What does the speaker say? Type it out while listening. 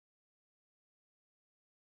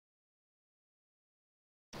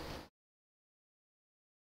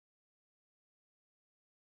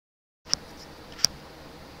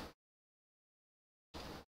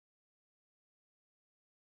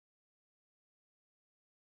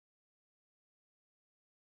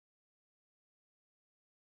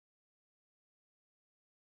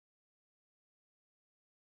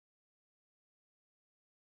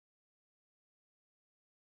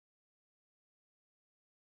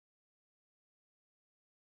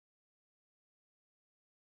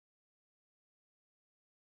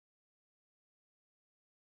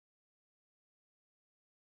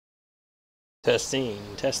Testing,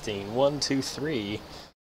 testing. 1, 2, 3.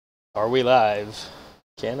 Are we live?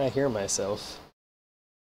 Can I hear myself?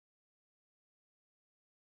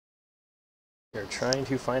 We're trying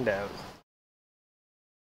to find out.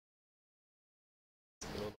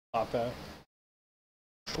 It'll pop out.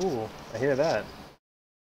 Ooh, I hear that.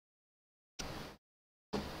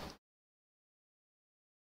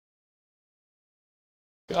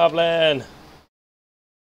 Goblin!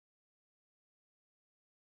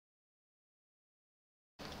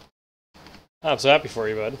 I'm so happy for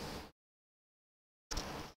you, bud.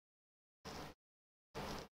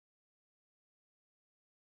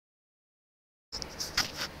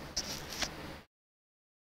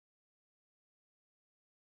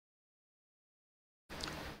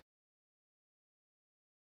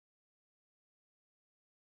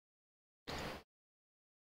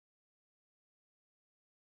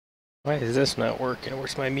 Why is this not working?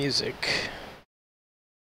 Where's my music?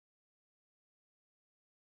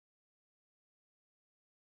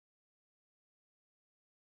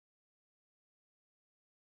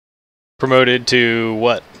 Promoted to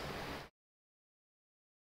what?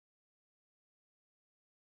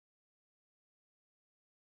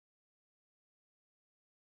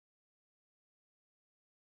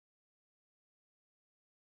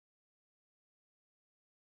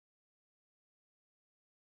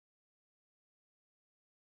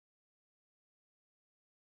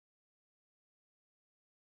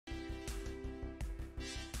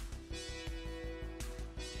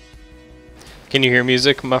 Can you hear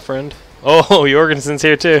music, my friend? Oh, Jorgensen's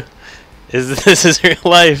here too. This is real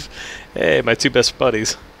life? Hey, my two best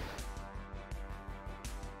buddies.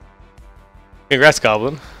 Congrats,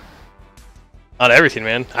 Goblin. On everything,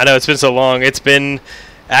 man. I know it's been so long. It's been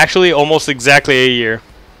actually almost exactly a year.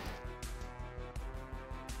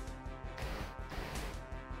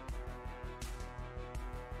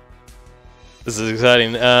 This is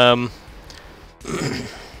exciting. Alright.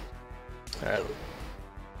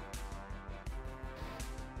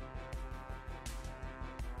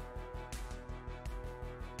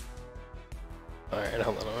 Alright,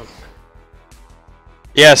 hold on.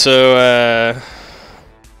 Yeah, so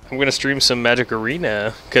I'm gonna stream some Magic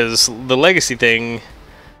Arena because the Legacy thing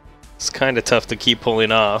is kind of tough to keep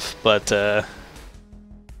pulling off, but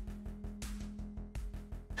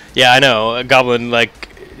yeah, I know, Goblin. Like,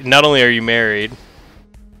 not only are you married,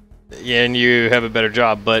 and you have a better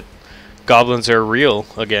job, but goblins are real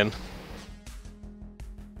again.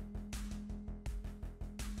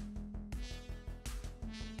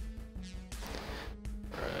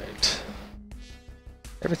 Right.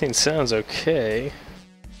 Everything sounds okay.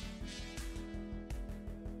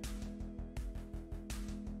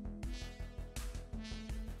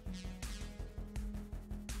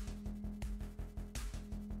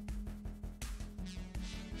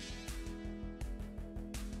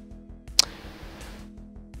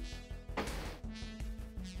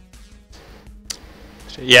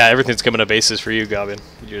 Yeah, everything's coming up aces for you, Goblin.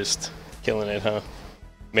 You're just killing it, huh?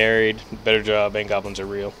 Married, better job, and goblins are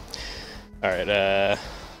real. Alright, how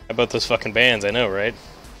about those fucking bands? I know, right?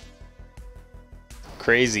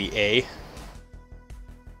 Crazy, eh?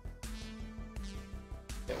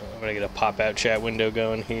 I'm gonna get a pop-out chat window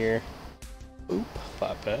going here. Oop,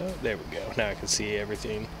 pop out. There we go. Now I can see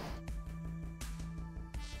everything.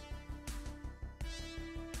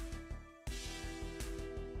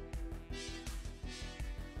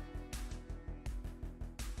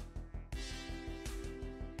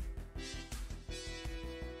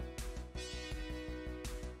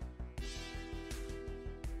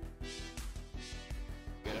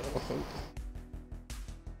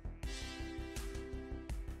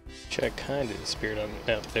 Chat kind of disappeared on me.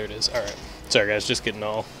 Oh, there it is. Alright. Sorry guys, just getting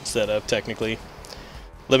all set up technically.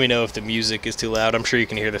 Let me know if the music is too loud. I'm sure you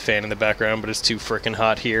can hear the fan in the background, but it's too freaking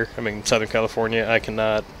hot here. I'm in Southern California. I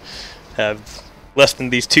cannot have less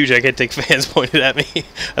than these two gigantic fans pointed at me.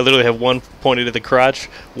 I literally have one pointed at the crotch,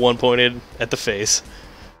 one pointed at the face.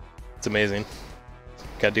 It's amazing.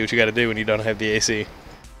 Gotta do what you gotta do when you don't have the AC.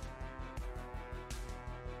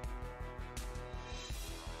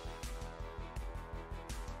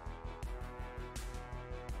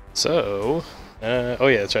 So, oh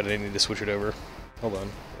yeah, that's right. I need to switch it over. Hold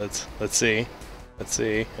on. Let's see. Let's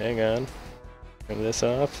see. Hang on. Turn this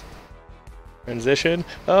off. Transition.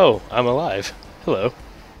 Oh, I'm alive. Hello.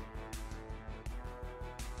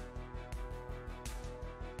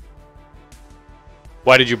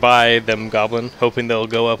 Why did you buy them, Goblin? Hoping they'll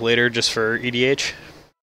go up later just for EDH?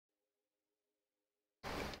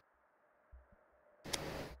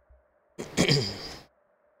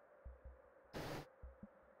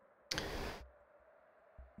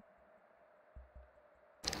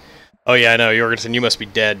 Oh yeah, I know, Jorgensen, you must be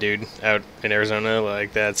dead, dude. Out in Arizona,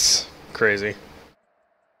 like, that's crazy.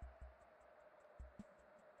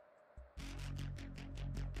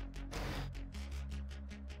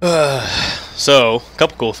 So, a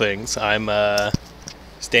couple cool things. I'm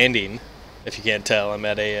standing, if you can't tell, I'm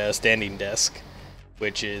at a standing desk,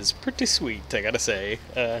 which is pretty sweet, I gotta say.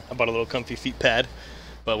 I bought a little comfy feet pad,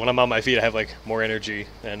 but when I'm on my feet I have like more energy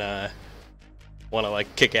and want to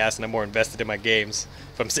like kick ass and I'm more invested in my games.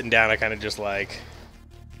 If I'm sitting down I kind of just like,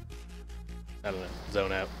 I don't know,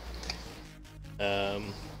 zone out.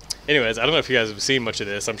 Anyways, I don't know if you guys have seen much of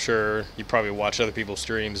this. I'm sure you probably watch other people's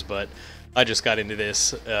streams, but I just got into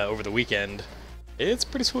this over the weekend. It's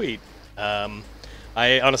pretty sweet.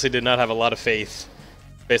 I honestly did not have a lot of faith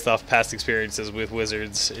based off past experiences with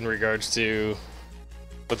Wizards in regards to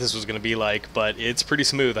what this was going to be like, but it's pretty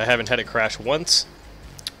smooth. I haven't had it crash once.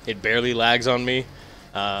 It barely lags on me.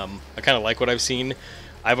 I kind of like what I've seen.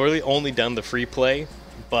 I've really only done the free play,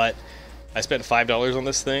 but I spent $5 on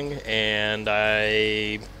this thing, and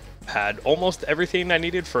I had almost everything I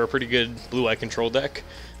needed for a pretty good blue-eye control deck.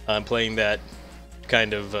 I'm playing that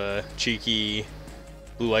kind of cheeky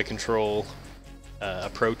blue-eye control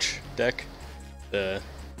approach deck.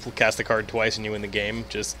 Cast the card twice and you win the game,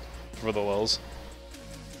 just for the lulz.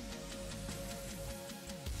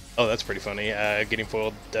 Oh, that's pretty funny. Getting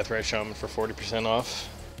foiled Deathrite Shaman for 40% off.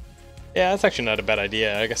 Yeah, that's actually not a bad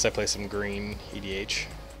idea. I guess I play some green EDH.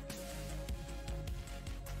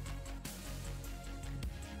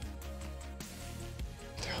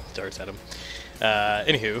 Throw darts at him.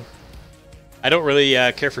 Anywho, I don't really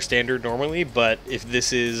care for Standard normally, but if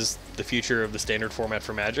this is the future of the Standard format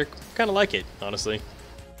for Magic, I kind of like it, honestly.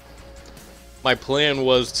 My plan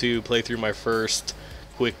was to play through my first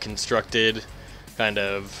quick constructed kind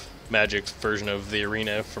of Magic version of the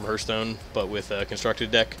Arena from Hearthstone, but with a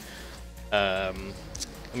constructed deck. Let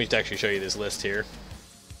me actually show you this list here.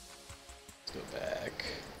 Let's go back.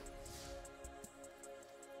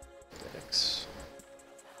 Decks.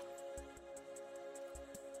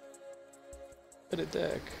 Edit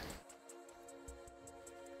deck.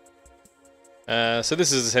 So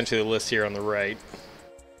this is essentially the list here on the right.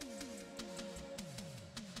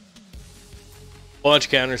 Bunch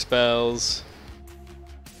of counter spells.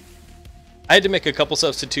 I had to make a couple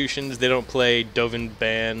substitutions. They don't play Dovin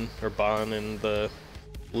Ban or Ban in the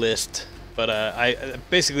list, but I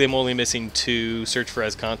basically am only missing 2 Search for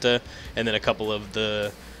Azcanta and then a couple of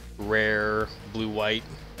the rare blue-white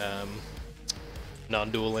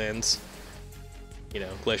non-dual lands. You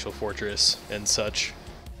know, Glacial Fortress and such.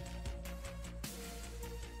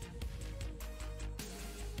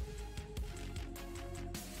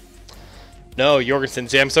 No, Jorgensen,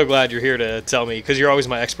 see, I'm so glad you're here to tell me, because you're always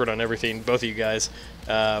my expert on everything, both of you guys.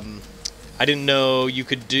 I didn't know you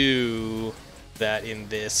could do that in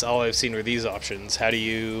this. All I've seen were these options. How do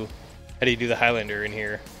you do the Highlander in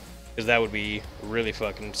here? Because that would be really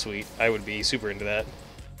fucking sweet. I would be super into that.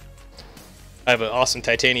 I have an awesome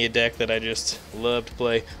Titania deck that I just love to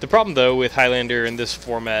play. The problem, though, with Highlander in this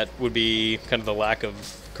format would be kind of the lack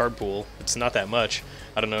of card pool. It's not that much.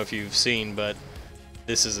 I don't know if you've seen, but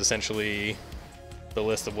this is essentially the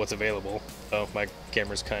list of what's available. Oh, my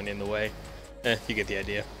camera's kind of in the way. You get the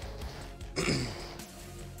idea.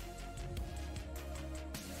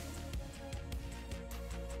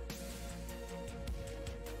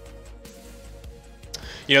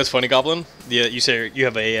 You know, it's funny, Goblin. Yeah, you say you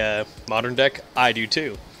have a modern deck. I do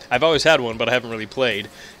too. I've always had one, but I haven't really played.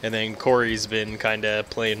 And then Corey's been kind of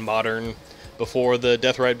playing modern before the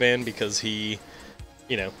Deathrite ban because he,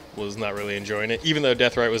 you know, was not really enjoying it. Even though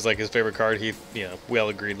Deathrite was like his favorite card, he, you know, we all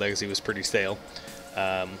agreed Legacy was pretty stale.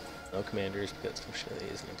 No commanders because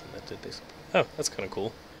functionality isn't implemented. Basically. Oh, that's kind of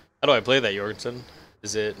cool. How do I play that, Jorgensen?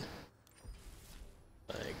 Is it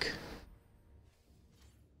like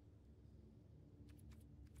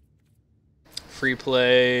free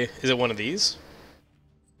play? Is it one of these?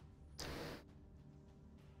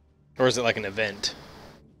 Or is it like an event?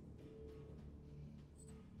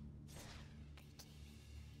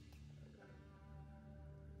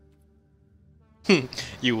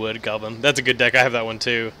 You would, Goblin. That's a good deck. I have that one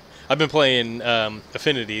too. I've been playing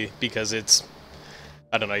Affinity because it's,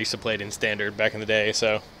 I don't know, I used to play it in Standard back in the day,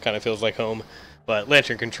 so kind of feels like home. But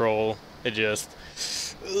Lantern Control, it just,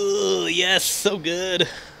 ooh, yes, so good.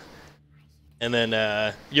 And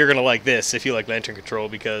then you're going to like this if you like Lantern Control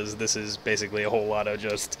because this is basically a whole lot of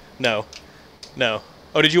just, no, no.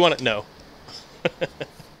 Oh, did you want it? No.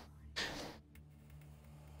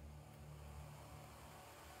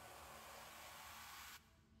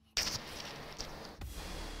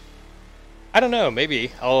 I don't know.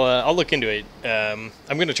 Maybe I'll look into it. I'm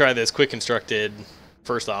gonna try this quick constructed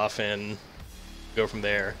first off and go from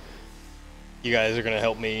there. You guys are going to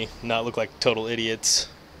help me not look like total idiots.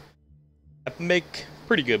 I make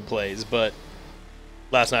pretty good plays, but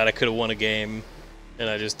last night I could have won a game, and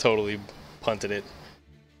I just totally punted it.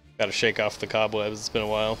 Got to shake off the cobwebs. It's been a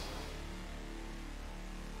while.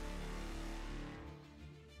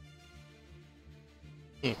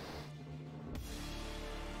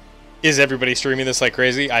 Is everybody streaming this like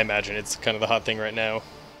crazy? I imagine it's kind of the hot thing right now.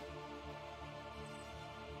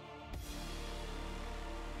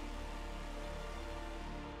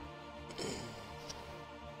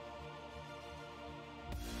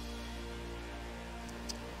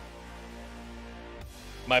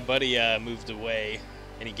 My buddy moved away,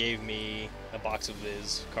 and he gave me a box of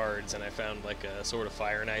his cards, and I found like a Sword of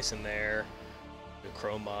Fire and Ice in there, the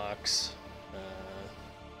Chrome Mox,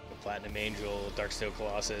 the Platinum Angel, Darksteel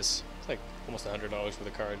Colossus. It's like almost $100 for the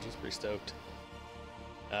cards. I was pretty stoked.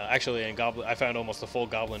 Actually, in Goblin, I found almost a full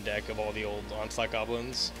Goblin deck of all the old Onslaught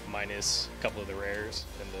Goblins, minus a couple of the rares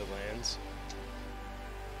and the lands.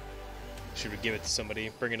 Should we give it to somebody?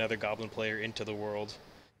 Bring another Goblin player into the world,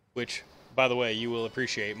 which, by the way, you will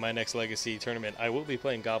appreciate my next Legacy tournament. I will be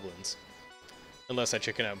playing Goblins. Unless I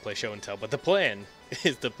chicken out and play Show and Tell. But the plan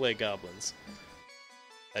is to play Goblins.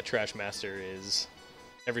 That Trash Master is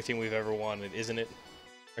everything we've ever wanted, isn't it?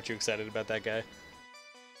 Aren't you excited about that guy?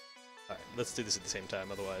 Alright, let's do this at the same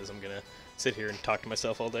time. Otherwise, I'm going to sit here and talk to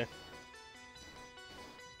myself all day.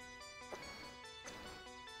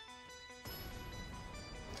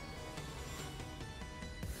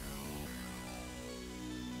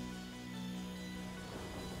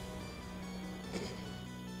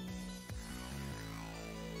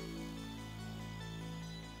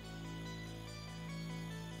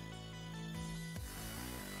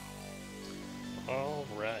 All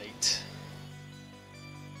right.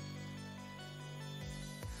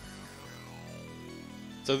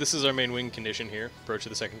 So this is our main win condition here. Approach of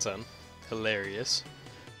the Second Sun. Hilarious.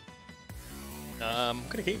 I'm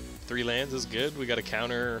gonna keep 3 lands is good. We got a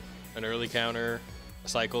counter, an early counter, a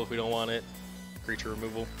cycle if we don't want it, creature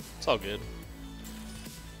removal. It's all good.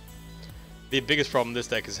 The biggest problem this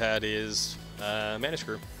deck has had is mana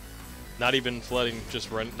screw. Not even flooding,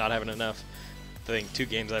 just not having enough. I think 2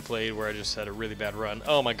 games I played where I just had a really bad run.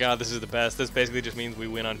 Oh my god, this is the best. This basically just means we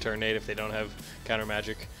win on turn 8 if they don't have counter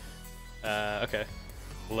magic. Okay.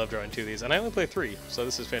 Love drawing 2 of these. And I only play 3, so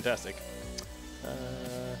this is fantastic.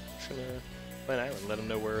 Just gonna play an island, let them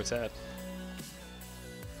know where it's at.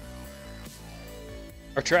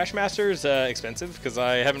 Are Trash Masters expensive? Because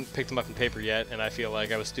I haven't picked them up in paper yet, and I feel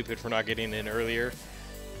like I was stupid for not getting in earlier.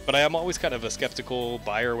 But I am always kind of a skeptical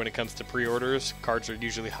buyer when it comes to pre-orders. Cards are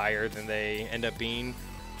usually higher than they end up being,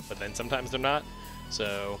 but then sometimes they're not.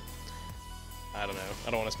 So, I don't know. I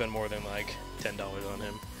don't want to spend more than like $10 on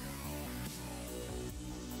him.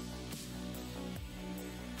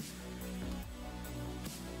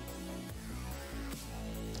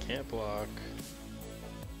 Can't block.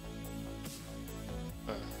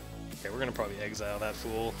 Okay, we're going to probably exile that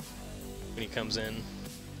fool when he comes in.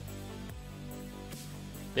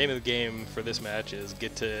 Name of the game for this match is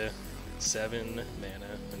get to 7 mana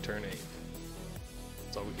in turn 8.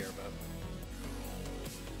 That's all we care about.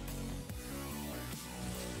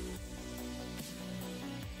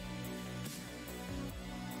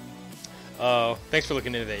 Oh, thanks for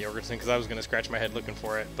looking into that, Jorgensen, because I was going to scratch my head looking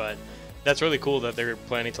for it, but that's really cool that they're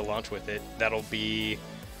planning to launch with it. That'll be,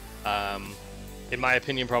 in my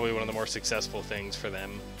opinion, probably one of the more successful things for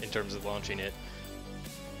them in terms of launching it.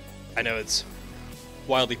 I know it's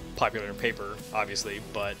wildly popular in paper, obviously,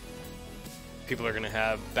 but people are going to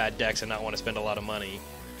have bad decks and not want to spend a lot of money,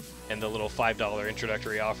 and the little $5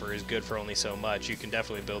 introductory offer is good for only so much. You can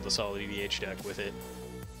definitely build a solid EDH deck with it,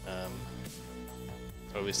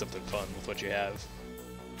 or at least something fun with what you have.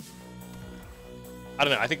 I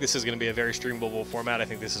don't know, I think this is going to be a very streamable format. I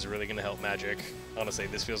think this is really going to help Magic. Honestly,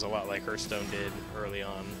 this feels a lot like Hearthstone did early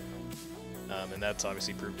on, and that's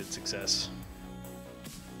obviously proved its success.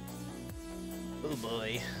 Oh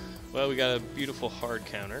boy. Well, we got a beautiful hard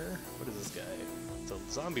counter. What is this guy? It's a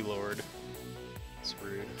Zombie Lord. It's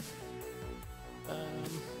rude.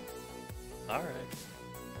 Alright.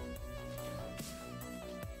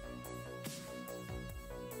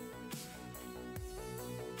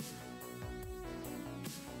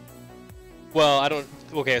 Well, I don't...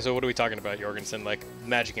 Okay, so what are we talking about, Jorgensen? Like,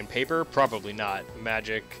 Magic in paper? Probably not.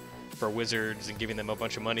 Magic for Wizards and giving them a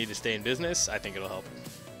bunch of money to stay in business? I think it'll help.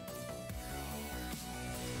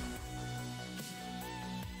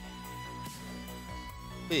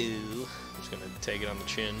 Ooh, I'm just gonna take it on the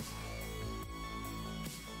chin.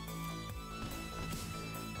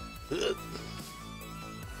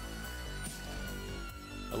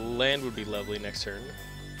 A land would be lovely next turn.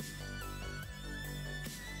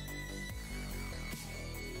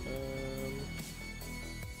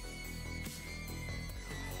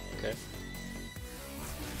 Okay. I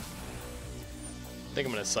think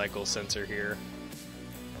I'm gonna cycle Sensor here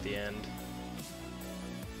at the end.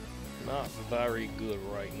 Not very good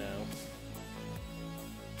right now.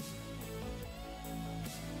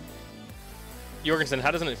 Jorgensen,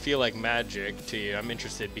 how doesn't it feel like Magic to you? I'm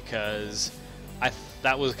interested because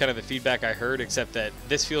that was kind of the feedback I heard, except that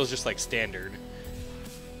this feels just like Standard.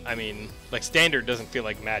 I mean, like Standard doesn't feel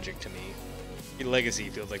like Magic to me. Legacy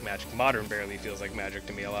feels like Magic. Modern barely feels like Magic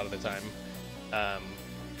to me a lot of the time.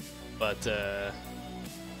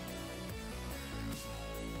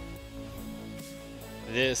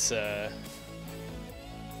 This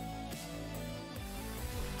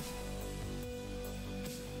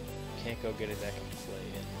can't go get a deck and play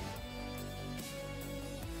it.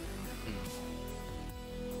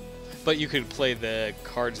 But you could play the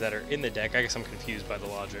cards that are in the deck. I guess I'm confused by the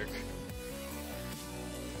logic.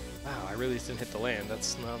 Wow, I really just didn't hit the land.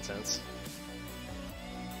 That's nonsense.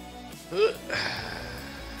 I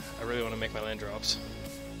really want to make my land drops.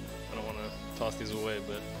 I don't want to toss these away,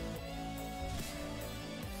 but...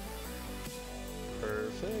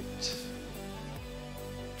 Perfect.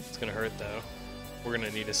 It's gonna hurt, though. We're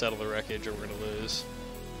gonna need to settle the wreckage or we're gonna lose.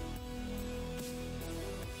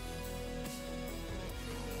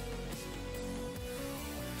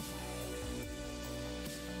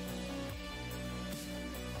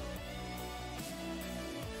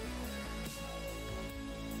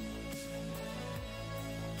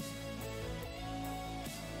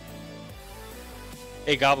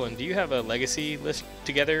 Hey Goblin, do you have a legacy list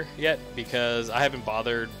together yet? Because I haven't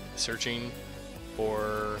bothered searching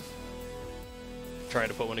or trying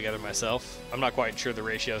to put one together myself. I'm not quite sure the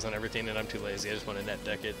ratios on everything and I'm too lazy. I just want to net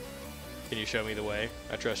deck it. Can you show me the way?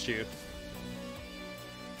 I trust you.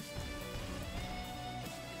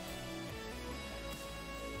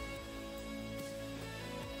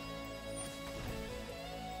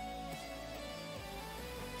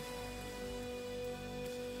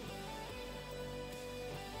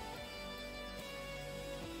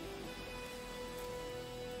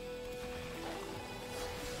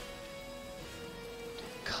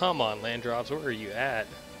 Come on, land drops, where are you at?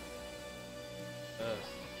 Ugh.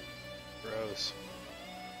 Gross.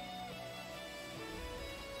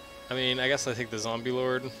 I mean, I guess I take the Zombie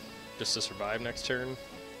Lord just to survive next turn.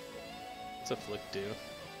 What's a flick do?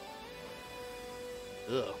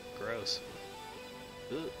 Ugh, gross.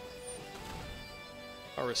 Ugh.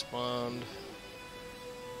 I'll respond.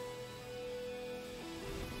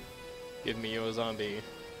 Give me your zombie.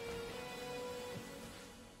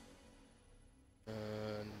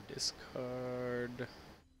 Discard.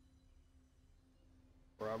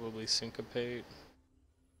 Probably Syncopate.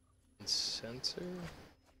 And Censor?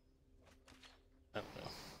 I don't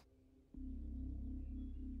know.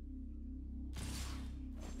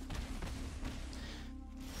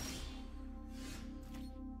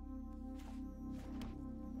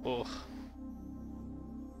 Oh.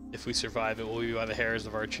 If we survive it, we'll be by the hairs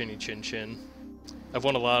of our chinny chin chin. I've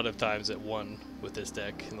won a lot of times at 1 with this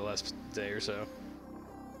deck in the last day or so.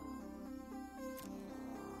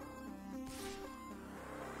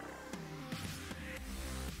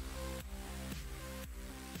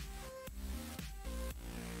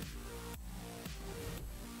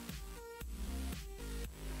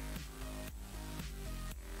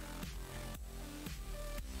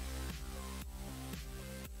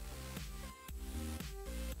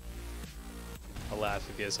 I'll laugh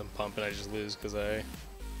if he has some pump and I just lose because I...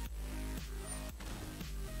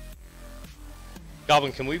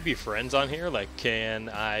 Goblin, can we be friends on here? Like, can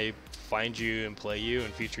I find you and play you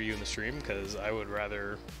and feature you in the stream? Because I would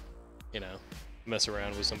rather, you know, mess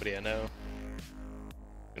around with somebody I know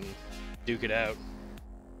and duke it out.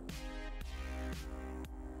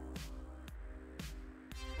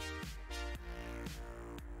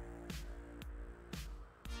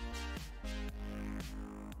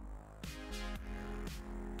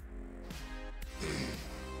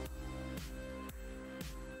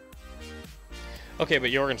 Okay,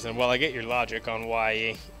 but Jorgensen, well, I get your logic on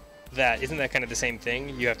why that isn't that kind of the same thing.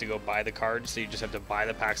 You have to go buy the cards, so you just have to buy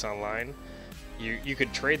the packs online. You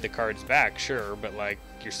could trade the cards back, sure, but like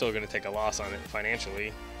you're still going to take a loss on it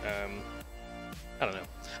financially. I don't know.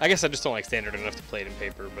 I guess I just don't like Standard enough to play it in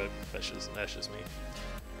paper, but that's just me.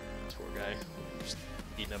 This poor guy, just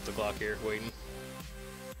eating up the clock here, waiting.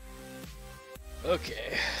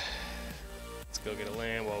 Okay, let's go get a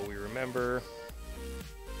land while we remember.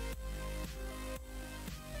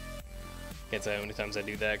 Can't say how many times I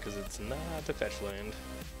do that because it's not a fetch land.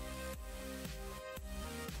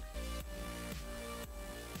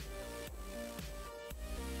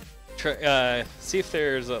 Try, see if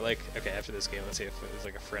there's like, okay, after this game, let's see if there's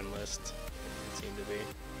like a friend list. It seemed to be.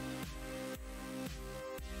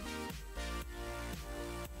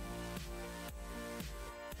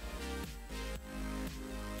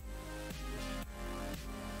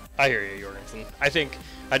 I hear you, Jorgensen. I think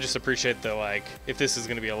I just appreciate though, like, if this is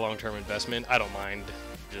going to be a long-term investment, I don't mind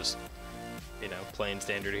just, you know, playing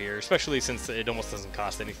standard here, especially since it almost doesn't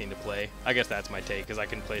cost anything to play. I guess that's my take, because I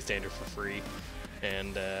can play standard for free,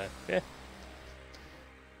 and yeah.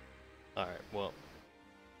 All right, well,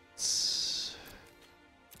 103rd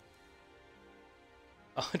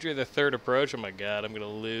approach. Oh my god, I'm gonna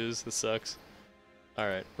lose. This sucks. All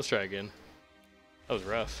right, let's try again. That was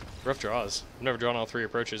rough. Rough draws. I've never drawn all 3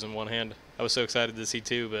 approaches in one hand. I was so excited to see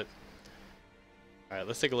 2, but... Alright,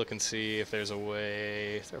 let's take a look and see if there's a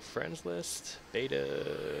way... Is there a friends list? Beta...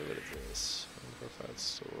 What is this? Profile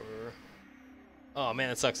store... Oh man,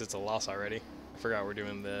 it sucks it's a loss already. I forgot we're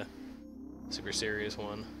doing the super serious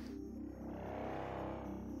one.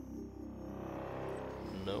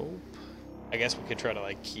 Nope. I guess we could try to,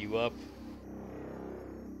 like, queue up.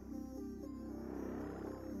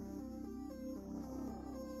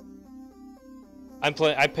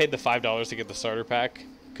 I paid the $5 to get the starter pack,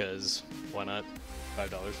 because why not?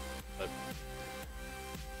 $5, but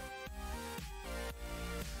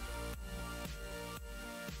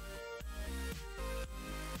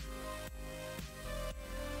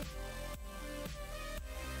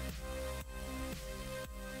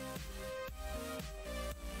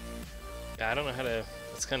I don't know how to.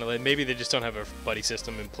 It's kind of like maybe they just don't have a buddy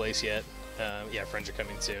system in place yet. Yeah, friends are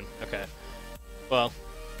coming soon. Okay. Well,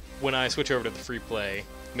 when I switch over to the free play,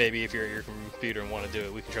 maybe if you're at your computer and want to do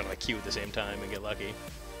it, we can try to like queue at the same time and get lucky.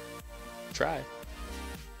 Try.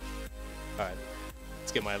 Alright,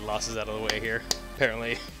 let's get my losses out of the way here.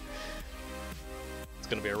 Apparently, it's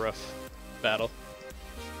going to be a rough battle.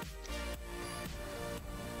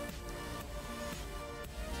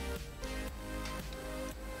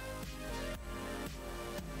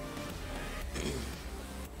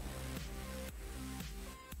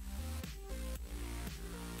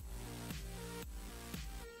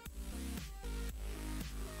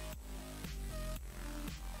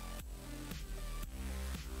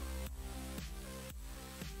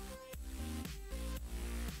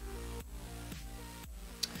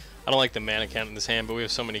 I don't like the mana count in this hand, but we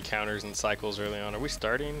have so many counters and cycles early on. Are we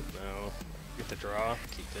starting? No. Get the draw.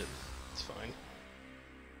 Keep it. It's fine.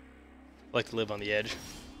 I like to live on the edge.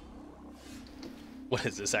 What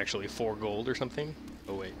is this, actually 4 gold or something?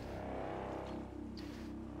 Oh, wait.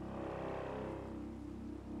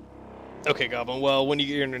 Okay, Goblin. Well, when you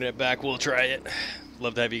get your internet back, we'll try it.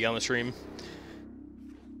 Love to have you on the stream.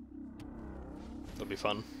 That'll be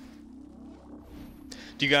fun.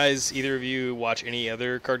 Do you guys, either of you, watch any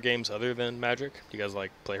other card games other than Magic? Do you guys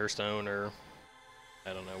like play Hearthstone or,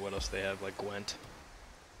 I don't know, what else they have, like Gwent?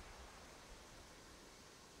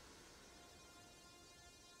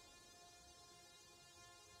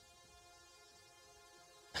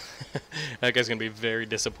 That guy's gonna be very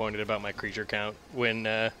disappointed about my creature count when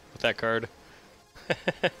with that card.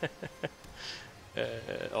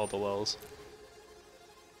 All the lulls.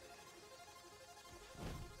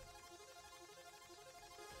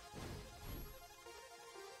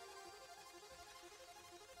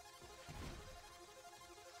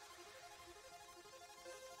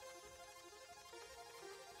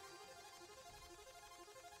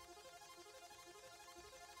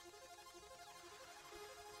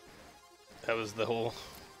 That was the whole,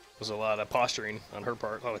 was a lot of posturing on her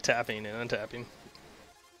part, a lot of tapping and untapping.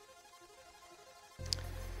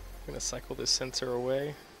 I'm gonna cycle this sensor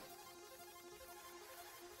away.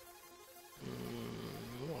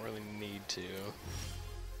 We don't really need to.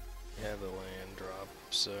 We have the land drop,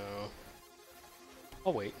 so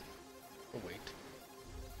I'll wait. I'll wait.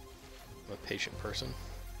 I'm a patient person.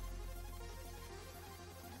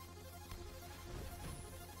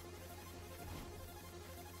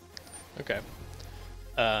 Okay.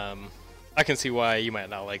 I can see why you might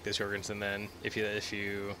not like this Jorgensen then, if you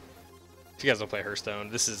guys don't play Hearthstone.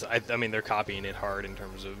 This is, I mean, they're copying it hard in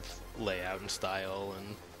terms of layout and style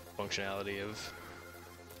and functionality of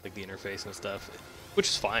like the interface and stuff, which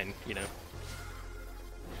is fine, you know.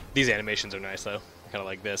 These animations are nice though, kind of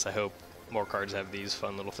like this. I hope more cards have these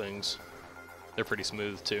fun little things. They're pretty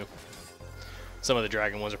smooth too. Some of the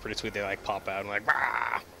dragon ones are pretty sweet. They like pop out and like,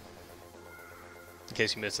 rah! In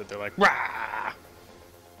case you missed it, they're like, rah!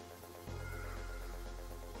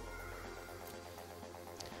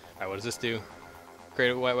 Alright, what does this do?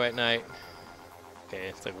 Create a white knight. Okay,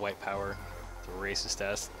 it's like white power. It's a racist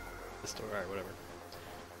stats. Alright, whatever.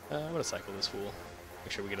 I'm gonna cycle this fool.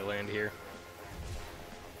 Make sure we get a land here.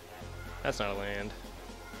 That's not a land.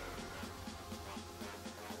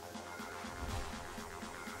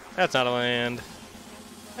 That's not a land.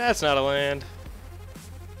 That's not a land.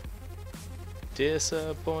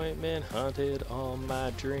 Disappointment haunted all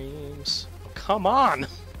my dreams. Oh, come on!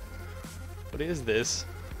 What is this?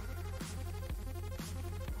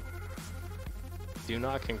 Do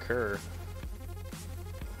not concur.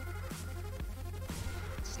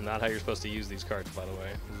 This is not how you're supposed to use these cards, by the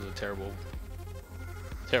way. This is a terrible,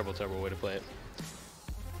 terrible, terrible way to play it.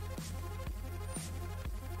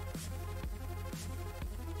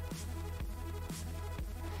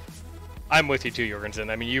 I'm with you too, Jorgensen.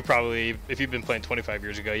 I mean, you probably, if you've been playing 25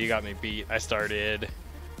 years ago, you got me beat. I started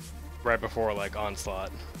right before, like,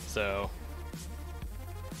 Onslaught. So,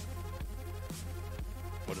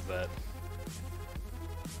 what is that?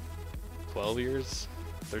 12 years?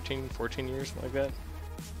 13, 14 years, something like that?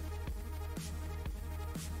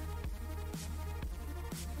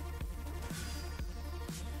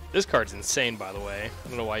 This card's insane, by the way. I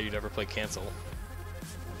don't know why you'd ever play Cancel.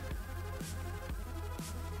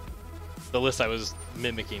 The list I was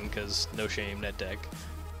mimicking, because no shame, net deck.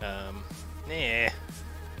 Nah.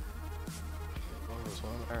 One was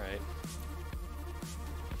one, alright.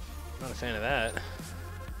 Not a fan of that.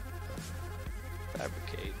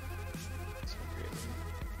 Fabricate.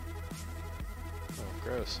 Oh,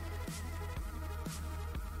 gross.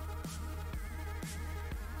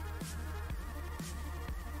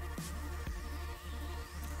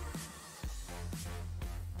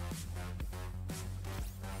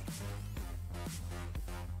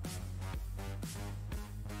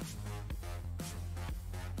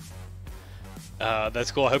 That's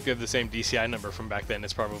cool. I hope you have the same DCI number from back then.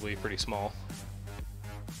 It's probably pretty small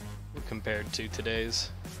compared to today's.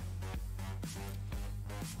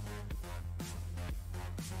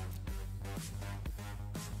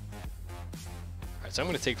 Alright, so I'm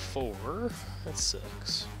going to take 4. That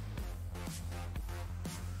sucks.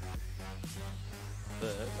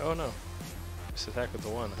 But, oh no. Just attack with the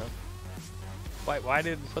 1, huh? Why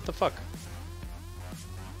did... What the fuck?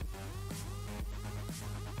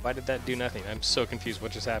 Why did that do nothing? I'm so confused.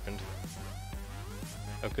 What just happened?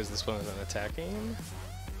 Oh, because this one isn't attacking?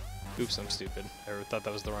 Oops, I'm stupid. I thought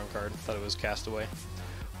that was the wrong card. Thought it was Castaway.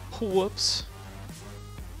 Whoops.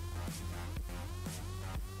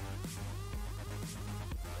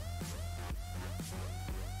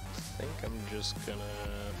 I think I'm just gonna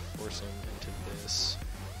force him into this.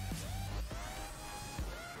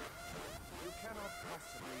 You cannot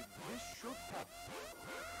possibly. This should happen.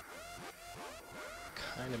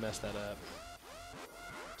 Kind of messed that up.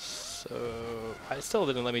 So I still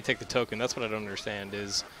didn't let me take the token. That's what I don't understand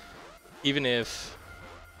is even if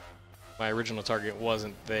my original target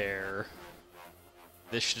wasn't there,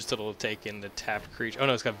 this should still have taken the tapped creature. Oh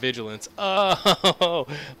no, it's got vigilance. Oh,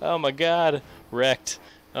 oh my god, wrecked.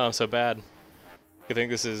 Oh, I'm so bad. I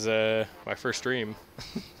think this is my first stream.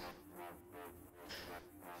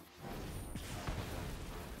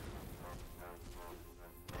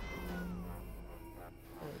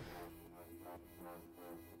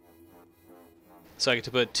 So I get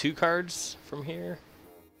to put 2 cards from here?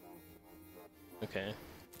 Okay.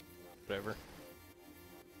 Whatever.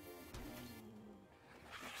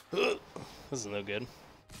 This is no good.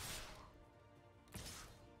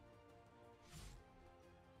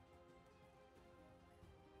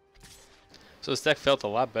 So this deck felt a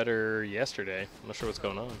lot better yesterday. I'm not sure what's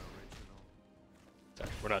going on. Sorry,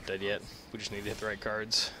 we're not dead yet. We just need to hit the right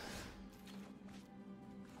cards.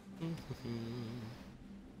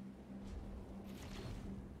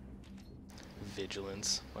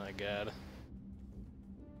 Vigilance, my god.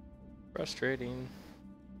 Frustrating.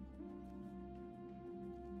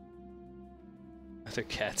 Other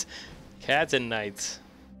cats. Cats and knights.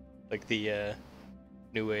 Like the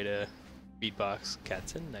new way to beatbox.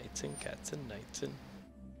 Cats and knights and cats and knights and...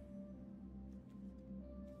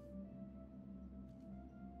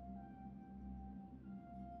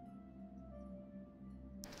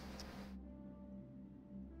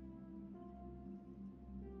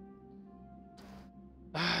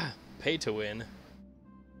 Pay to win.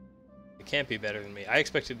 It can't be better than me. I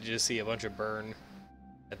expected to just see a bunch of burn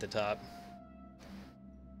at the top.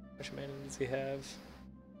 How much mana does he have?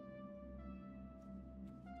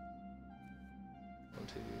 1,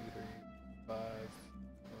 2, 3, 5. 1,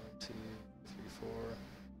 2, 3, 4.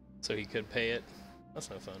 So he could pay it. That's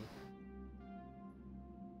no fun.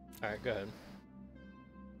 Alright, go ahead.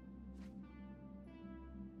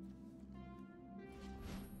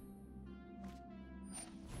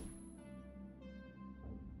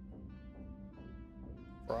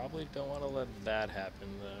 Probably don't want to let that happen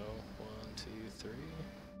though. 1, 2, 3.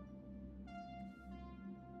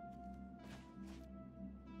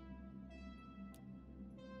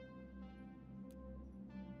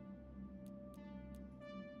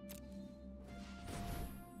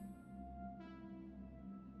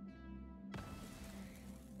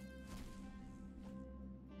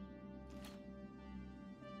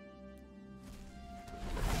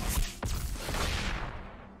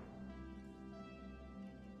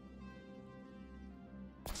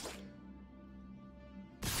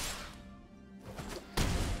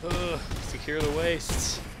 Ugh, secure the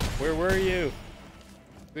wastes. Where were you? You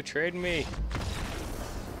betrayed me.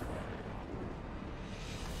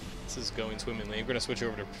 This is going swimmingly. I'm gonna switch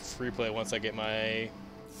over to free play once I get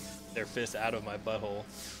their fist out of my butthole,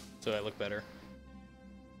 so I look better.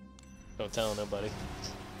 Don't tell nobody.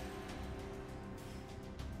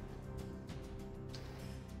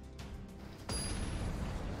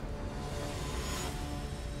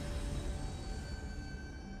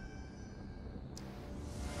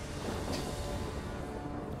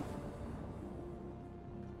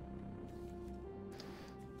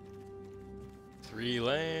 Three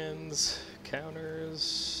lands,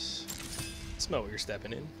 counters. Smell what you're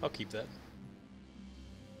stepping in. I'll keep that.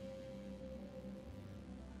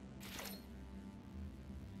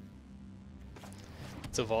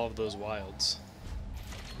 Let's evolve those wilds.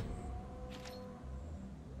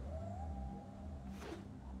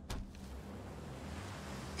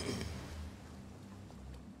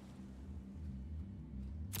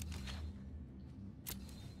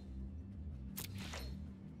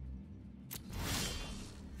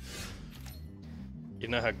 You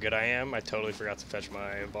know how good I am? I totally forgot to fetch my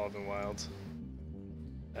Evolving Wilds.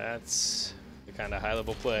 That's the kind of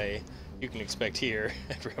high-level play you can expect here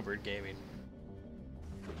at Railbird Gaming.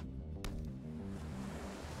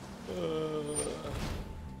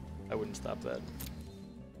 I wouldn't stop that.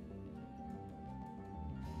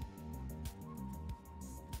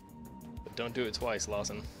 But don't do it twice,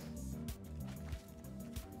 Lawson.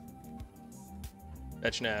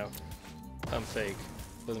 Fetch now. I'm fake.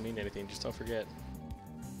 Doesn't mean anything, just don't forget.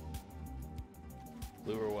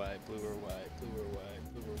 Blue or white, blue or white, blue or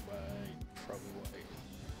white, blue or white, probably white.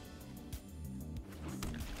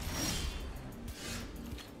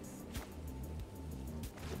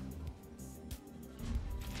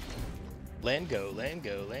 Land go, land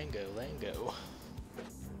go, land go, land go.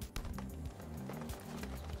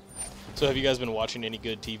 So have you guys been watching any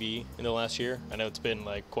good TV in the last year? I know it's been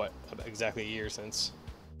like quite exactly a year since.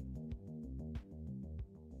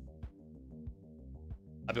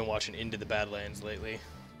 I've been watching Into the Badlands lately.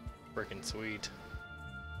 Freaking sweet.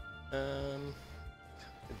 I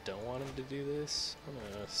don't want him to do this. I'm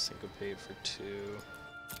gonna syncopate for 2.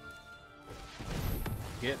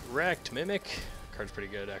 Get wrecked, Mimic. Card's pretty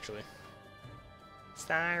good, actually.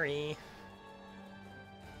 Sorry.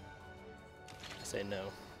 I say no.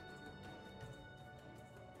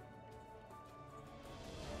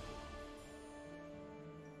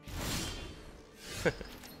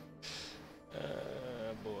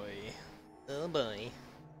 Boy. Oh boy.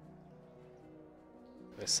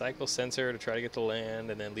 I cycle sensor to try to get the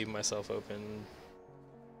land and then leave myself open.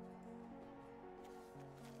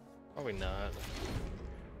 Probably not.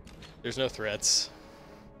 There's no threats.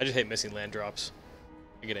 I just hate missing land drops.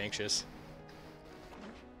 I get anxious.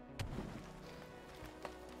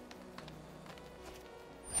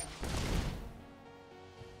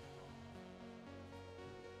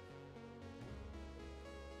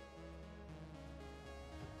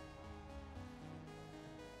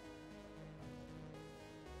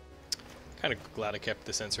 Kind of glad I kept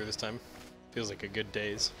the sensor this time. Feels like a good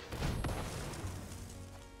days.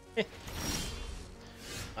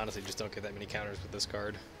 Honestly, just don't get that many counters with this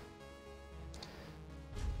card.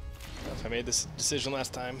 If I made this decision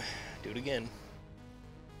last time, do it again.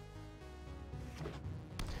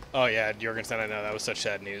 Oh yeah, Jorgensen, I know that was such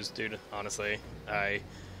sad news, dude. Honestly, I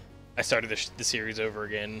started the series over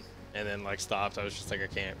again and then like stopped. I was just like, I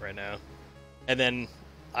can't right now. And then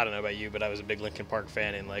I don't know about you, but I was a big Linkin Park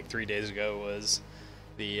fan, and like 3 days ago was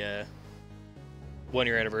the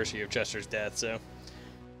 1-year anniversary of Chester's death. So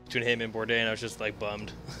between him and Bourdain, I was just like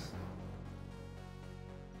bummed.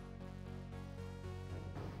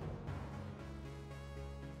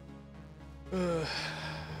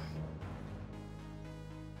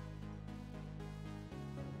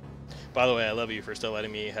 By the way, I love you for still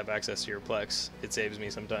letting me have access to your Plex. It saves me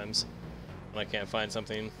sometimes when I can't find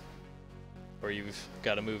something, or you've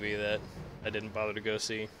got a movie that I didn't bother to go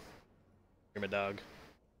see. You're my dog.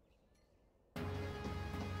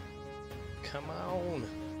 Come on.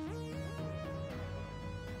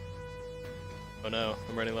 Oh no,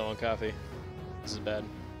 I'm running low on coffee. This is bad.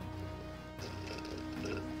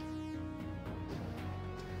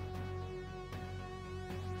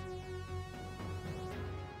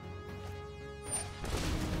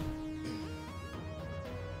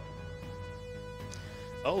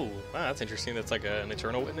 Oh, wow, that's interesting. That's like an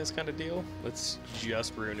Eternal Witness kind of deal. Let's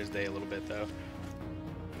just ruin his day a little bit, though.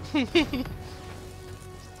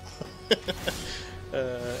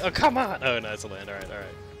 Oh, come on! Oh, no, it's a land. Alright, alright.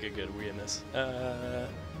 Good, good. We in this.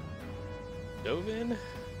 Dove in?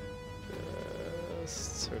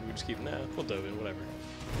 So do we just keep... Nah, we'll dove in, whatever.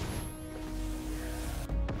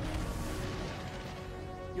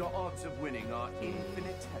 Your odds of winning are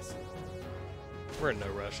infinitesimal. We're in no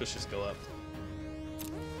rush. Let's just go up.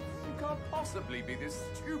 You can't possibly be this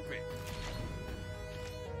stupid.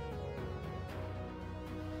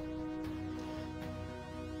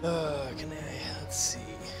 Can I? Let's see.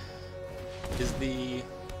 Is the?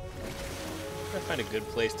 Can I find a good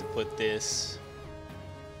place to put this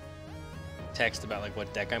text about like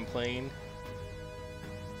what deck I'm playing?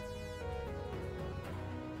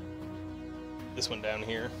 This one down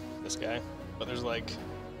here, this guy. But there's like,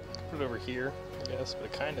 put it over here, I guess. But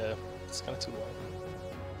it's kind of too long.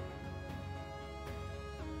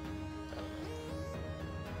 I don't know.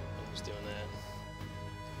 I'm just doing that.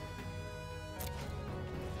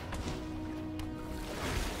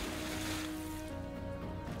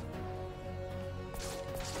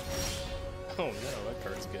 Oh no, that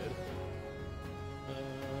card's good.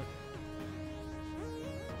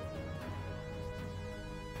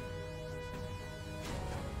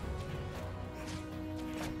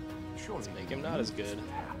 Let's make him not as good.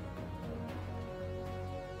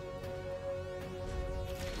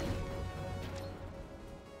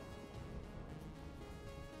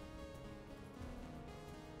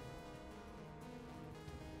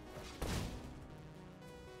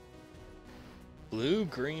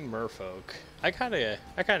 Blue-green Merfolk. I kinda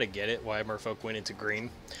get it why Merfolk went into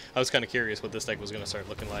green. I was kinda curious what this deck was gonna start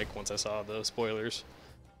looking like once I saw the spoilers.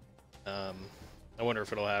 I wonder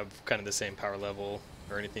if it'll have kind of the same power level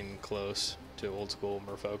or anything close to old school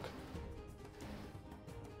Merfolk.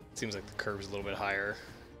 Seems like the curve's a little bit higher.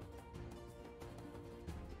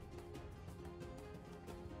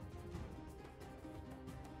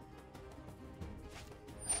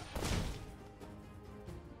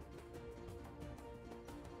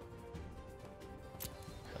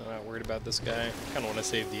 I'm not worried about this guy. Kind of want to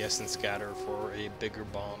save the Essence Scatter for a bigger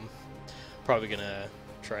bomb. Probably gonna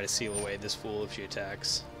try to seal away this fool if she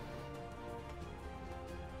attacks.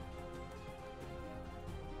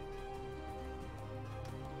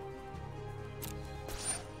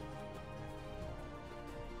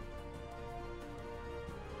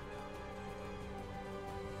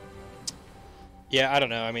 Yeah, I don't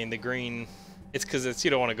know. I mean, the green, it's because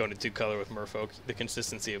you don't want to go into two color with Merfolk. The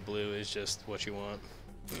consistency of blue is just what you want.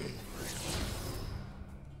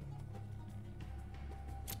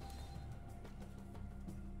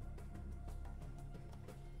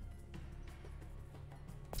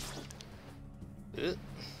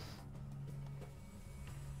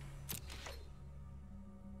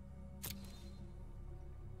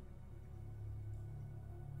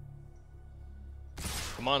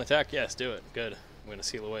 Come on, attack. Yes, do it. Good. I'm going to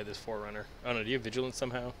seal away this Forerunner. Oh no, do you have Vigilance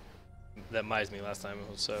somehow? That mised me last time.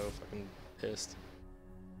 I was so fucking pissed.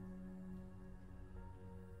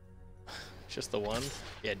 Just the one?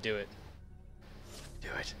 Yeah, do it. Do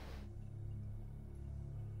it.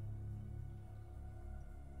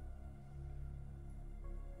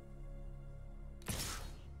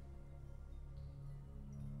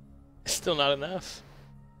 Still not enough.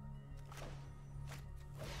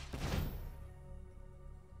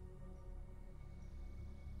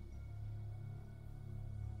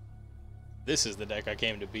 This is the deck I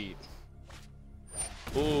came to beat.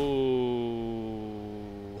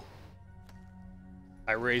 Ooh.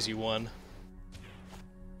 I raise you one.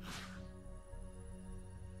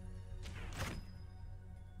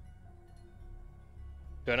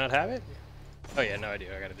 Do I not have it? Oh yeah, no I do.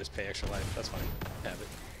 I gotta just pay extra life. That's fine. Have it.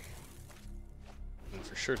 And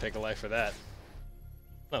for sure take a life for that.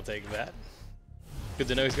 I'll take that. Good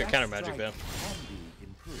to know he's got counter magic though.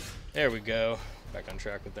 There we go. Back on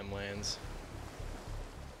track with them lands.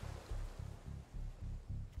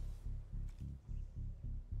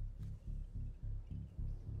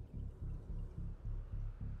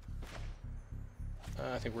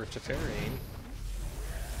 I think we're Teferiing.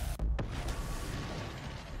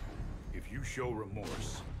 If you show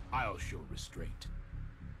remorse, I'll show restraint.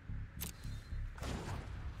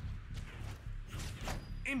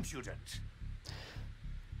 Impudent.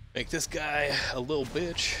 Make this guy a little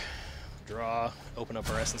bitch. Draw, open up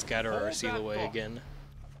our Essence Scatter or seal away again.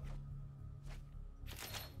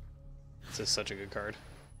 This is such a good card.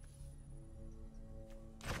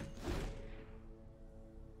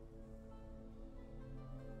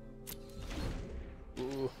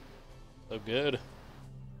 Ooh, so good.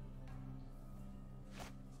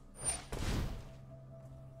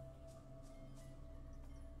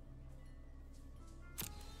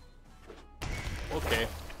 Okay.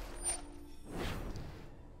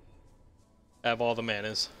 Have all the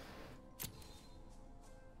manas.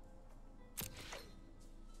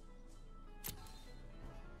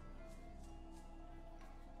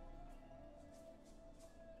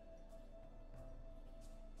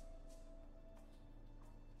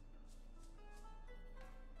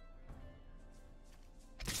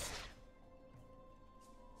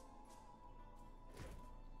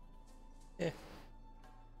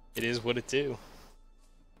 It is what it do.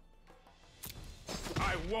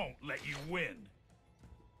 I won't let you win.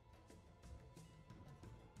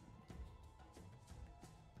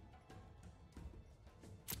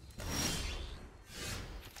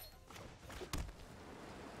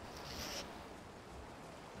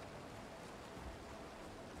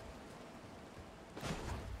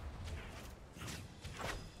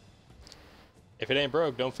 If it ain't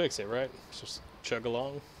broke, don't fix it, right? Just chug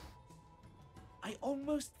along. I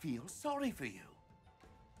almost feel sorry for you.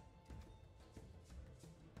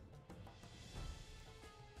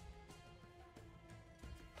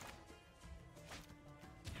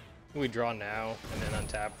 We draw now and then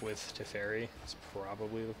untap with Teferi. It's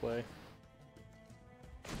probably the play.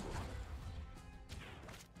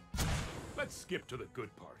 Let's skip to the good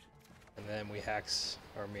part. And then we hacks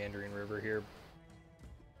our Meandering River here.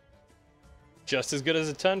 Just as good as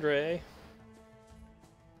a Tundra, eh?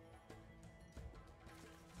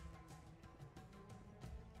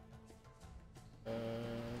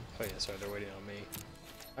 Oh yeah, sorry, they're waiting on me.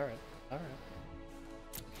 Alright, alright.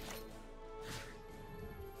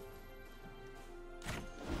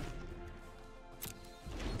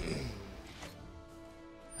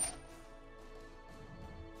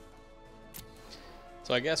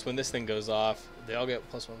 So I guess when this thing goes off, they all get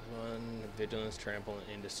 +1/+1, Vigilance, Trample, and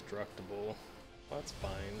Indestructible. Well, that's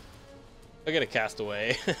fine. If I get a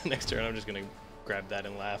Castaway next turn, I'm just gonna grab that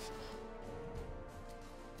and laugh.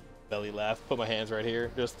 Belly laugh. Put my hands right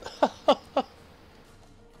here. Just.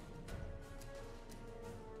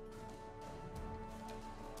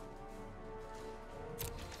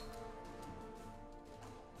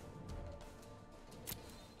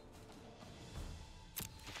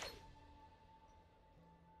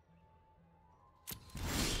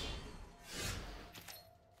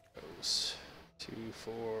 Goes 2,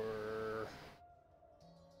 4.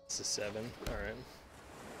 It's a 7. All right.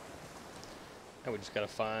 And we just gotta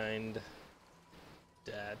find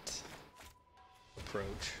that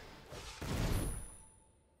approach.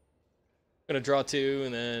 Gonna draw 2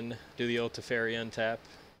 and then do the old Teferi untap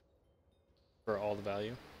for all the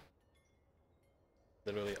value.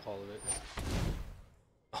 Literally all of it.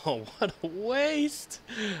 Oh, what a waste!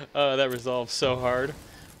 That resolves so hard.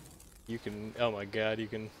 You can, oh my god, you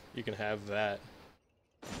can have that.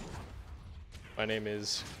 My name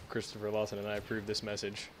is Christopher Lawson and I approve this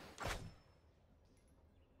message.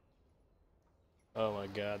 Oh my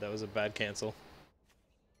god, that was a bad cancel.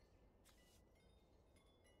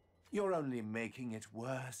 You're only making it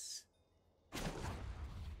worse.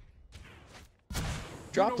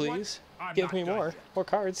 Drop, know please. what? I'm Give not me done more. yet. More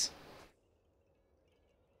cards.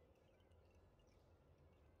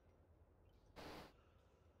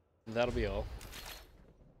 That'll be all.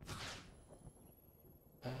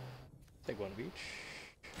 Take one of each.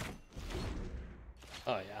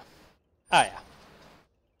 Oh yeah. Oh yeah.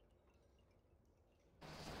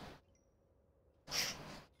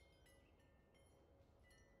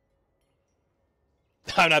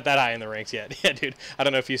 I'm not that high in the ranks yet. Yeah, dude. I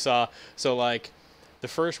don't know if you saw. So, like, the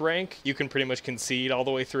first rank, you can pretty much concede all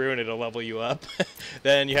the way through and it'll level you up.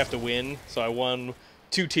 Then you have to win. So I won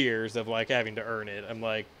 2 tiers of, like, having to earn it. I'm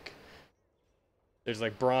like... There's,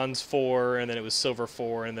 like, bronze 4, and then it was silver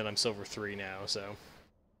 4, and then I'm silver 3 now, so...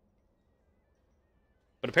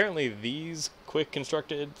 But apparently these quick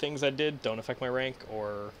constructed things I did don't affect my rank,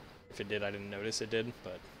 or if it did, I didn't notice it did,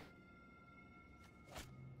 but...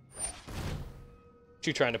 What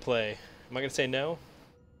you trying to play? Am I gonna say no?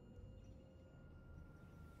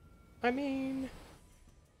 I mean...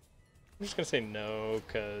 I'm just gonna say no,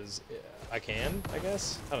 because I can, I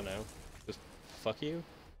guess? I don't know. Just fuck you?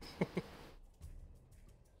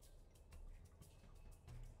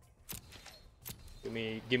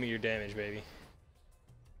 Give me your damage, baby.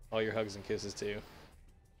 All your hugs and kisses, too.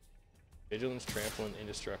 Vigilance, Trample, and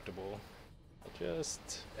Indestructible. I'll just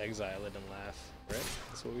exile it and laugh, right?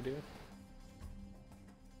 That's what we do?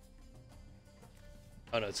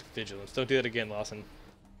 Oh no, it's Vigilance. Don't do that again, Lawson.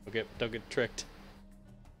 Don't get tricked.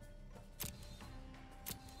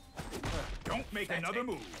 Don't make another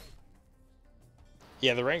move.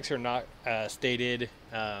 Yeah, the ranks are not stated.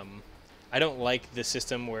 I don't like the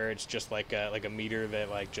system where it's just like a meter that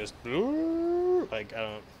like just like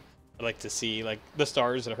I like to see like the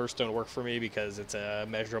stars at Hearthstone work for me because it's a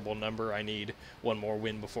measurable number. I need one more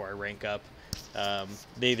win before I rank up.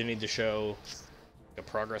 They either need to show a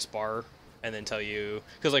progress bar and then tell you,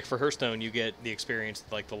 because like for Hearthstone you get the experience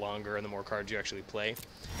like the longer and the more cards you actually play,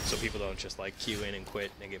 so people don't just like queue in and quit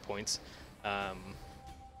and get points.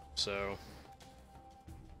 So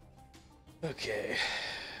okay.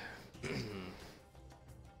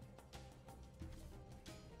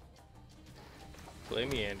 Play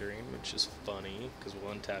Meandering, which is funny, because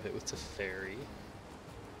we'll untap it with Teferi.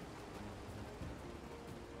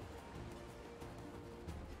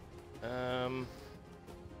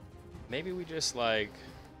 Maybe we just, like...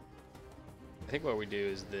 I think what we do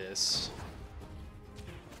is this.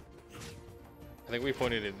 I think we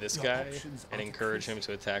pointed at this guy and encourage him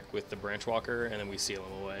to attack with the Branch Walker, and then we seal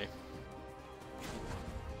him away.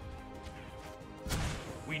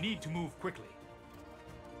 We need to move quickly.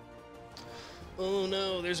 Oh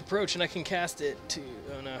no, there's Approach and I can cast it to...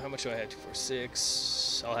 Oh no, how much do I have? 2, 4,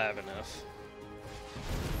 6... I'll have enough.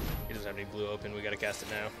 He doesn't have any blue open, we gotta cast it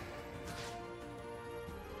now.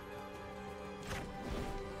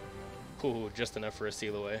 Ooh, just enough for a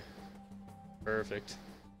seal away. Perfect.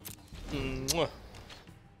 Mwah.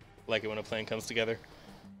 Like it when a plan comes together.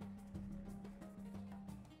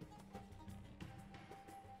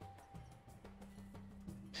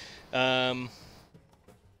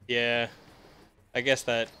 Yeah. I guess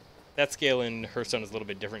that scale in Hearthstone is a little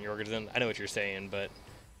bit different, Jorgensen. I know what you're saying, but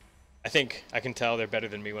I think I can tell they're better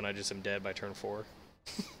than me when I just am dead by turn 4.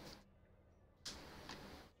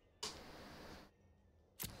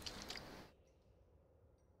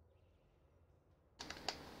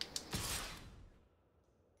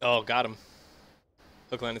 Oh, got him.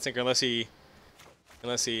 Hook, line, and sinker. Unless he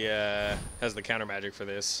has the counter magic for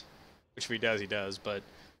this, which if he does, he does. But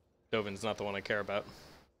Dovin's not the one I care about.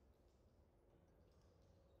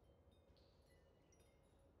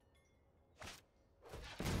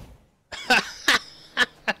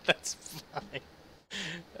 That's fine.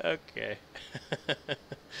 Okay.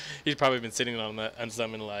 He's probably been sitting on that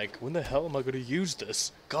unsummon like, when the hell am I going to use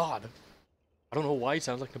this? God. I don't know why he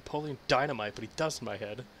sounds like Napoleon Dynamite, but he does in my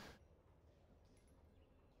head.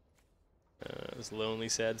 This lonely,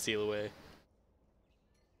 sad seal away.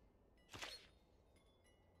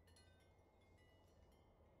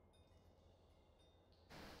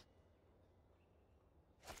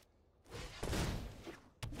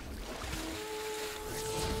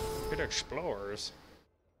 Good explorers.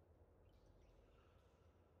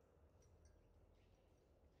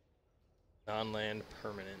 Non-land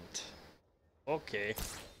permanent. Okay.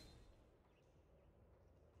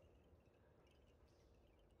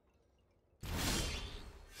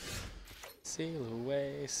 Seal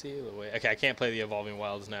away, seal away. Okay, I can't play the Evolving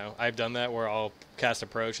Wilds now. I've done that where I'll cast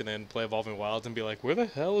Approach and then play Evolving Wilds and be like, where the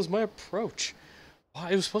hell is my Approach?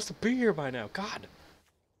 Why, it was supposed to be here by now. God.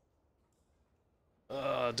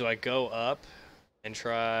 Do I go up and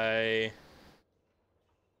try...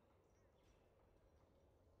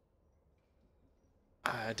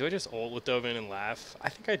 do I just ult with Dovin and laugh? I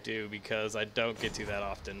think I do because I don't get to that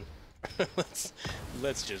often.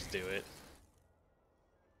 let's just do it.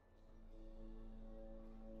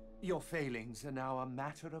 Your failings are now a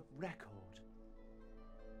matter of record.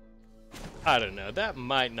 I don't know. That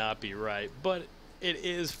might not be right, but it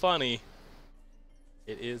is funny.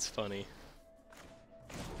 It is funny.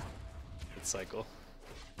 Good cycle.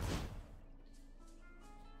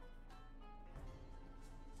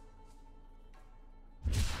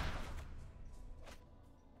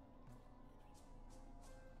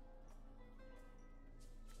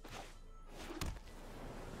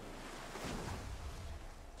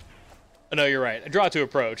 No, you're right. I draw to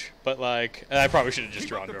Approach, but like, I probably should have just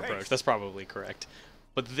drawn to Approach. That's probably correct.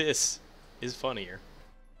 But this is funnier.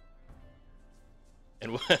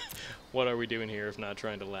 And what are we doing here if not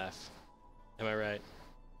trying to laugh? Am I right?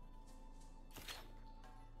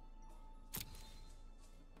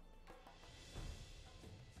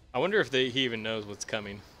 I wonder if he even knows what's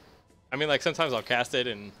coming. I mean, like, sometimes I'll cast it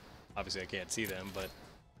and obviously I can't see them, but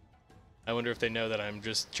I wonder if they know that I'm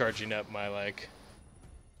just charging up my, like,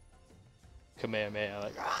 Kamehameha,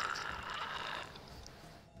 like,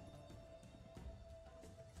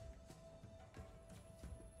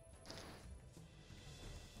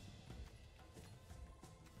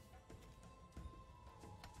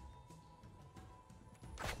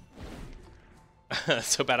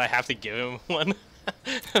 so bad I have to give him one.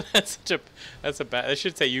 That's a bad. I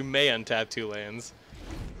should say you may untap 2 lands,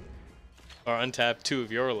 or untap 2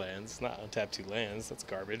 of your lands, not untap 2 lands. That's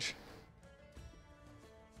garbage.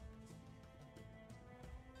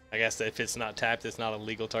 I guess if it's not tapped, it's not a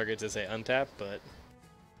legal target to say untap, but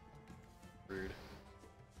rude.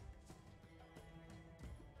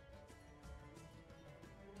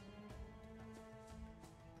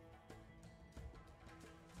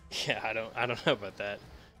 Yeah, I don't know about that.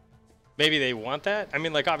 Maybe they want that. I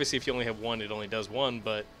mean, like, obviously, if you only have 1, it only does 1,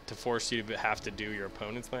 but to force you to have to do your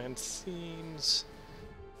opponent's land seems...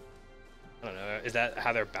 I don't know. Is that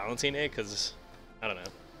how they're balancing it? Because, I don't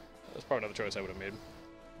know. That's probably another choice I would have made.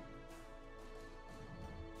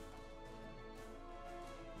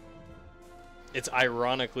 It's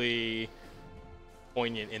ironically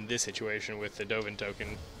poignant in this situation with the Dovin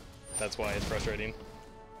token. That's why it's frustrating.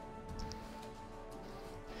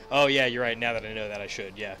 Oh yeah, you're right. Now that I know that, I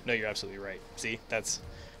should. Yeah, no, you're absolutely right. See, that's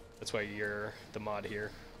why you're the mod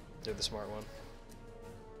here. They're the smart one.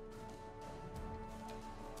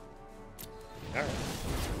 All right,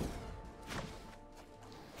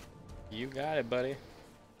 you got it, buddy.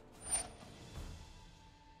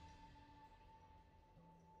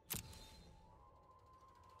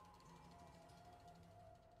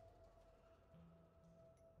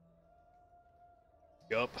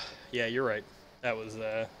 Yup. Yeah, you're right. That was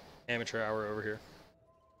amateur hour over here.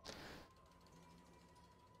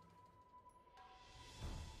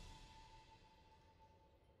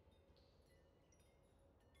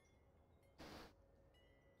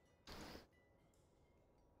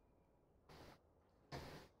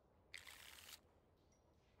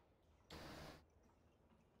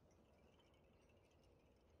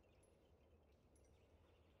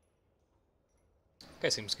 Guy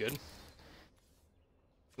seems good.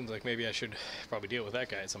 Seems like maybe I should probably deal with that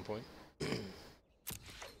guy at some point.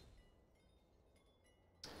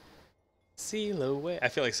 Seal away. I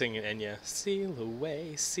feel like singing Enya. Seal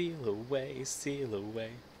away, seal away, seal away.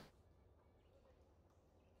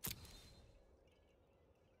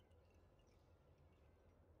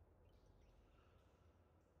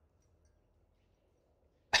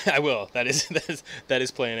 I will. That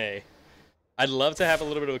is plan A. I'd love to have a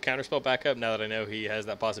little bit of a counterspell backup now that I know he has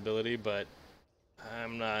that possibility, but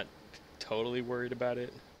I'm not totally worried about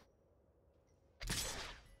it.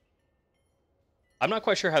 I'm not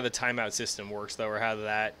quite sure how the timeout system works though, or how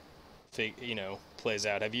that plays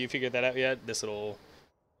out. Have you figured that out yet? This little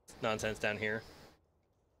nonsense down here.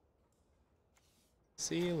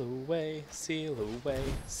 Seal away, seal away,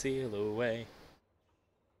 seal away.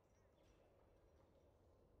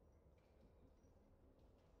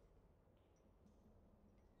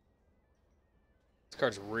 This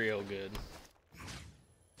card's real good.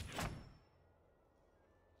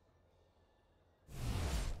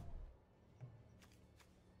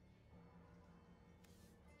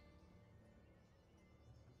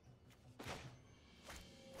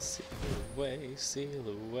 Seal away, seal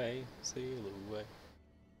away, seal away.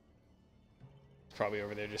 He's probably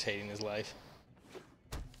over there just hating his life.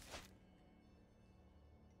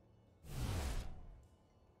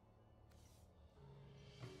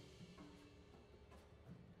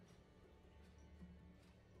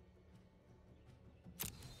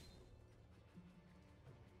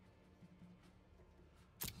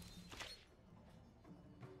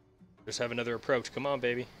 Just have another approach. Come on,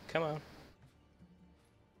 baby. Come on.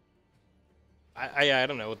 I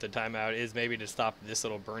don't know what the timeout is. Maybe to stop this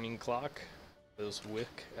little burning clock. This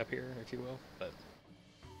wick up here, if you will. But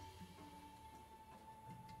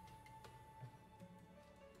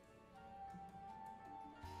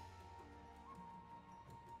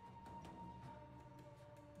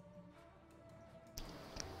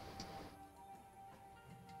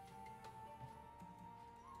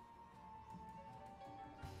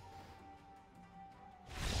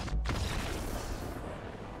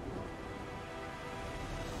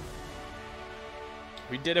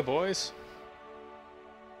we did it, boys.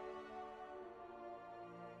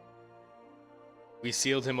 We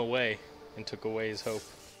sealed him away and took away his hope.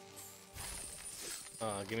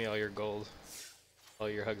 Give me all your gold. All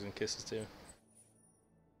your hugs and kisses, too.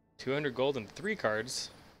 200 gold and 3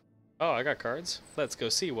 cards. Oh, I got cards? Let's go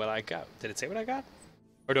see what I got. Did it say what I got?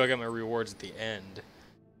 Or do I get my rewards at the end?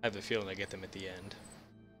 I have a feeling I get them at the end.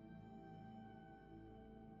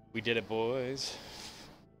 We did it, boys.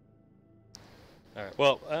 Alright,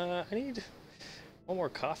 well, I need one more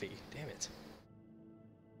coffee. Damn it.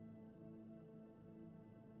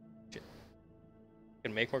 Shit. I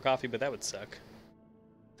can make more coffee, but that would suck.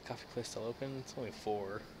 The coffee place still open? It's only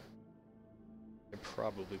 4. They're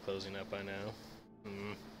probably closing up by now.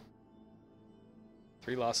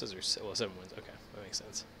 3 losses or 7 wins. Okay, that makes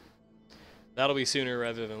sense. That'll be sooner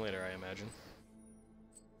rather than later, I imagine.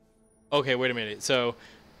 Okay, wait a minute. So,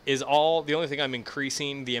 the only thing I'm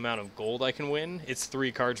increasing the amount of gold I can win? It's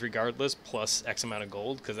 3 cards regardless, plus X amount of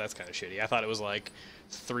gold, because that's kind of shitty. I thought it was like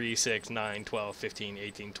 3, 6, 9, 12, 15,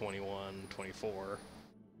 18, 21, 24.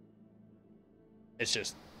 It's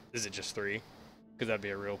just, is it just 3? Because that'd be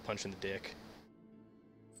a real punch in the dick.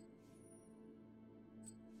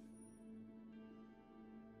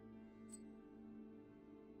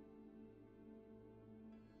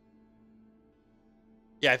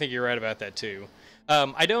 Yeah, I think you're right about that too.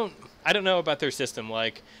 I don't know about their system.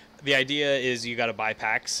 Like, the idea is you got to buy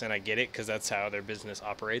packs, and I get it because that's how their business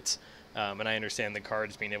operates. And I understand the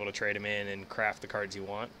cards being able to trade them in and craft the cards you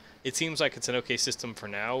want. It seems like it's an okay system for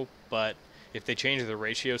now, but if they change the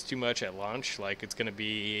ratios too much at launch, like, it's going to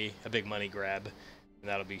be a big money grab, and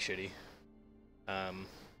that'll be shitty.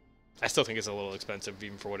 I still think it's a little expensive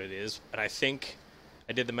even for what it is, and I think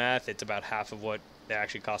I did the math, it's about half of what they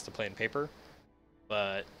actually cost to play in paper,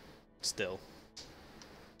 but still.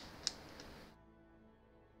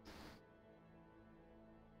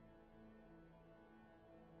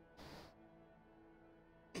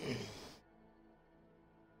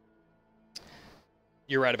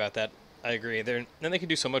 You're right about that. I agree. Then they can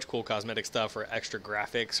do so much cool cosmetic stuff or extra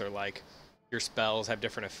graphics, or like your spells have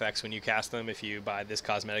different effects when you cast them if you buy this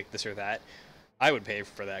cosmetic, this or that. I would pay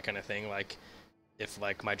for that kind of thing. Like if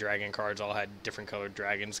like my dragon cards all had different colored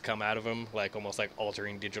dragons come out of them, like almost like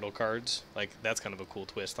altering digital cards. Like that's kind of a cool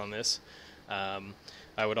twist on this.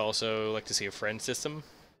 I would also like to see a friend system.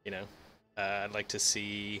 You know, I'd like to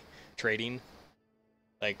see trading.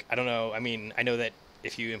 Like I don't know. I mean, I know that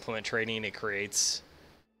if you implement trading, it creates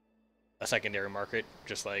a secondary market,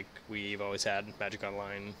 just like we've always had Magic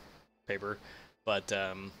Online paper. But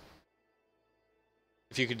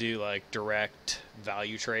if you could do like direct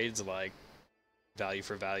value trades, like value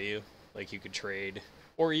for value, like you could trade,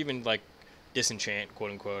 or even like disenchant,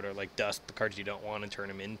 quote unquote, or like dust the cards you don't want and turn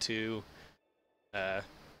them into the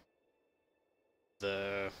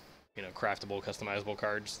craftable, customizable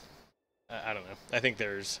cards. I don't know. I think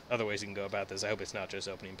there's other ways you can go about this. I hope it's not just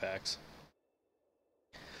opening packs.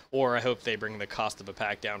 Or I hope they bring the cost of a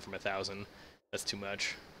pack down from 1,000. That's too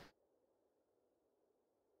much.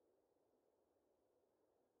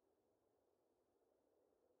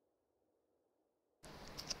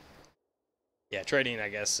 Yeah, trading, I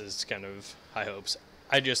guess, is kind of high hopes.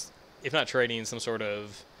 If not trading, some sort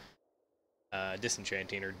of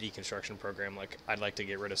disenchanting or deconstruction program. Like, I'd like to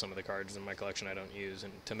get rid of some of the cards in my collection I don't use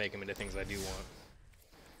and to make them into things I do want.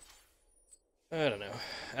 I don't know.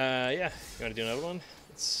 Yeah, you want to do another one?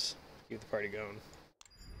 Let's keep the party going.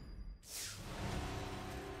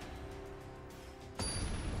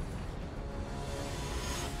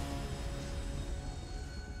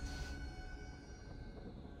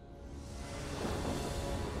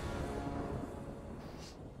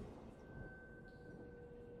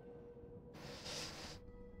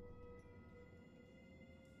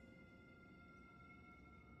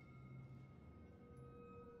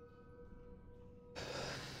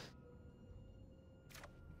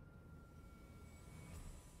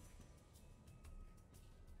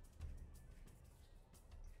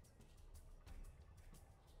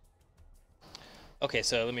 Okay,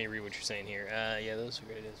 so let me read what you're saying here. Yeah, those are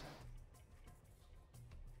great ideas.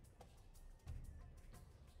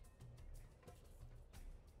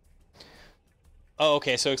 Oh,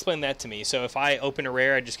 okay, so explain that to me. So if I open a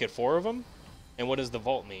rare, I just get 4 of them? And what does the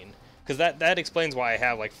vault mean? Because that explains why I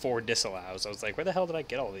have like 4 disallows. I was like, where the hell did I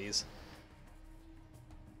get all these?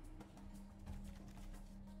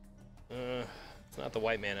 It's not the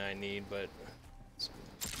white mana I need, but it's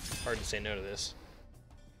hard to say no to this.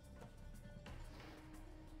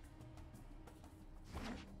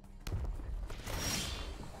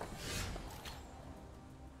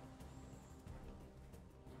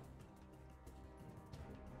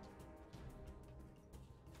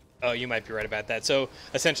 Oh, you might be right about that. So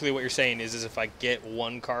essentially what you're saying is if I get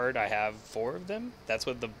 1 card, I have 4 of them? That's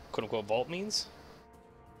what the quote-unquote vault means?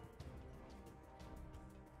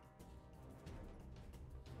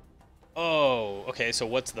 Oh, okay, so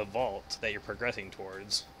what's the vault that you're progressing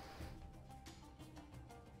towards?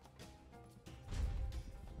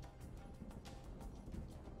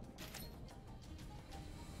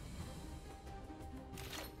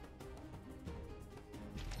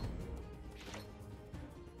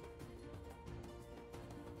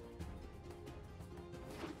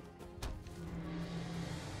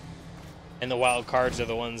 And the wild cards are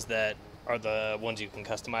the ones that are the ones you can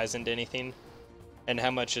customize into anything? And how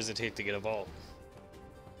much does it take to get a vault?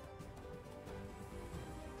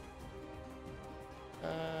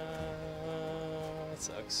 That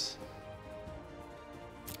sucks.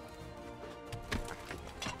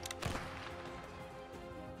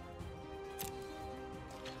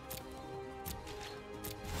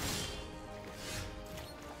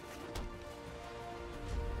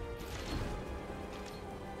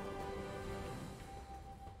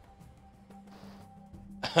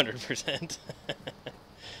 %.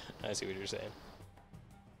 I see what you're saying.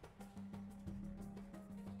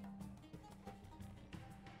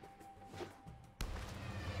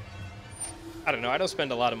 I don't know. I don't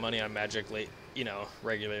spend a lot of money on Magic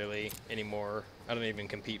regularly anymore. I don't even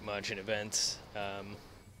compete much in events.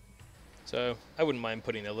 So I wouldn't mind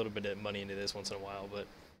putting a little bit of money into this once in a while, but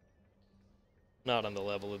Not on the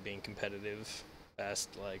level of being competitive. Fast,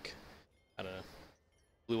 like, I don't know.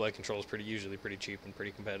 Blue-white control is usually pretty cheap and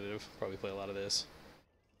pretty competitive. Probably play a lot of this.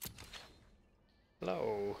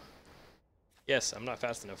 Hello. Yes, I'm not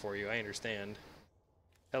fast enough for you. I understand.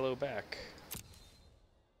 Hello back.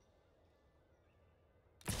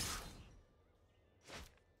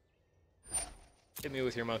 Hit me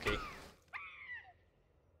with your monkey.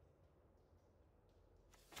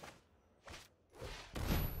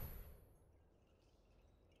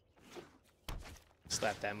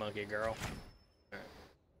 Slap that monkey, girl. Alright.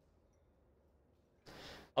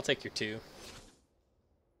 I'll take your 2.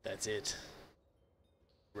 That's it.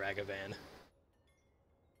 Ragavan.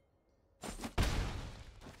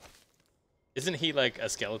 Isn't he like a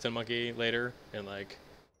skeleton monkey later in like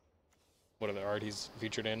whatever art he's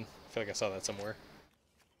featured in? I feel like I saw that somewhere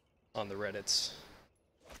on the Reddits.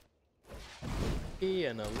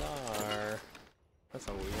 Ian Alar. That's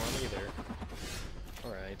not what we want either.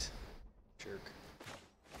 Alright. Jerk.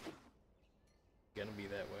 Gonna be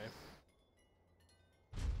that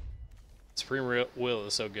way. Supreme Will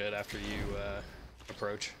is so good after you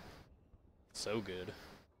approach. So good.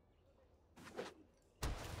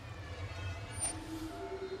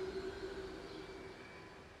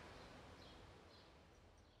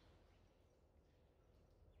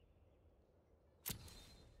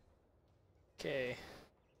 Okay.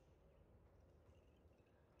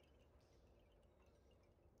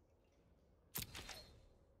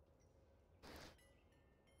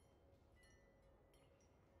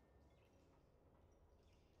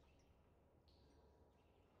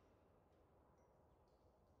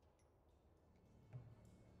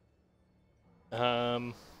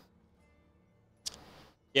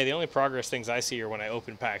 Yeah, the only progress things I see are when I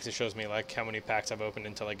open packs. It shows me like how many packs I've opened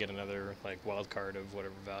until I get another like wild card of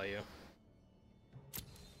whatever value.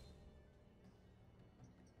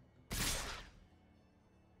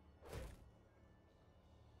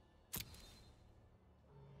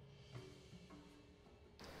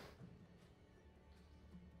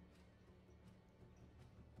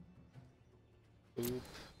 Oop.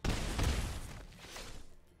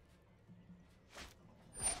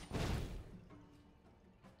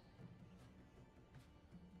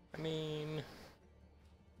 I mean,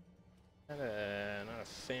 not a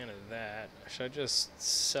fan of that. Should I just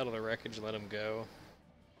settle the wreckage and let him go?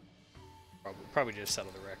 Probably just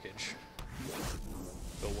settle the wreckage.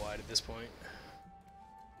 Go wide at this point.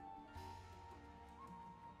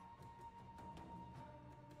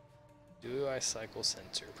 Do I cycle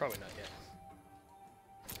sensor? Probably not yet.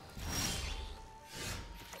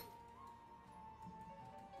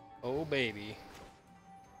 Oh baby.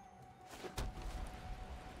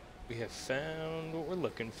 We have found what we're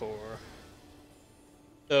looking for.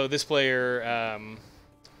 So this player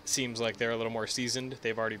seems like they're a little more seasoned.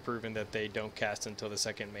 They've already proven that they don't cast until the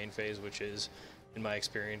second main phase, which is, in my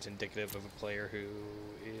experience, indicative of a player who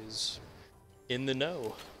is in the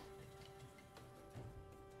know.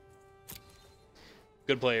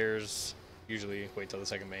 Good players usually wait till the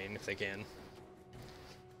second main if they can.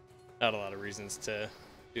 Not a lot of reasons to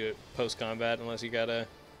do it post-combat unless you got a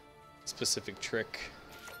specific trick.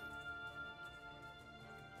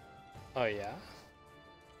 Oh yeah?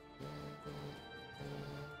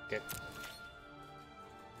 Okay.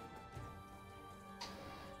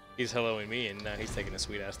 He's helloing me and now he's taking a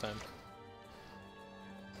sweet ass time.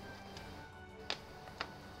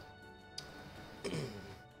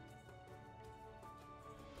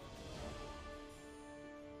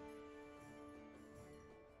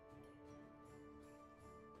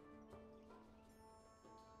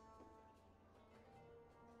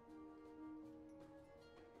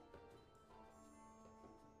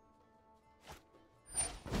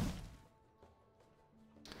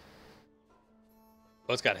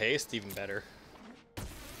 Oh, it's got haste, even better.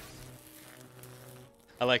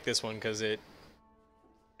 I like this one because it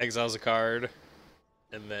exiles a card,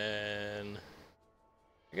 and then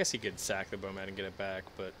I guess he could sack the bowman and get it back,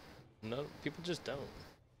 but no, people just don't.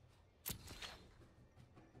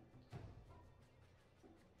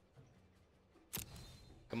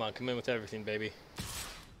 Come on, come in with everything, baby.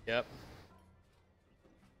 Yep.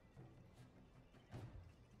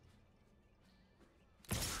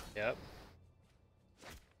 Yep.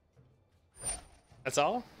 That's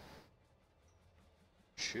all?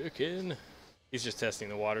 Chicken. He's just testing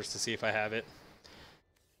the waters to see if I have it.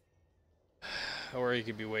 Or he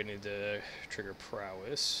could be waiting to trigger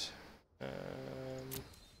prowess. Let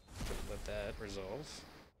that resolve.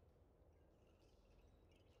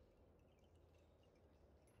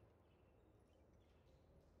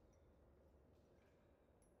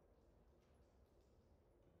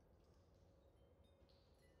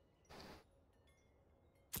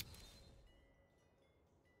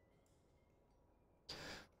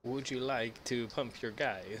 Would you like to pump your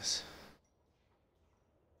guys?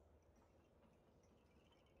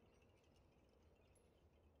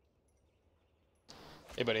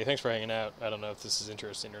 Hey buddy, thanks for hanging out. I don't know if this is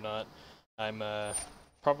interesting or not. I'm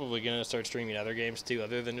probably gonna start streaming other games too,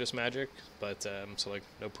 other than just Magic. But so like,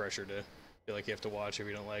 no pressure to feel like you have to watch if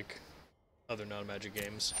you don't like other non-Magic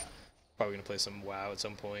games. Probably gonna play some WoW at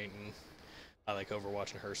some point, and I like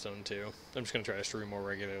Overwatch and Hearthstone too. I'm just gonna try to stream more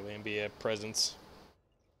regularly and be a presence.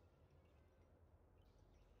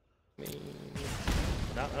 I mean,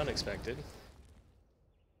 not unexpected.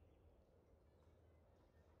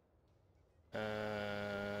 I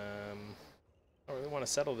don't really want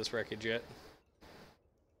to settle this wreckage yet.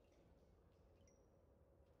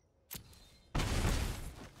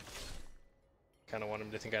 Kind of want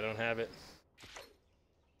him to think I don't have it.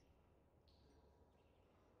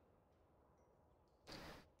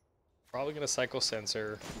 Probably gonna cycle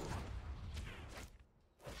sensor.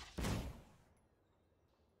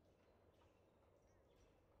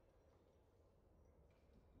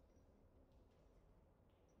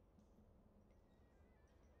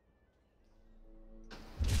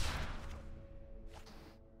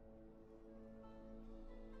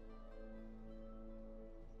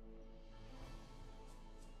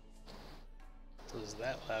 What was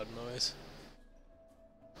that loud noise?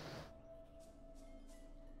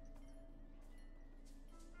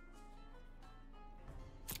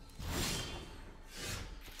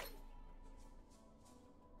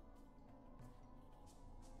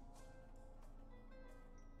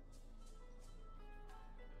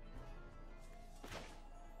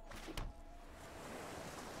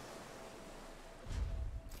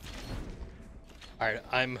 Alright,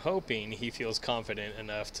 I'm hoping he feels confident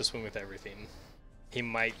enough to swing with everything. He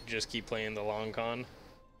might just keep playing the long con.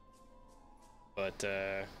 But,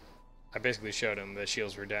 I basically showed him the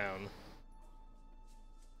shields were down.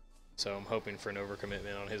 So I'm hoping for an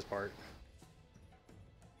overcommitment on his part.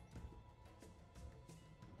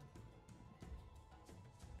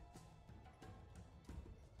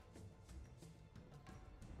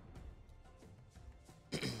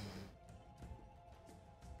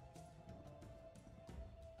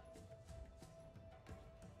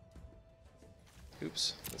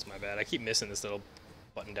 Oops, that's my bad. I keep missing this little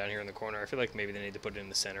button down here in the corner. I feel like maybe they need to put it in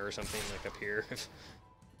the center or something, like up here. If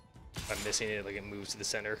I'm missing it, like it moves to the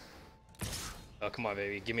center. Oh, come on,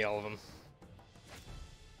 baby. Give me all of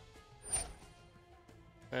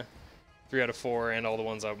them. 3 out of 4 and all the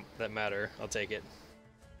ones that matter. I'll take it.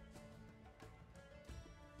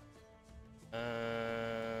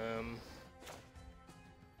 I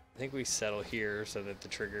think we settle here so that the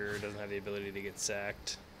trigger doesn't have the ability to get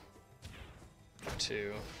sacked.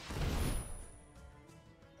 2.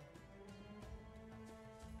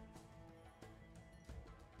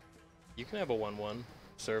 You can have a 1/1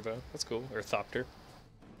 servo. That's cool. Or Thopter.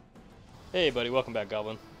 Hey, buddy. Welcome back,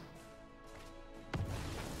 Goblin.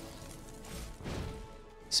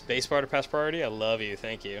 Spacebar to pass priority? I love you.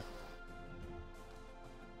 Thank you.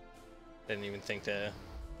 Didn't even think to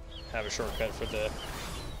have a shortcut for the...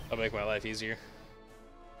 I'll make my life easier.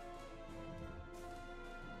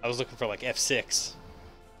 I was looking for like F6,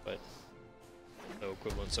 but no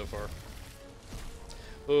equivalent so far.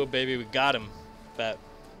 Oh, baby, we got him. That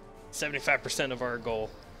 75% of our goal.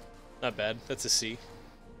 Not bad. That's a C.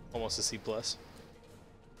 Almost a C+.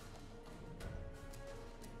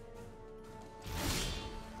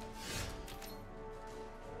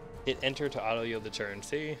 Hit enter to auto yield the turn.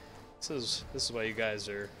 See, this is why you guys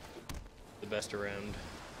are the best around.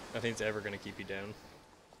 Nothing's ever gonna keep you down.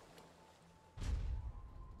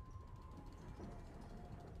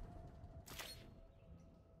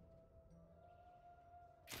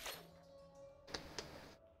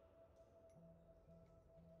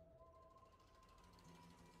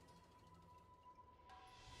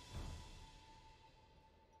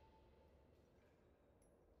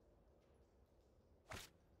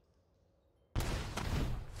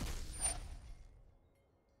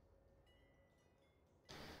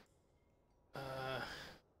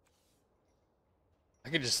 I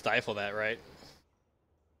could just stifle that, right?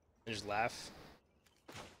 And just laugh.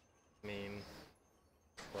 I mean,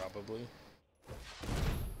 probably.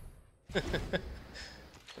 Okay.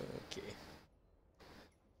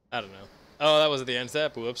 I don't know. Oh, that was at the end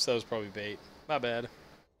step. Whoops, that was probably bait. My bad.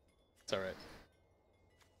 It's alright.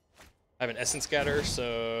 I have an Essence Scatter,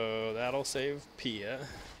 so that'll save Pia.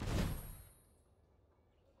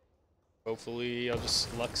 Hopefully I'll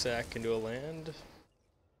just Luck Sack into a land.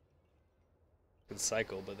 Could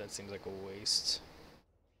cycle, but that seems like a waste.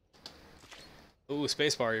 Ooh,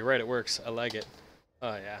 spacebar, you're right, it works. I like it.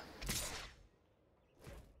 Oh, yeah.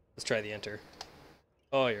 Let's try the enter.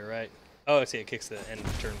 Oh, you're right. Oh, I see. It kicks the end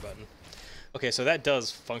turn button. Okay, so that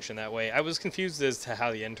does function that way. I was confused as to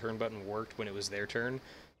how the end turn button worked when it was their turn.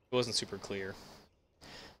 It wasn't super clear.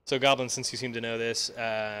 So, Goblin, since you seem to know this,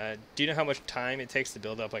 do you know how much time it takes to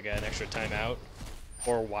build up like an extra timeout?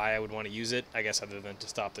 Or why I would want to use it, I guess, other than to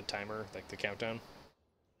stop the timer, like the countdown?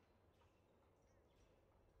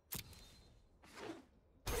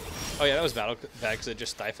 Oh yeah, that was bad because it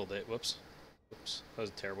just stifled it. Whoops. Whoops. That was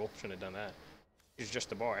terrible. Shouldn't have done that. He's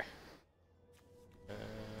just a boy.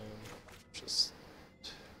 Just...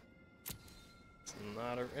 It's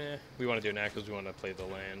not a... We want to do an act because we want to play the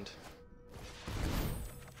land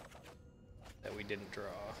that we didn't draw.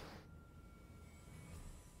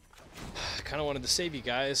 I kind of wanted to save you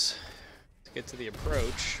guys to get to the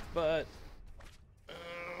approach, but...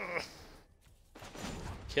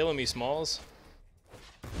 killing me, Smalls.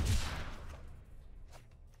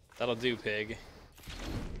 That'll do, pig.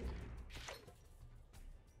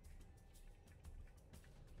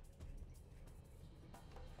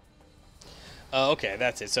 Okay,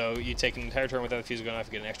 that's it. So you take an entire turn without the fuse going off,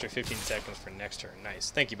 you get an extra 15 seconds for next turn. Nice.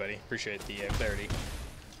 Thank you, buddy. Appreciate the clarity.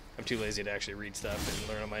 I'm too lazy to actually read stuff and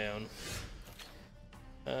learn on my own.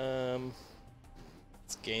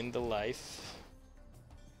 Let's gain the life.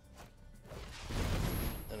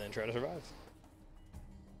 And then try to survive.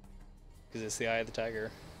 Because it's the eye of the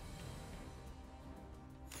tiger.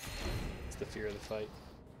 It's the fear of the fight.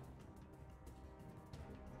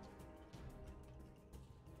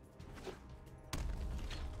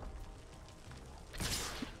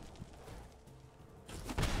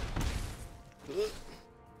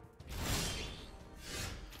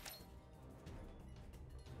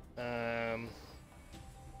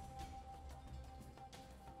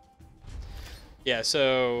 Yeah,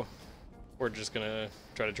 so we're just gonna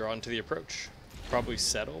try to draw into the approach. Probably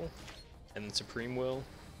settle, and then Supreme will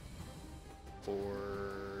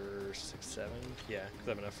for 6, 7. Yeah, because I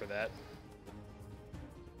have enough for that.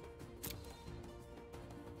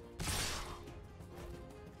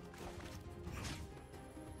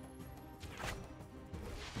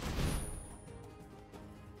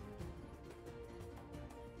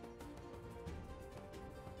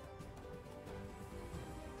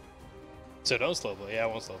 So don't slow play. Yeah, I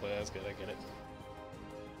won't slow play. That's good. I get it.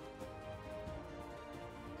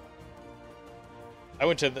 I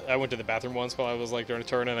went to the bathroom once while I was like during a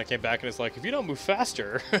turn, and I came back and it's like, if you don't move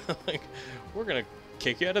faster, like we're gonna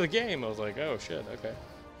kick you out of the game. I was like, oh shit, okay.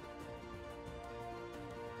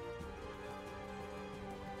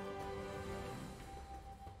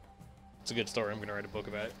 It's a good story. I'm gonna write a book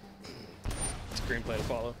about it. Screenplay to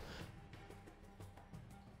follow.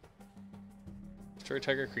 Destroy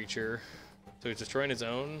tiger creature. So he's destroying his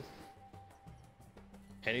own,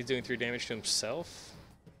 and he's doing 3 damage to himself.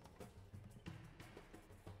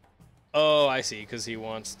 Oh, I see, because he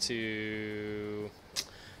wants to...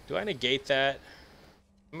 Do I negate that?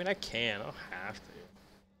 I mean, I can. I'll have to.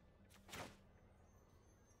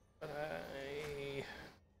 But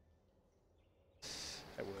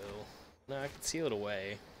I will. No, I can seal it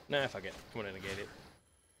away. Nah, fuck it. I'm gonna negate it.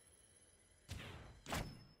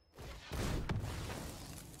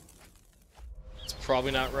 It's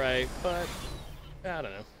probably not right, but I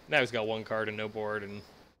don't know. Now he's got 1 card and no board, and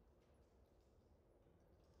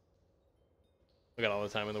we got all the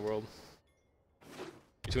time in the world.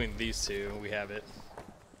 Between these two, we have it.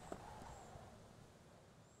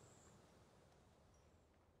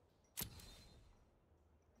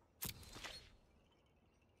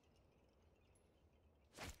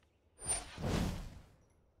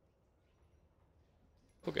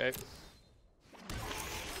 Okay.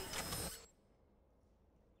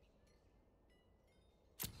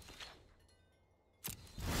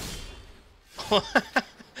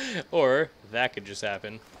 Or that could just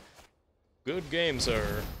happen. Good game,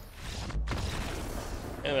 sir.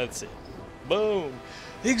 And that's it. Boom!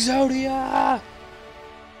 Exodia!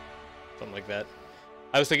 Something like that.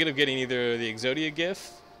 I was thinking of getting either the Exodia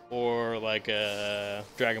GIF or like a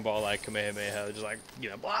Dragon Ball like Kamehameha, just like, you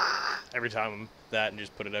know, blah! Every time that, and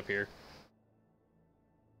just put it up here.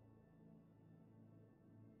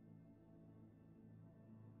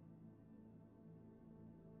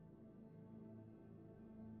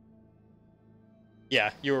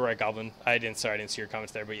 Yeah, you were right, Goblin. Sorry, I didn't see your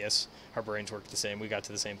comments there, but yes, our brains worked the same. We got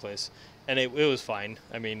to the same place. And it was fine.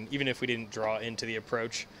 I mean, even if we didn't draw into the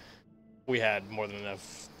approach, we had more than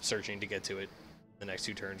enough searching to get to it the next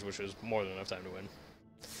 2 turns, which was more than enough time to win.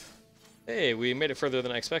 Hey, we made it further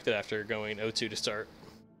than I expected after going 0-2 to start.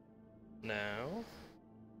 Now,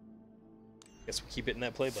 guess we keep hitting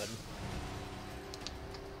that play button.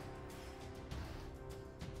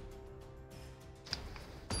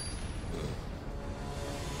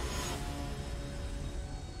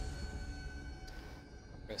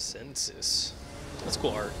 Census. That's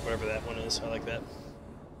cool art, whatever that one is. I like that.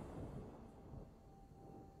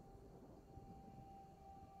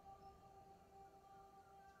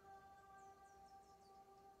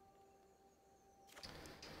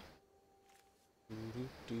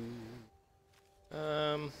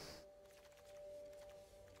 I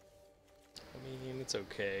mean, it's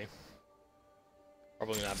okay.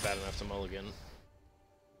 Probably not bad enough to mulligan.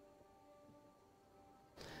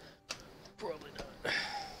 Probably not.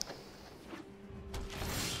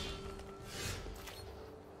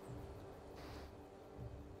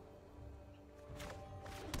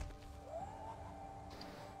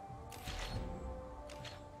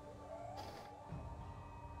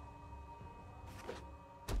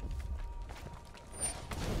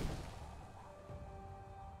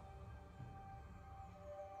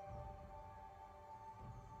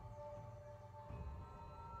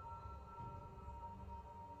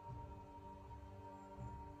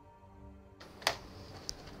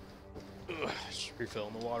 Just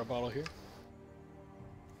refilling the water bottle here.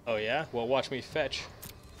 Oh yeah? Well, watch me fetch.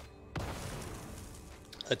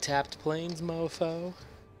 A tapped plains, mofo.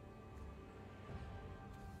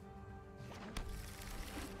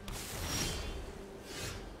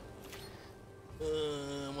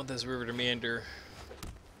 I want this river to meander.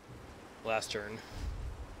 Last turn.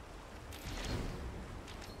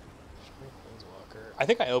 I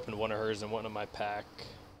think I opened one of hers in one of my pack.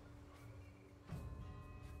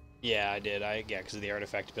 Yeah, I did. Yeah, because of the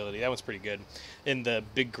artifact ability. That one's pretty good. In the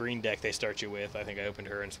big green deck they start you with, I think I opened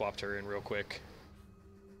her and swapped her in real quick.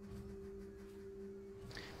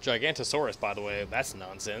 Gigantosaurus, by the way, that's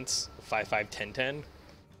nonsense. 5/5 10/10.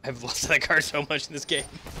 I've lost that card so much in this game.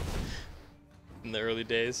 In the early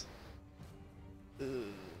days.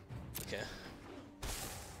 Okay.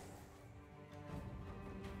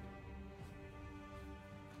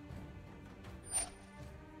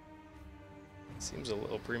 Seems a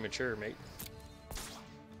little premature, mate.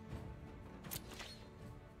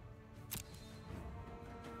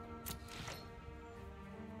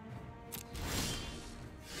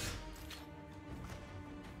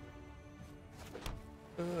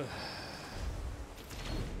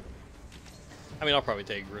 I mean, I'll probably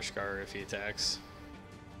take Rishkar if he attacks.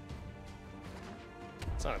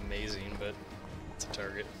 It's not amazing, but it's a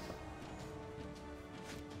target.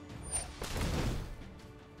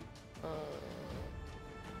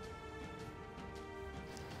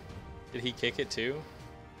 Did he kick it too?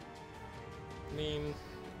 I mean,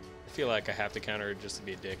 I feel like I have to counter it just to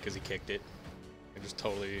be a dick because he kicked it. I just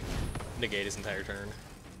totally negate his entire turn.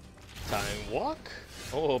 Time walk?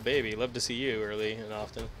 Oh baby, love to see you early and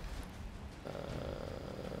often.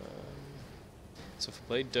 So if I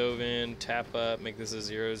play Dovin, tap up, make this a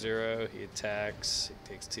 0/0, he attacks, he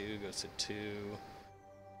takes 2, goes to 2.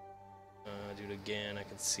 Do it again, I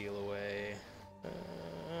can seal away.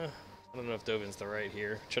 I don't know if Dovin's the right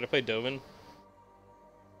here. Should I play Dovin?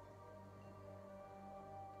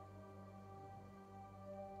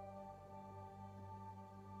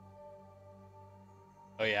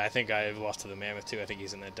 Oh yeah, I think I've lost to the Mammoth too. I think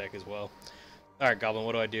he's in that deck as well. Alright, Goblin,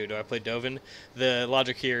 what do? Do I play Dovin? The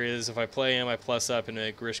logic here is if I play him, I plus up and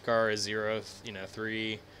make Rishkar is 0,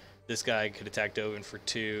 3. This guy could attack Dovin for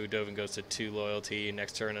 2. Dovin goes to 2 loyalty.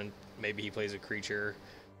 Next turn, and maybe he plays a creature.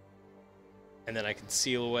 And then I can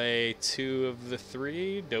seal away 2 of the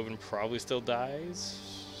 3. Dovin probably still dies.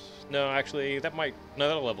 No, actually, that might... No,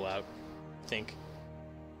 that'll level out. I think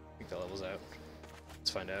that levels out.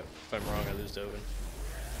 Let's find out. If I'm wrong, I lose Dovin.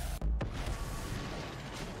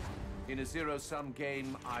 In a zero-sum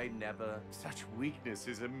game, I never... Such weakness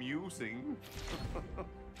is amusing.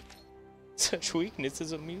 Such weakness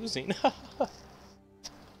is amusing.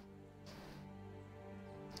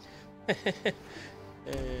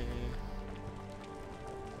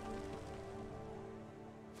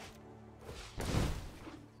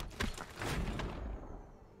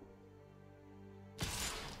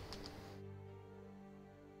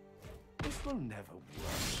 This will never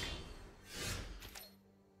work.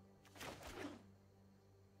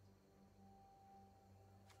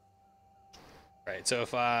 Right, so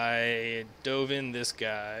if I dove in this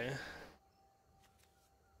guy,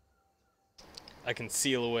 I can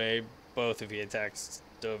seal away both if he attacks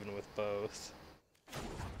Dovin with both.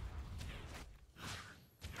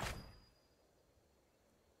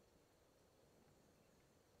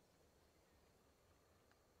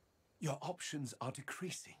 Your options are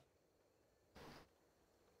decreasing.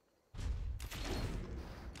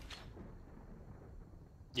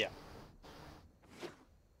 Yeah.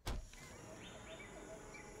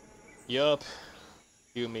 Yup.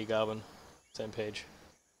 You and me, Goblin. Same page.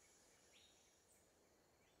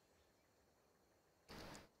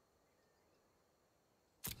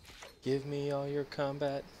 Give me all your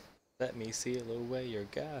combat. Let me seal away your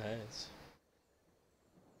guys.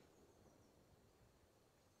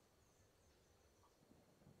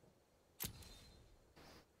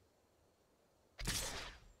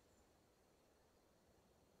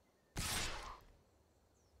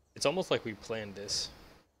 It's almost like we planned this.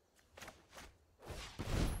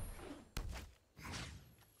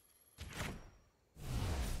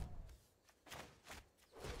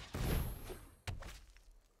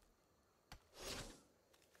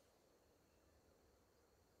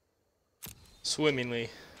 Swimmingly.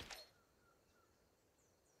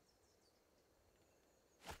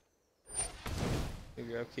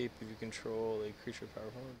 Your upkeep if you control a creature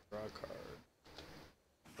powerful, draw a card.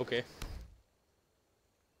 Okay.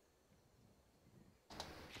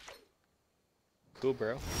 Cool,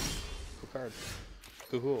 bro. Cool card.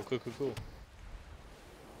 Cool.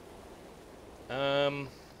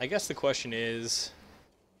 I guess the question is,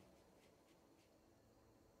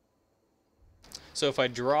 so if I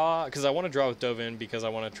draw, because I want to draw with Dovin because I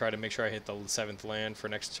want to try to make sure I hit the 7th land for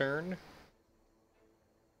next turn.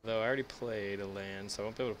 Though I already played a land, so I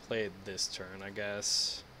won't be able to play it this turn, I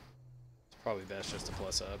guess. It's probably best just to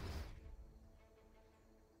plus up.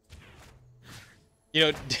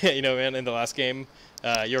 You know, man, in the last game,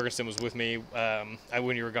 Jorgensen was with me.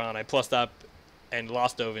 When you were gone, I plussed up and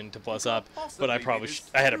lost Dovin to plus up, but I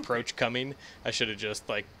had approach coming. I should have just,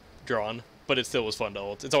 like, drawn, but it still was fun to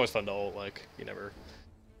ult. It's always fun to ult, like, you never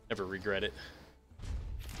regret it.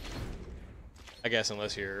 I guess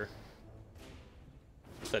unless you're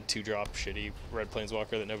that 2-drop shitty red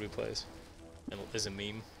planeswalker that nobody plays and is a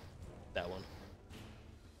meme. That one.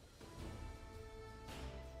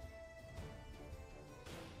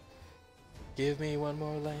 Give me one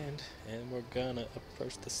more land and we're gonna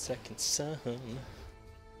approach the 2nd sun. Alright.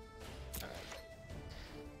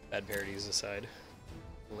 Bad parodies aside.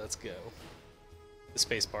 Let's go. The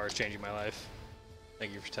space bar is changing my life.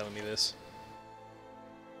 Thank you for telling me this.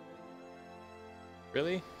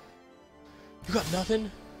 Really? You got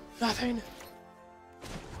nothing? Nothing?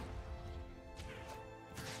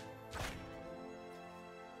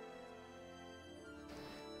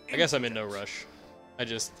 I guess I'm in no rush.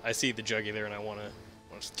 I see the jugular and I wanna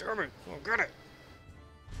stab it. I'll get it.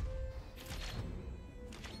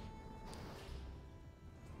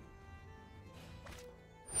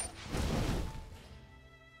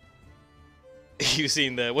 You've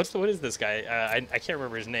seen the what is this guy? I can't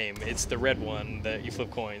remember his name. It's the red one that you flip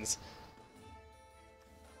coins.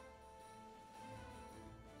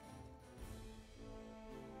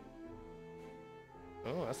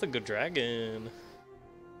 Oh, that's a good dragon.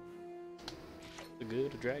 A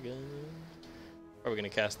good dragon. Are we gonna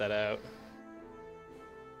cast that out?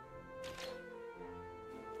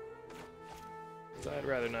 So I'd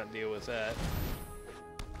rather not deal with that.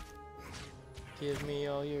 Give me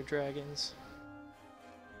all your dragons.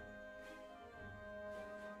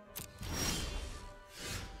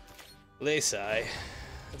 They sigh.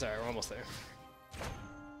 That's alright, we're almost there.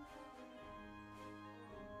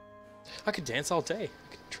 I could dance all day.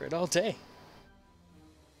 I could trade all day.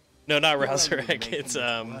 No, not Railbird.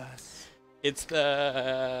 It's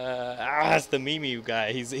the Mimiu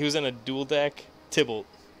guy. He was in a dual deck. Tybalt.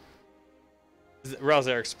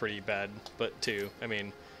 Railbird's pretty bad, but too. I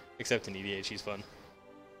mean, except in EDH, he's fun.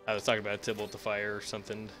 I was talking about Tybalt the Fire or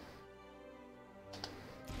something.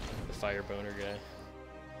 The Fire Boner guy.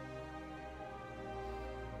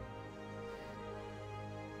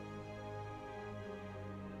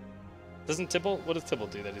 Doesn't Tybalt? What does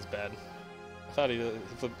Tybalt do that is bad? I thought he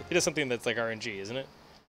does something that's like RNG, isn't it?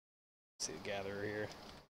 Let's see the Gatherer here.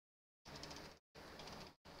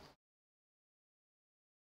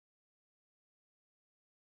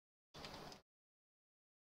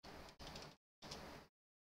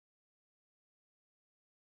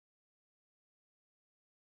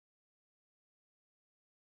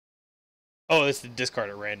 Oh, it's the discard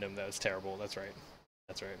at random. That was terrible. That's right.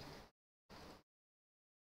 That's right.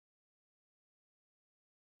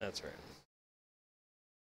 That's right.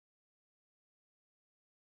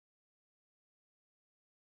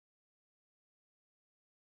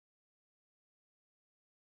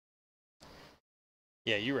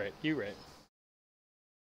 Yeah, you're right. You're right.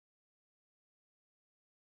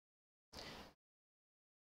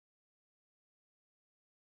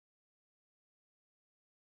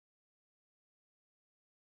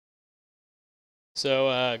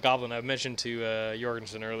 So, Goblin, I mentioned to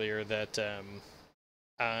Jorgensen earlier that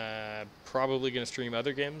probably going to stream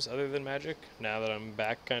other games other than Magic now that I'm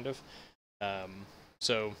back, kind of.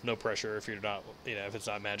 So, no pressure if you're not, if it's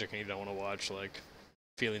not Magic and you don't want to watch, like,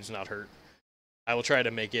 feelings not hurt. I will try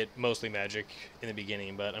to make it mostly magic in the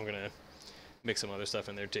beginning, but I'm gonna mix some other stuff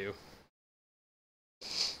in there too.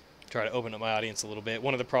 Try to open up my audience a little bit.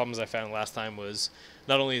 One of the problems I found last time was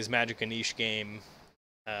not only is Magic a niche game,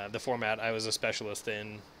 the format I was a specialist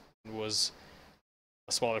in was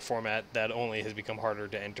a smaller format that only has become harder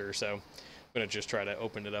to enter, so I'm going to just try to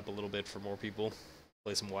open it up a little bit for more people.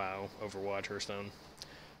 Play some WoW, Overwatch, Hearthstone,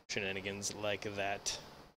 shenanigans like that.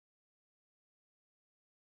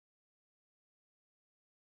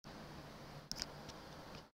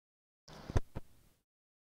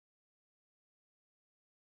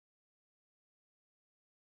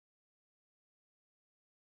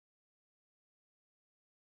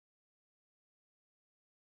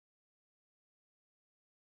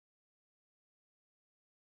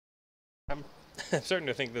 I'm starting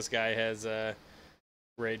to think this guy has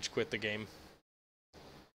rage quit the game.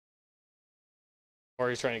 Or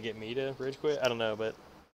he's trying to get me to rage quit? I don't know, but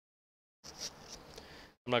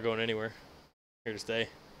I'm not going anywhere. Here to stay.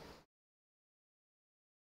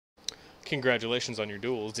 Congratulations on your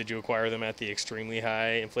duels. Did you acquire them at the extremely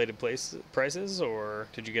high inflated prices, or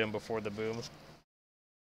did you get them before the boom?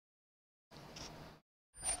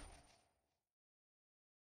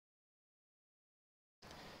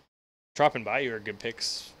 Drop and Bayou are good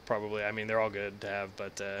picks, probably. I mean, they're all good to have,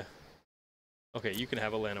 but okay, you can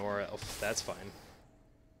have a Llanowar Elf. That's fine.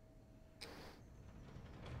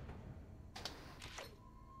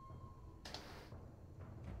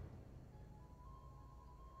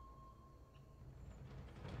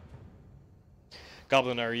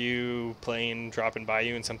 Goblin, are you playing Drop and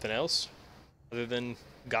Bayou and something else other than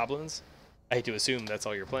Goblins? I hate to assume that's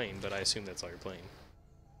all you're playing, but I assume that's all you're playing.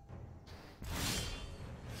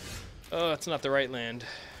 Oh, that's not the right land.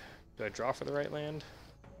 Do I draw for the right land?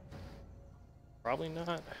 Probably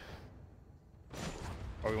not.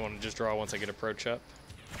 Or we want to just draw once I get approach up?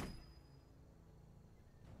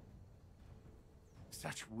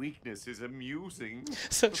 Such weakness is amusing.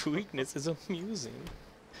 Such weakness is amusing.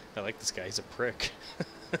 I like this guy, he's a prick.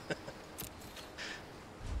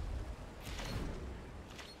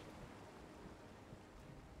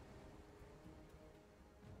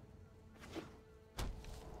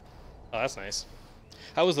 Oh, that's nice.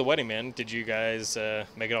 How was the wedding, man? Did you guys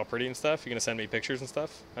make it all pretty and stuff? You gonna send me pictures and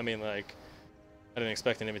stuff? I mean, like, I didn't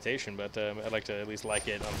expect an invitation, but I'd like to at least like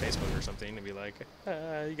it on Facebook or something and be like,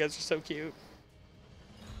 you guys are so cute.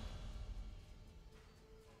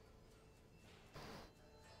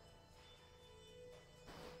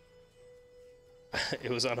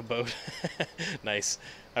 It was on a boat. Nice.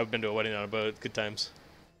 I've been to a wedding on a boat. Good times.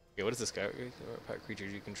 Okay, what is this guy?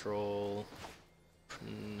 Creatures you control.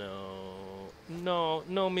 No. No,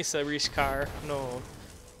 no, Mr. Rishkar. No.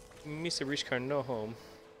 Mr. Rishkar, no home.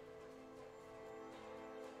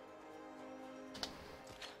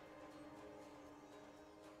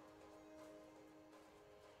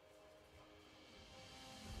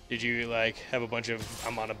 Did you, like, have a bunch of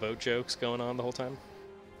I'm on a boat jokes going on the whole time?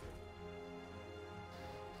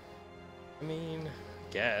 I mean,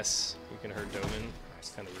 I guess. You can hurt Dovin. It's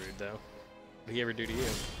kind of rude, though. What did he ever do to you?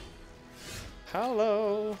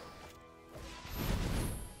 Hello!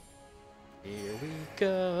 Here we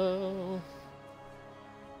go.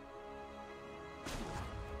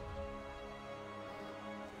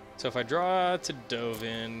 So if I draw to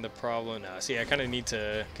Dovin, the problem... Nah, see, I kind of need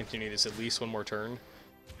to continue this at least one more turn.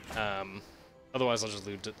 Otherwise, I'll just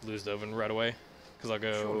lose Dovin right away. Because I'll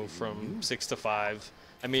go from 6 to 5.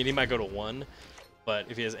 I mean, he might go to 1, but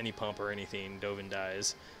if he has any pump or anything, Dovin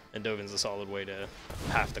dies. And Dovin's a solid way to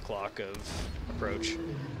half the clock of approach.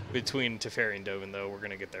 Between Teferi and Dovin, though, we're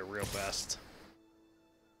going to get there real fast.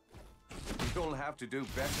 You'll have to do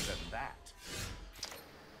better than that.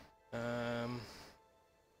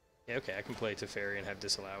 Yeah, okay, I can play Teferi and have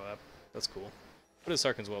Disallow up. That's cool. What does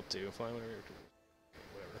Sarkhan's Whelp do? Fly whatever.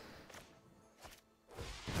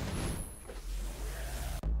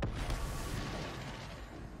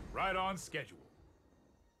 Right on schedule.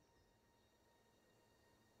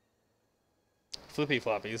 Flippy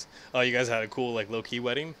floppies. Oh, you guys had a cool, like, low-key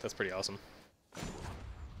wedding? That's pretty awesome.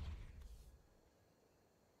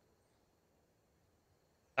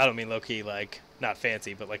 I don't mean low-key, like, not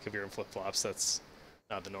fancy, but, like, if you're in flip-flops, that's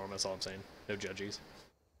not the norm, that's all I'm saying. No judges.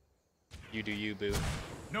 You do you, boo.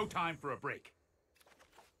 No time for a break.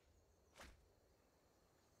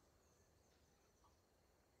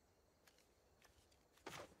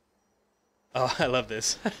 Oh, I love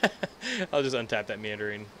this. I'll just untap that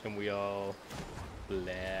meandering, and we all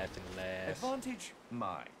laugh and laugh. Advantage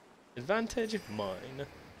mine. Advantage mine.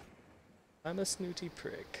 I'm a snooty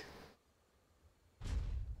prick.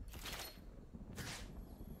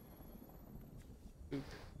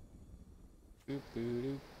 Boop. Boop,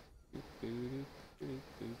 boop, boop, boop, boop,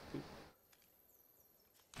 boop,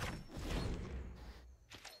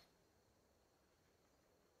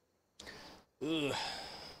 boop. Ugh.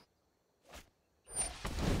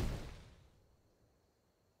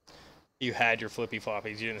 You had your flippy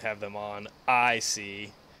floppies, you didn't have them on. I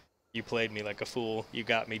see. You played me like a fool. You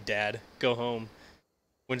got me, Dad. Go home.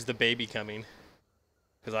 When's the baby coming?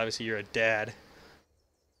 Because obviously you're a dad.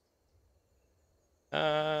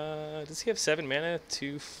 Does he have 7 mana?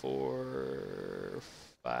 2, 4,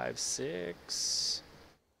 5, 6.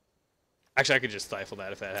 Actually, I could just stifle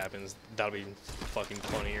that if that happens. That'll be fucking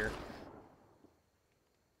funnier.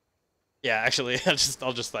 Yeah, actually,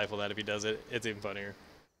 I'll just stifle that if he does it. It's even funnier.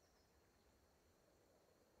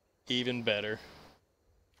 Even better.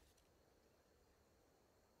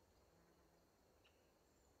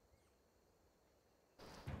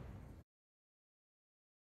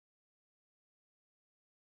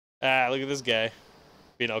 Ah, look at this guy.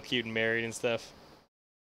 Being all cute and married and stuff.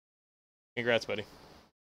 Congrats, buddy.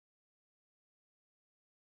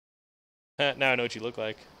 Now I know what you look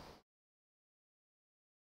like.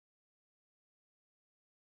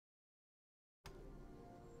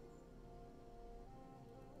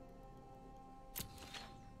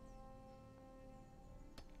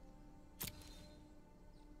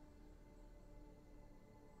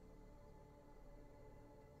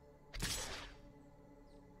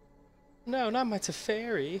 No, not my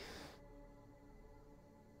Teferi.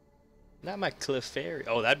 Not my Clefairy.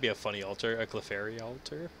 Oh, that'd be a funny altar. A Clefairy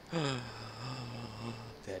altar.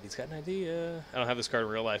 Daddy's got an idea. I don't have this card in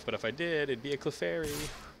real life, but if I did, it'd be a Clefairy.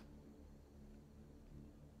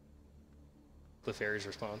 Clefairy's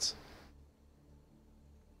response.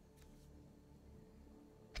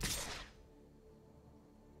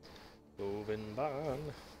 Moving on.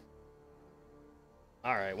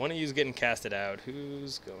 Alright, one of you's getting casted out.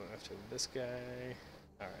 Who's going after this guy?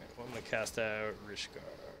 Alright, well, I'm gonna cast out Rishkar.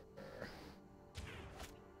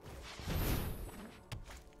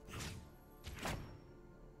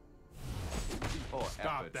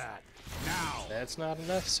 Stop that now. That's not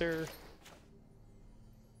enough, sir.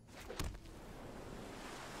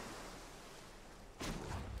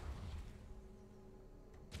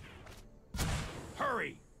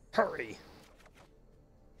 Hurry! Hurry!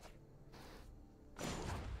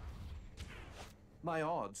 My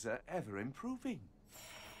odds are ever improving.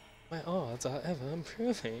 My odds are ever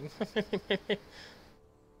improving.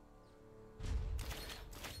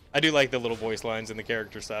 I do like the little voice lines and the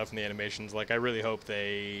character stuff and the animations. Like, I really hope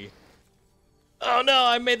they... Oh no,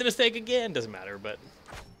 I made the mistake again! Doesn't matter, but...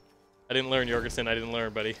 I didn't learn, Jorgensen. I didn't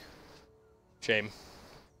learn, buddy. Shame.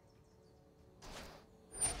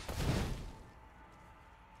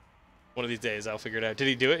 One of these days, I'll figure it out. Did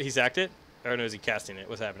he do it? He's acted it? Or no, is he casting it?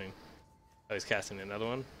 What's happening? Oh, he's casting another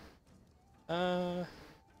one?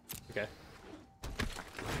 Okay.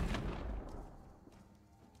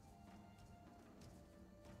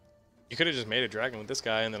 You could have just made a dragon with this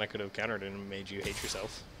guy, and then I could have countered it and made you hate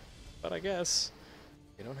yourself. But I guess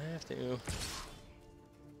you don't have to.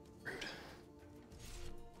 Rude.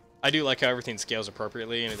 I do like how everything scales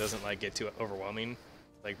appropriately, and it doesn't like get too overwhelming.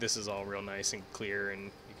 Like, this is all real nice and clear,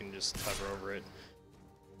 and you can just hover over it.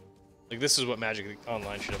 Like, this is what Magic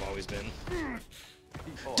Online should have always been.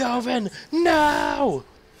 Dovin! No!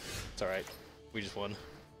 It's alright. We just won.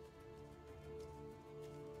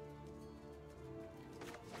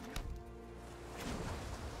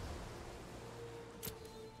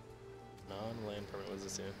 Non-land permit, what does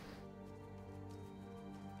this do?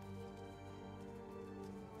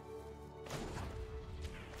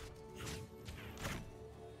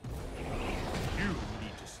 You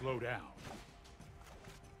need to slow down.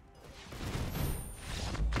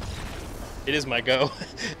 It is my go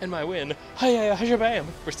and my win. Hiya, bam!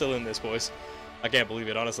 We're still in this, boys. I can't believe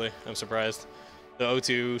it, honestly. I'm surprised. The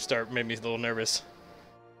O2 start made me a little nervous.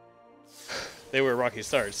 They were rocky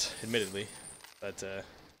starts, admittedly, but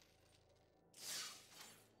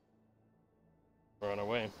we're on our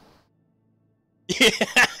way. Yeah,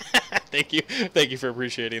 thank you for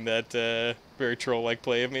appreciating that very troll-like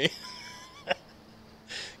play of me.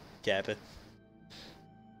 Kappa.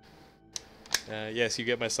 Yes, you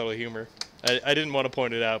get my subtle humor. I didn't want to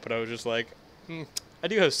point it out, but I was just like, I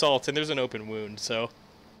do have salt, and there's an open wound, so...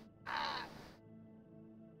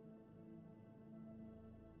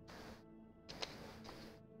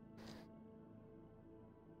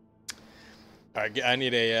 Alright, I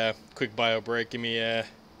need a quick bio break. Give me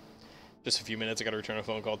just a few minutes. I gotta return a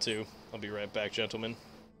phone call, too. I'll be right back, gentlemen.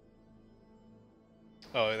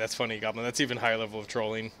 Oh, that's funny, Goblin. That's even higher level of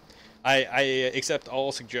trolling. I accept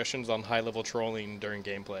all suggestions on high-level trolling during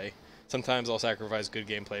gameplay. Sometimes I'll sacrifice good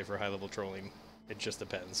gameplay for high-level trolling. It just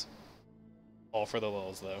depends. All for the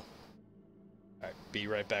lulz, though. Alright, be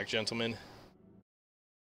right back, gentlemen.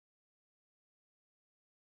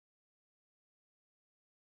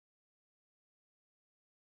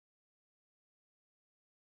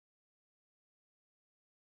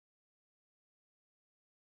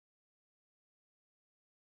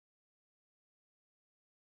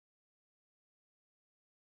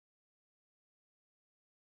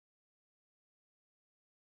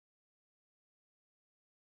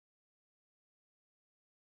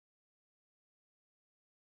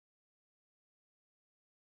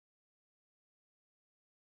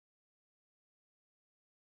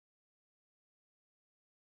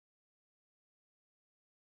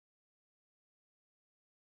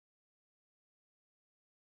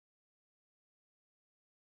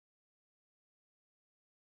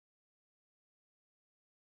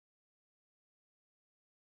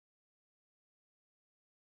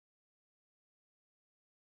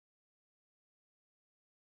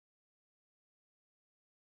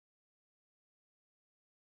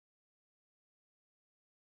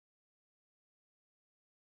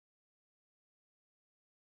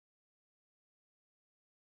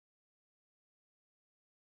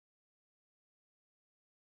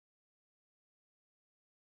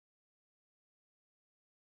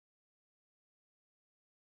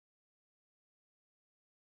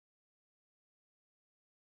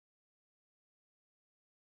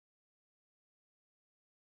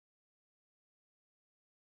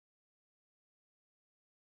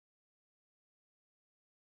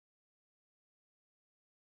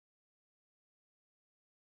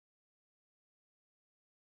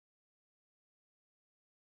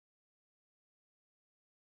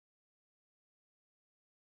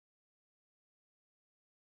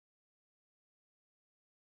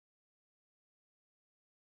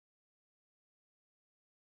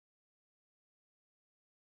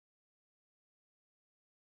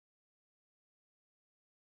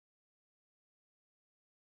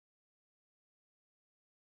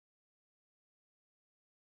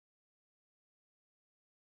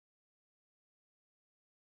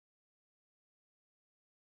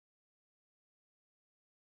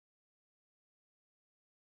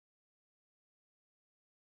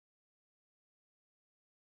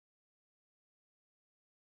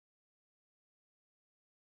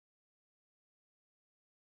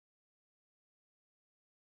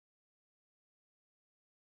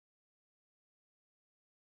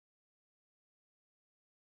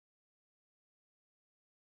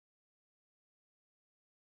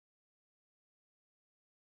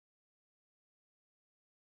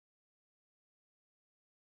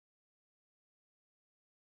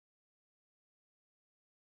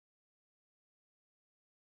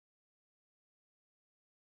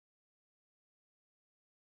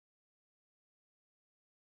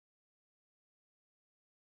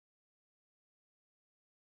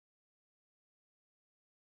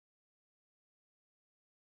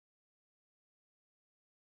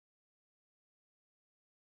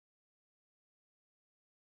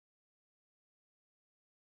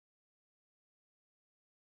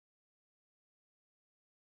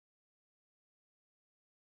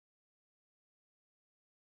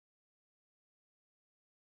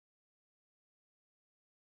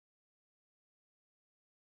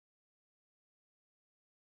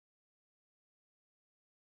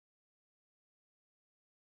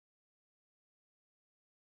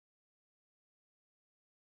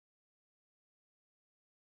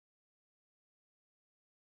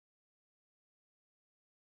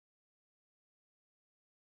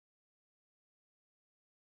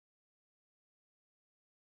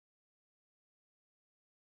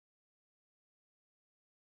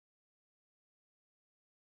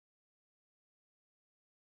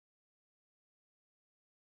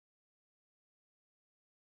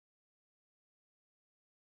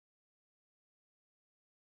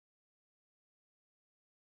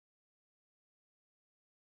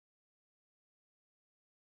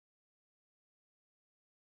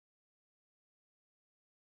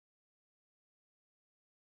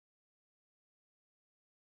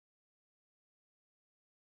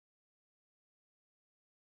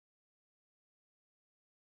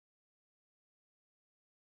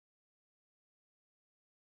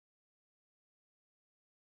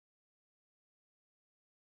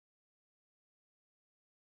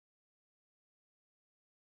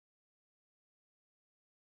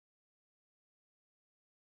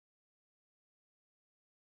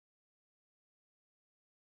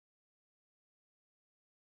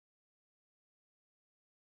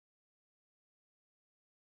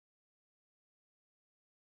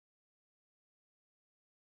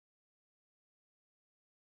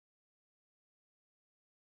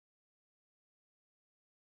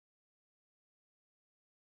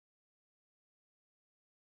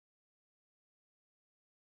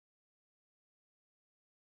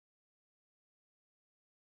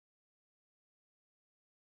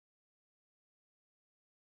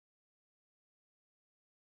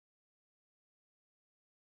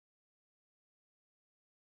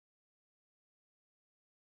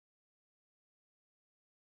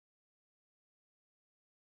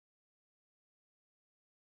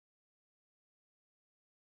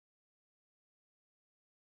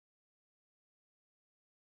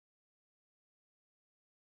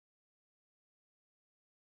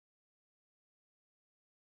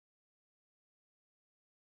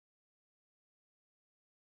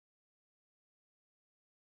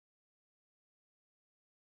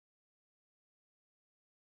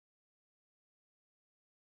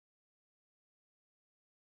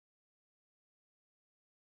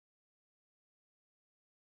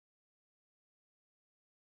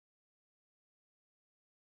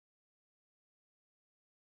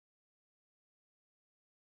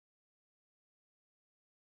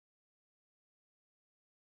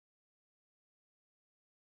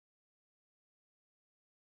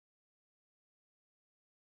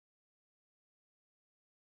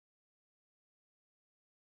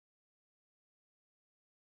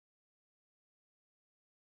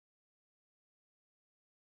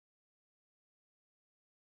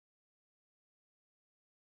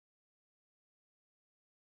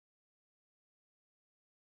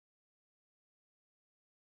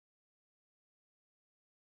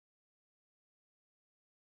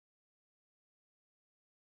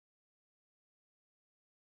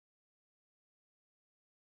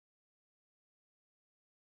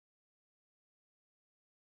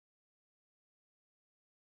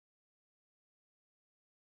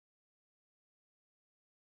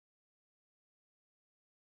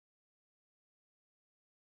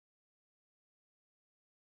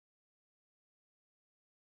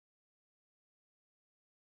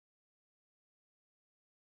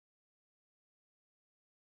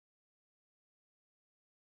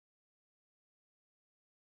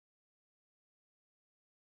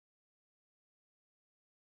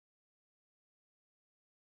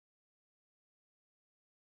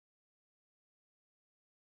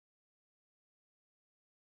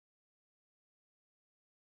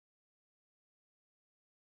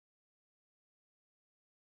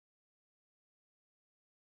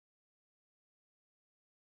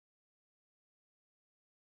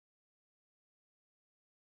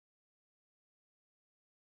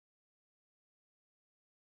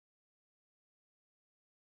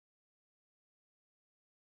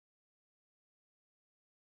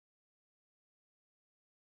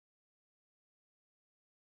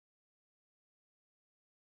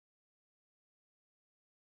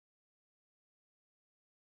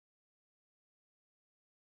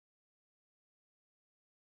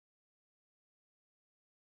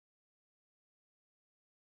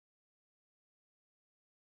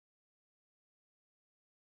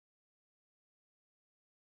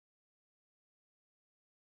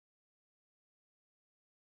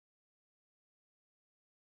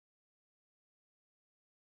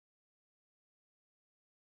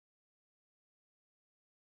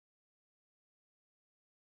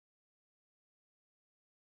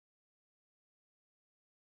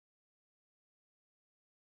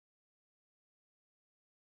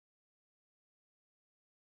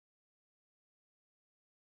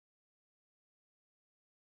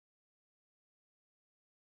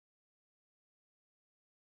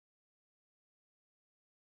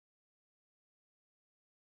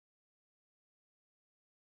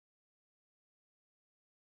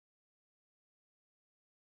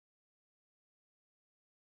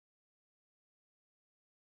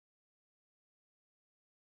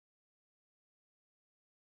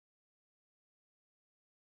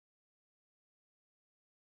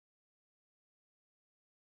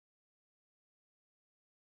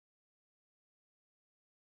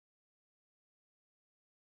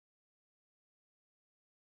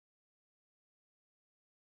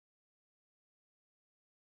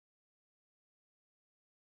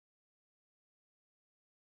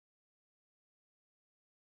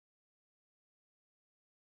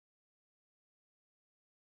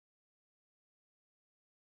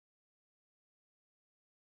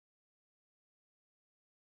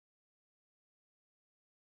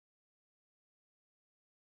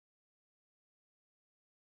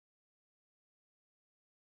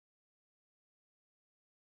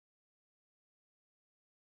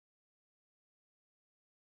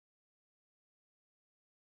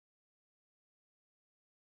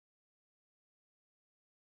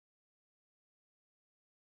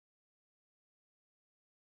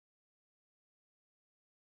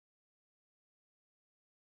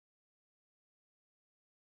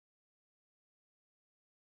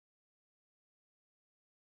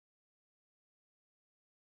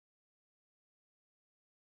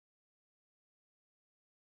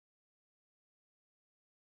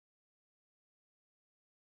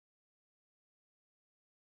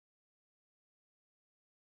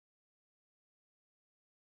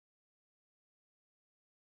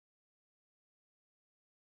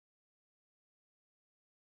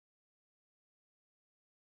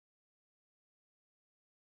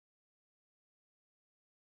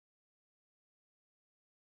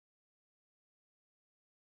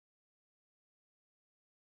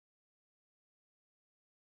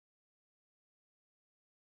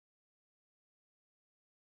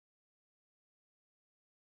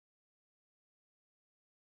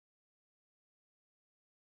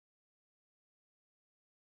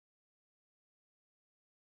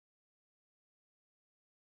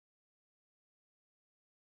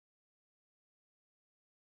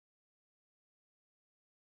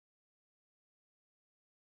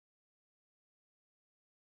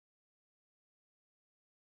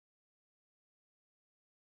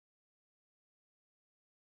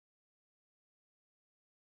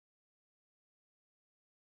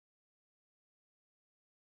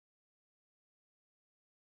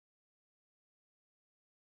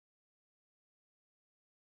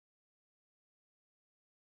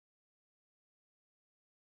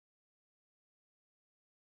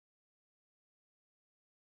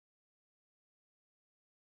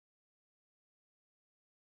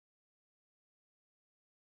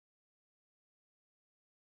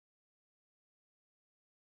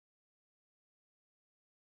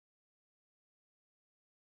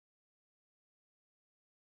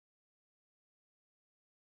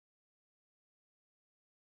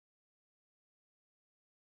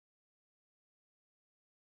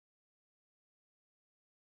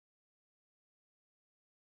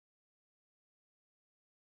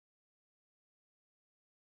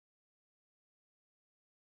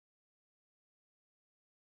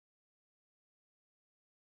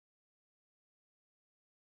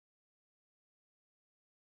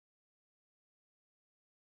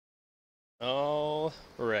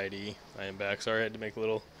 Alrighty, I am back. Sorry, I had to make a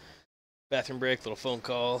little bathroom break, little phone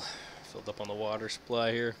call. Filled up on the water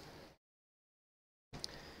supply here.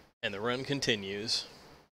 And the run continues.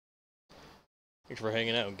 Thanks for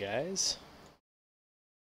hanging out, guys.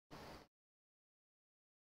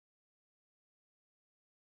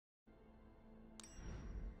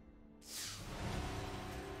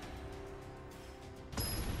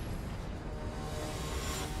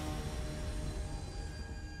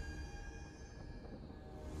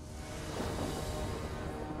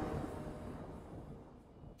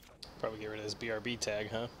 Probably get rid of this BRB tag,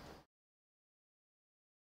 huh?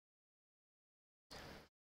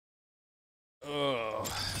 Oh, I'll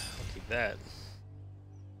keep that.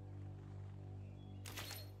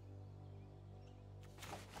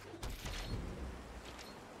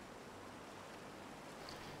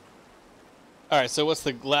 Alright, so what's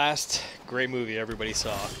the last great movie everybody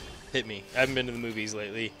saw? Hit me. I haven't been to the movies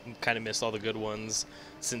lately. Kind of missed all the good ones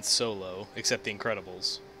since Solo, except The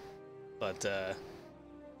Incredibles. But,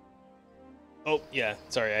 oh, yeah,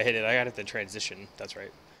 sorry, I hit it. I got it to transition. That's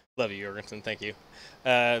right. Love you, Jorgensen. Thank you.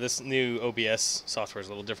 This new OBS software is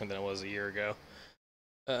a little different than it was a year ago.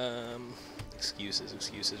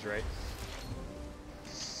 Excuses, right?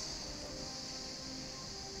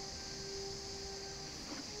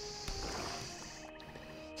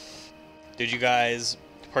 Did you guys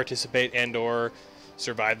participate and or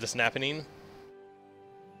survive the snapping?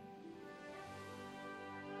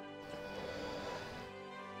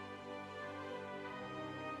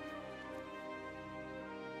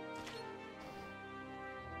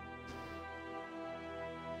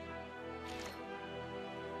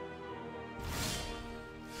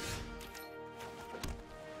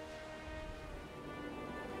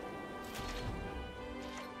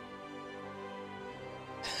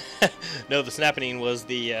 No, the snapping was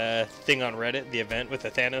the thing on Reddit, the event with the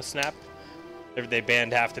Thanos snap. They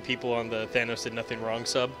banned half the people on the Thanos did nothing wrong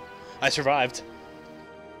sub. I survived.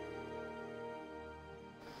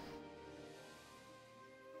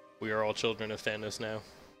 We are all children of Thanos now.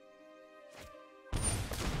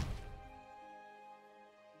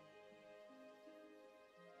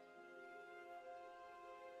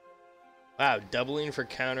 Wow, doubling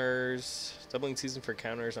season for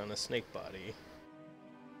counters on a snake body.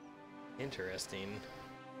 Interesting.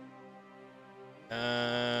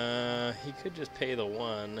 He could just pay the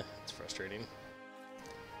one. It's frustrating.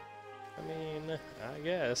 I mean, I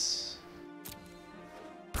guess.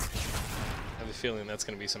 I have a feeling that's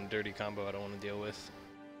going to be some dirty combo I don't want to deal with.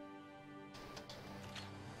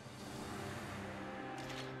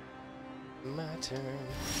 My turn.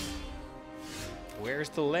 Where's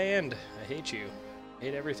the land? I hate you. I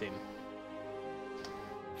hate everything.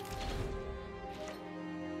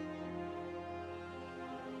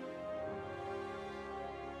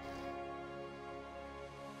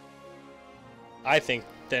 I think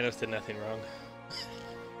Thanos did nothing wrong.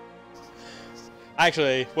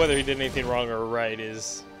 Actually, whether he did anything wrong or right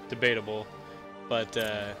is debatable, but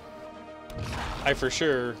I for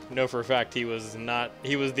sure know for a fact he was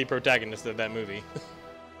the protagonist of that movie.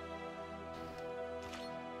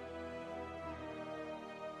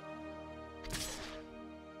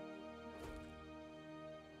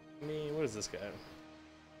 I mean, what is this guy?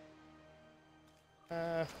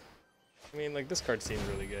 I mean, like, this card seems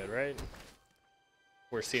really good, right?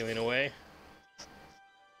 We're sealing away.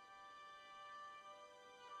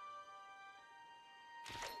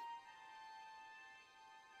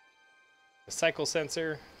 A cycle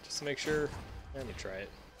sensor, just to make sure. Let me try it.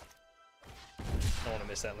 I don't want to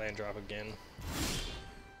miss that land drop again.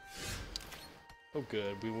 Oh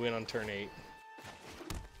good, we win on turn 8.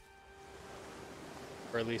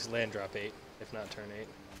 Or at least land drop 8, if not turn 8.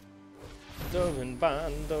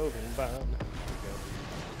 Dovenbahn, Dovenbahn.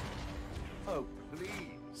 Oh,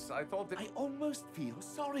 please. I thought that I almost feel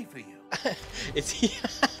sorry for you. Is he?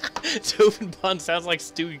 Dovenbahn sounds like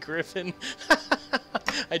Stewie Griffin.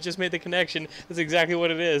 I just made the connection. That's exactly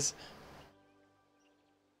what it is.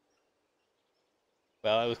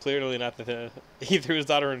 Well, it was clearly not that he threw his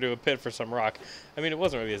daughter into a pit for some rock. I mean, it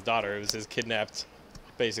wasn't really his daughter. It was his kidnapped,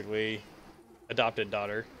 basically, adopted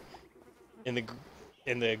daughter in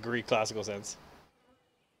the Greek classical sense.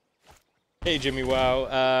 Hey, Jimmy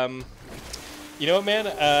Wow. You know what, man?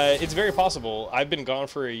 It's very possible. I've been gone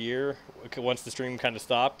for a year once the stream kind of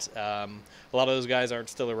stopped. A lot of those guys aren't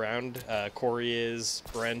still around. Corey is,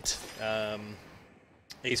 Brent,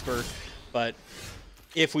 Aceberg. But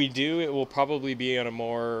if we do, it will probably be on a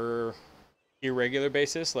more irregular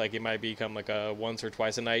basis. Like it might become like a once or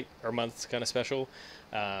twice a night or month kind of special,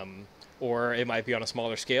 or it might be on a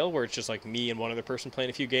smaller scale where it's just like me and one other person playing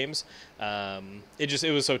a few games.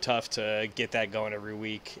 It was so tough to get that going every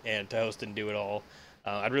week and to host and do it all.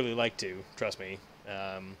 I'd really like to, trust me.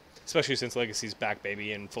 Especially since Legacy's back,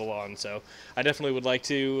 baby, and full on. So I definitely would like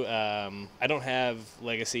to. I don't have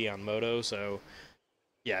Legacy on Moto, so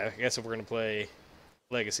yeah, I guess if we're gonna play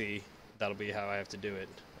Legacy, that'll be how I have to do it.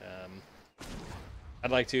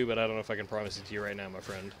 I'd like to, but I don't know if I can promise it to you right now, my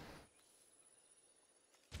friend.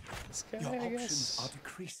 This guy, Your I options guess. are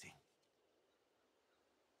decreasing.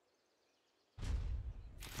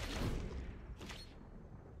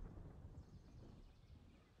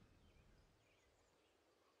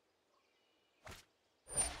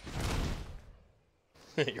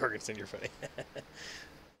 Jorgensen, you're funny.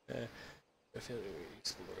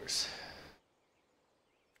 Explorers.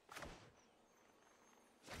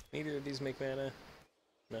 Neither of these make mana.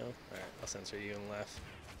 No? Alright, I'll censor you and laugh.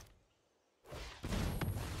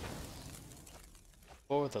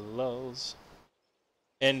 For the lulz.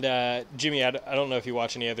 And Jimmy, I don't know if you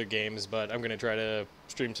watch any other games, but I'm going to try to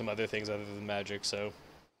stream some other things other than Magic, so,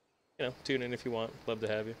 you know, tune in if you want. Love to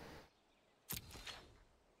have you.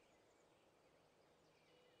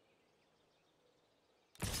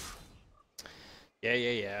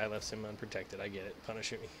 Yeah, I left him unprotected. I get it.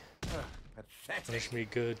 Punish me. Pathetic. Punish me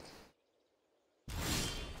good.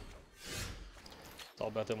 It's all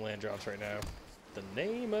about them land drops right now. The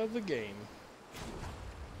name of the game.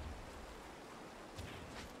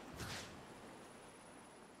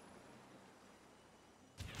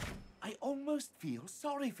 I almost feel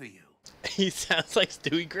sorry for you. He sounds like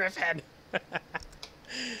Stewie Griffin.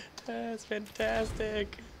 That's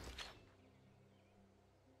fantastic.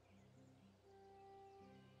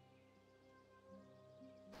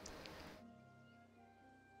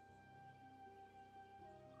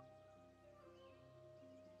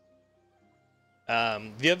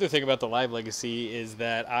 The other thing about the live legacy is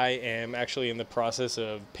that I am actually in the process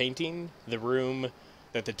of painting the room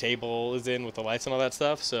that the table is in with the lights and all that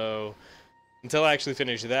stuff. So until I actually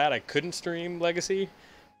finish that, I couldn't stream legacy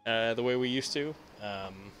the way we used to.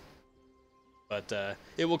 But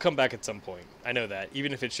it will come back at some point. I know that,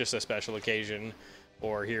 even if it's just a special occasion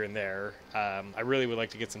or here and there. I really would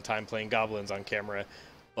like to get some time playing goblins on camera,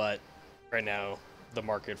 but right now the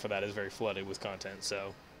market for that is very flooded with content.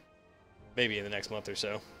 So maybe in the next month or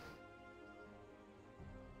so.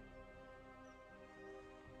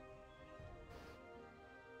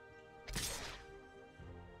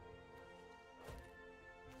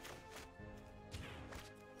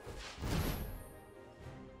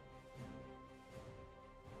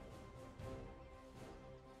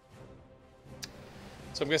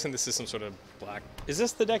 So I'm guessing this is some sort of black... Is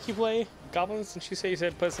this the deck you play, Goblins? Didn't you say you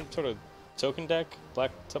said put some sort of token deck?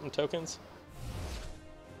 Black something tokens?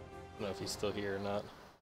 I don't know if he's still here or not.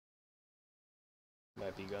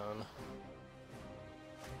 Might be gone.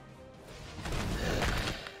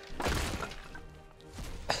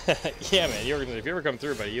 Yeah, man, if you ever come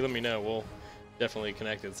through, buddy, you let me know. We'll definitely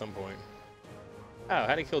connect at some point. Oh,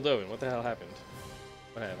 how'd he kill Dovin? What the hell happened?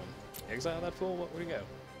 What happened? Exile that fool? Where'd he go?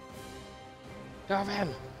 Dovin!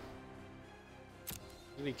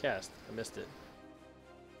 What did he cast? I missed it.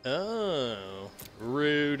 Oh,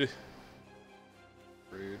 rude.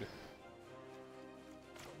 Rude.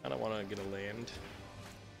 I don't want to get a land.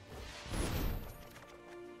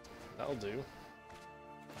 That'll do.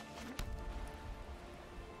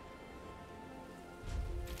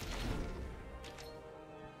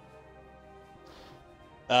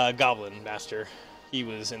 Goblin Master. He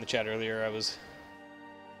was in the chat earlier. I was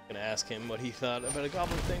gonna ask him what he thought about a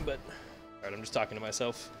goblin thing, but alright, I'm just talking to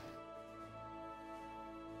myself.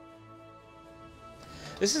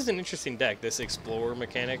 This is an interesting deck, this Explorer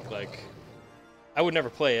mechanic. Like, I would never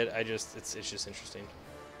play it, it's just interesting,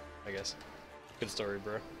 I guess. Good story,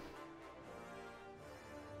 bro.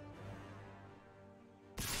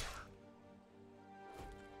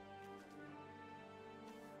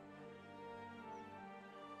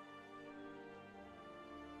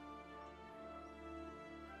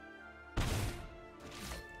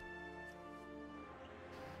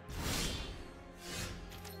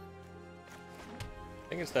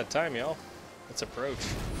 I think it's that time, y'all. Let's approach.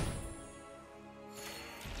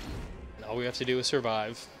 And all we have to do is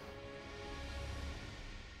survive.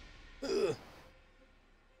 Ugh.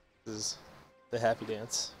 This is the happy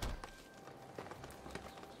dance.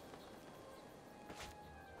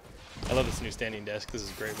 I love this new standing desk. This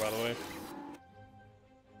is great, by the way.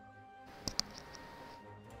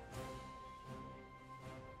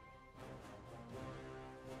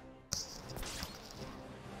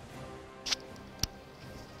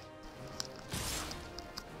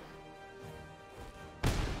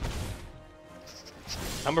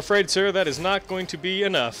 I'm afraid, sir, that is not going to be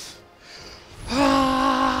enough.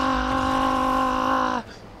 Ah!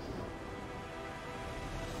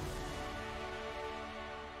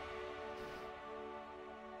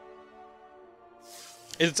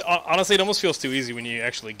 It's honestly, it almost feels too easy when you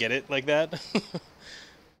actually get it like that.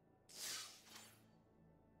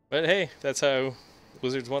 But hey, that's how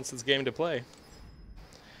Wizards wants this game to play.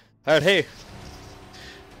 All right, hey,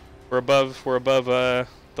 we're above the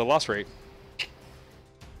loss rate.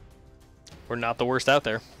 We're not the worst out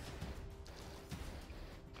there.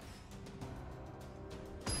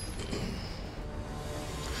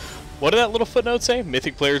 What did that little footnote say?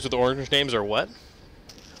 Mythic players with orange names are what?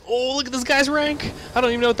 Oh, look at this guy's rank! I don't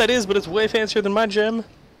even know what that is, but it's way fancier than my gem.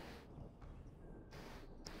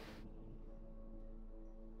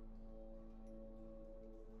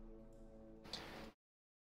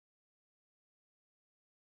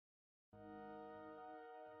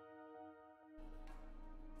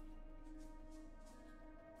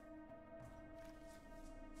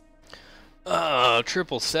 Oh,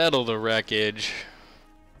 triple settle the wreckage.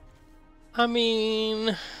 I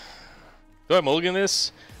mean... Do I mulligan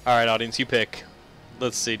this? Alright, audience, you pick.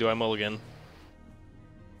 Let's see, do I mulligan?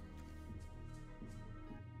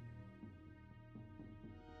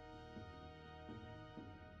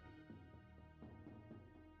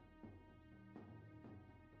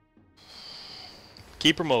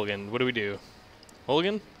 Keep or mulligan? What do we do?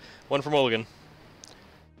 Mulligan? One for mulligan.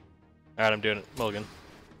 Alright, I'm doing it. Mulligan.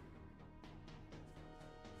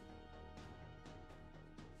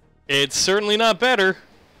 It's certainly not better,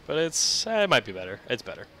 but it might be better. It's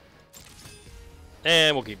better.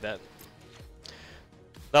 And we'll keep that.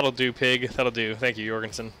 That'll do, pig. That'll do. Thank you,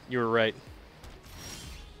 Jorgensen. You were right.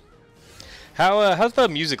 How's the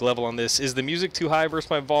music level on this? Is the music too high versus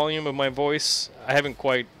my volume of my voice? I haven't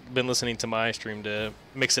quite been listening to my stream to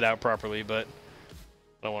mix it out properly, but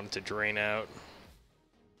I don't want it to drain out.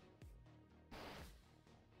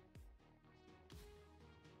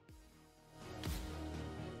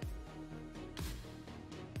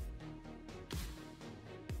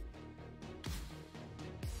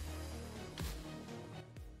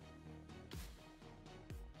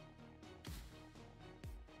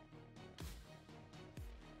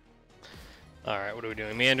 Alright, what are we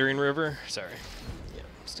doing? Meandering River? Sorry. Yeah,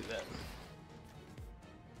 let's do that.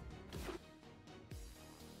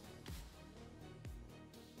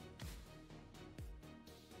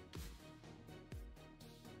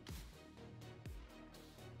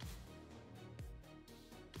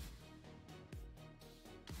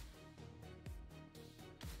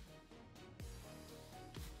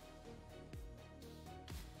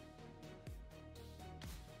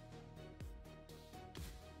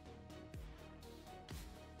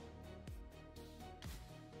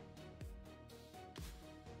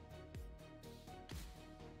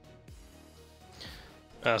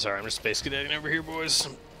 Oh, sorry, I'm just space cadeting over here, boys.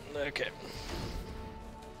 Okay.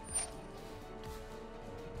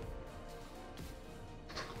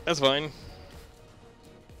 That's fine.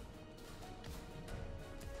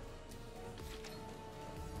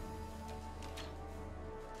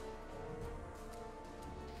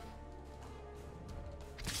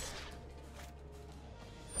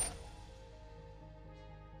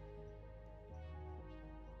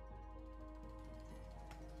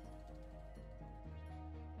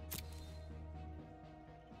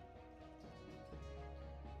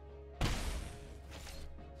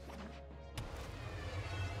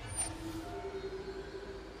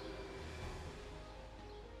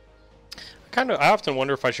 I often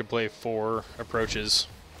wonder if I should play 4 approaches.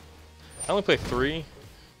 I only play 3,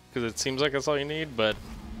 because it seems like that's all you need, but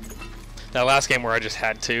that last game where I just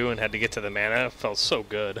had to and had to get to the mana felt so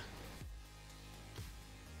good.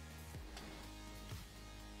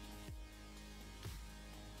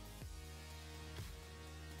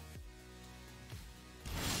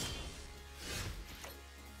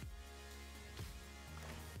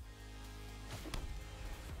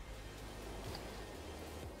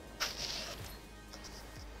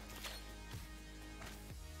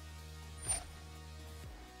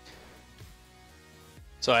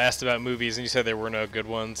 So I asked about movies, and you said there were no good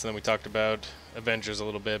ones, and then we talked about Avengers a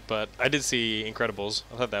little bit, but I did see Incredibles.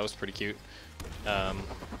 I thought that was pretty cute.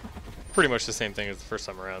 Pretty much the same thing as the first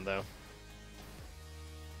time around, though.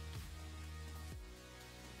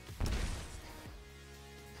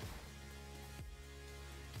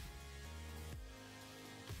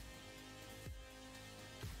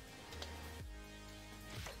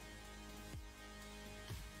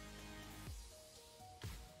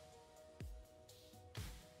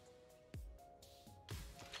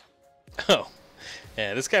 Oh,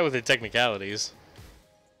 yeah, this guy with the technicalities.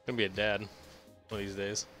 Gonna be a dad. one of these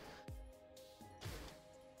days.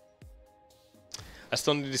 I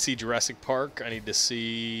still need to see Jurassic Park. I need to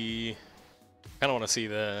see... kind of want to see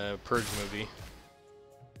the Purge movie.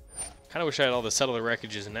 Kind of wish I had all the Settle the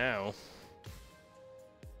Wreckages now.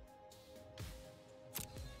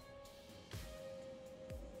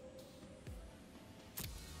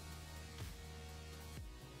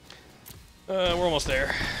 We're almost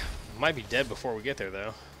there. Might be dead before we get there,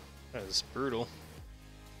 though. That is brutal.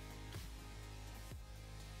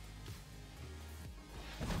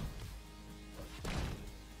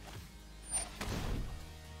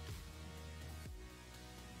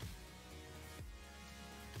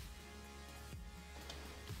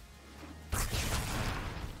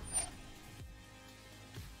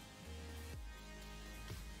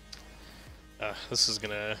 This is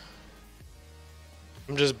gonna...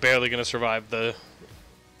 I'm just barely gonna survive the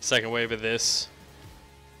second wave of this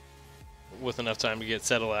with enough time to get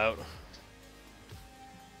settled out.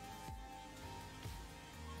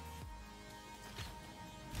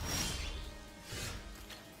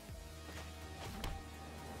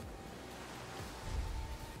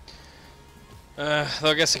 Though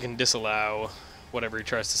I guess I can disallow whatever he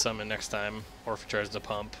tries to summon next time, or if he tries to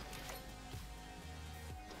pump.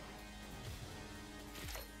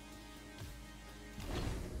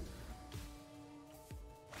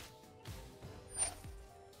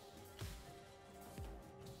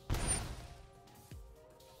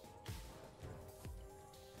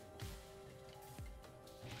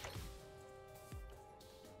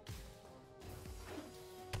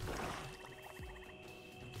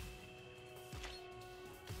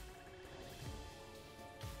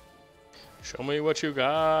 Show me what you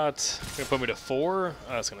got. You're gonna put me to 4?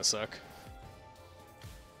 Oh, that's gonna suck.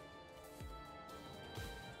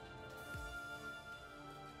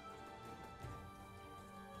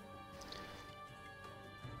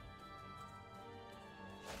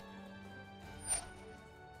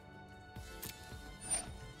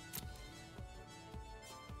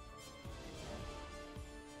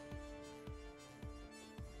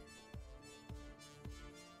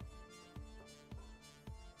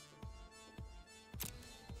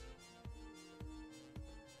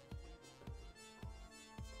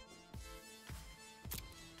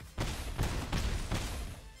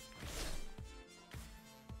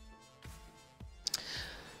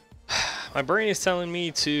 My brain is telling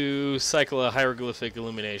me to cycle a hieroglyphic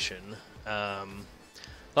illumination.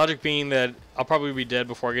 Logic being that I'll probably be dead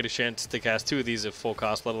before I get a chance to cast 2 of these at full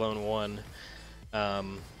cost, let alone 1.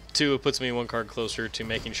 2, it puts me 1 card closer to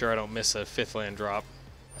making sure I don't miss a 5th land drop.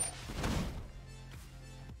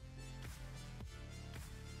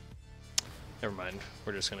 Never mind,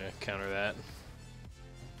 we're just gonna counter that.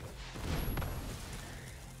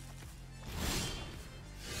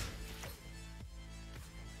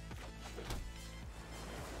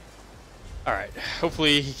 Alright,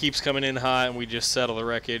 hopefully he keeps coming in hot and we just settle the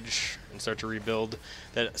wreckage and start to rebuild.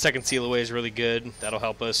 That second seal away is really good. That'll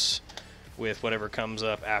help us with whatever comes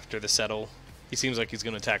up after the settle. He seems like he's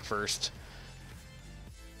going to attack first.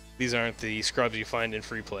 These aren't the scrubs you find in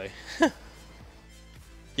free play.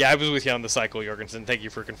 Yeah, I was with you on the cycle, Jorgensen. Thank you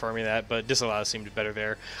for confirming that, but disallow seemed better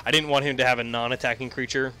there. I didn't want him to have a non-attacking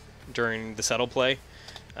creature during the settle play.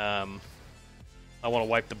 I want to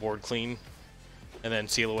wipe the board clean and then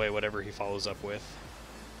seal away whatever he follows up with.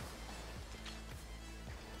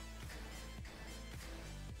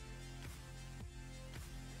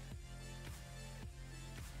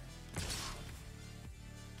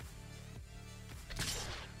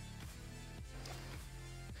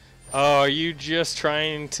 Oh, are you just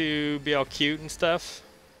trying to be all cute and stuff?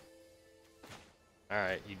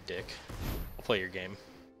 Alright, you dick. I'll play your game.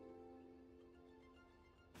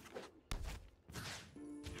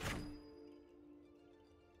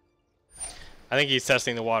 I think he's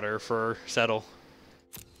testing the water for settle.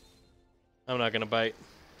 I'm not gonna bite.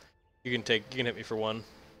 You can hit me for 1.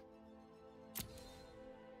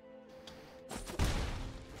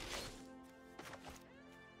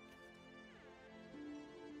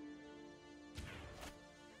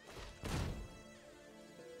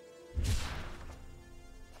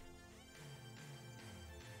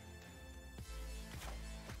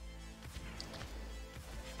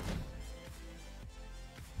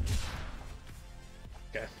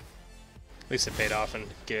 Okay. At least it paid off and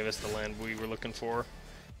gave us the land we were looking for.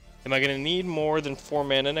 Am I going to need more than 4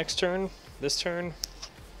 mana next turn? This turn?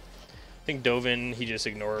 I think Dovin, he just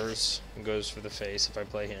ignores and goes for the face if I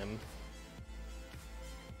play him.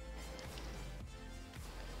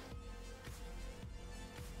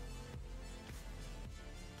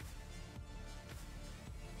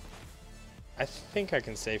 I think I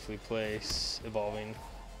can safely place Evolving.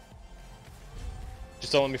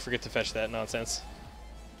 Just don't let me forget to fetch that nonsense.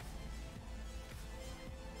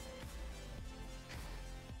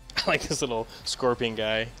 I like this little scorpion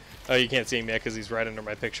guy. Oh, you can't see him yet because he's right under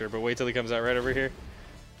my picture, but wait till he comes out right over here.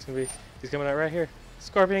 He's coming out right here.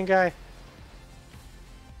 Scorpion guy.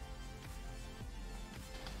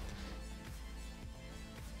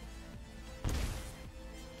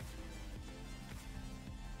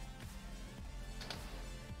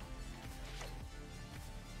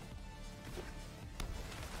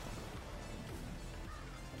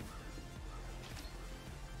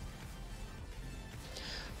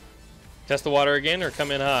 Test the water again or come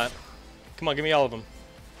in hot? Come on, give me all of them.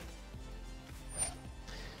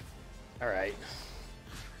 Alright.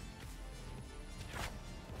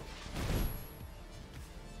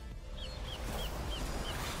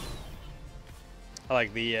 I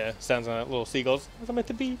like the sounds on that little seagulls as I'm at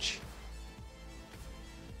the beach.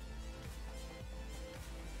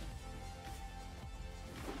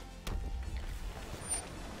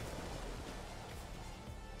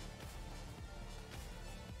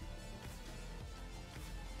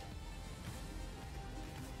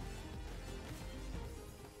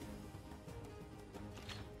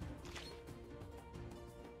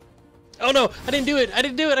 Oh no, I didn't do it. I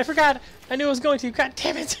didn't do it. I forgot. I knew I was going to. God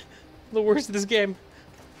damn it. The worst of this game.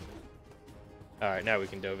 Alright, now we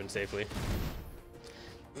can dove in safely.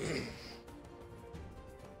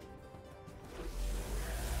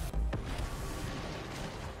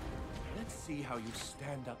 Let's see how you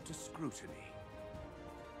stand up to scrutiny.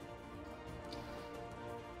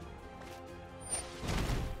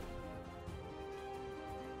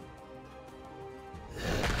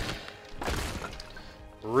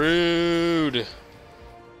 Rude.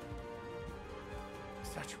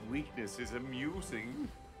 Such weakness is amusing.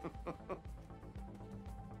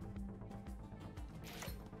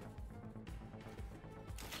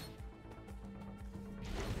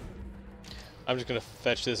 I'm just gonna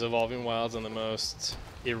fetch this Evolving Wilds on the most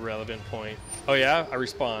irrelevant point. Oh yeah? I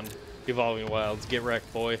respawn. Evolving Wilds. Get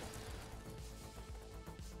wrecked, boy.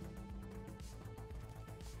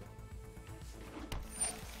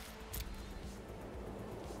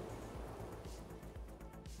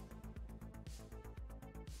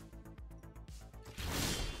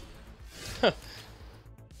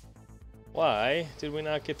 Why did we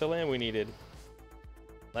not get the land we needed?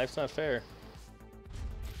 Life's not fair.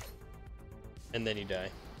 And then you die.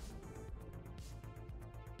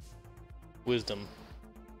 Wisdom.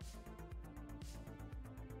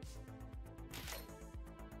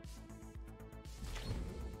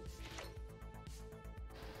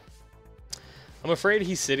 I'm afraid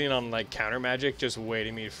he's sitting on like counter magic, just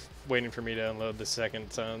waiting for me to unload the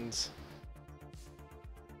second suns.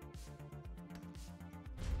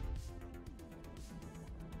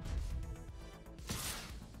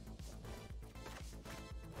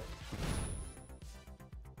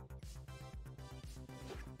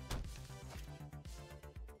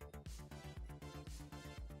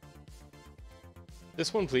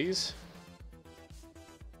 This one, please.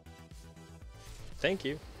 Thank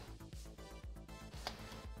you.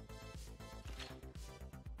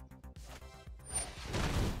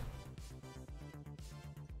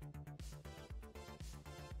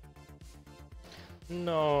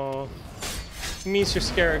 No. Mr.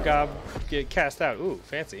 Scaragab get cast out. Ooh,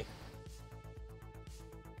 fancy.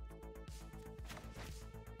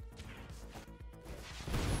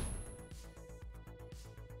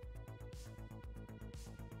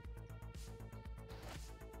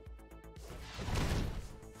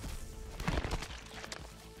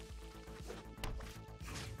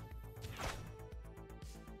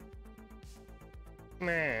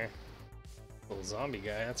 Meh. Little zombie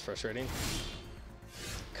guy, that's frustrating.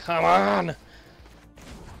 Come on!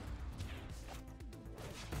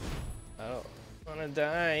 Oh, I'm gonna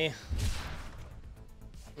die.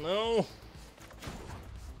 No!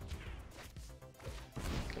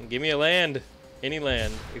 Give me a land. Any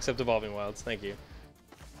land, except Evolving Wilds. Thank you.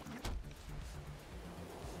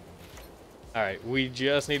 Alright, we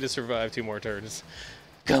just need to survive 2 more turns.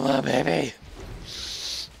 Come on, baby!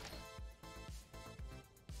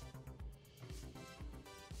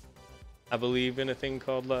 I believe in a thing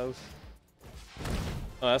called love.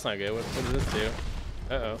 Oh, that's not good. What does this do?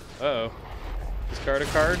 Uh-oh. Uh-oh. Discard a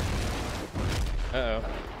card? Uh-oh.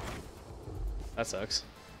 That sucks.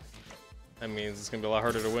 That means it's gonna be a lot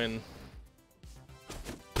harder to win.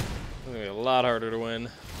 It's gonna be a lot harder to win.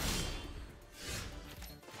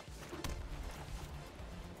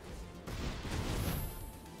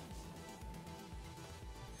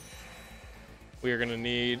 We are gonna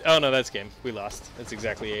need... Oh no, that's game. We lost. That's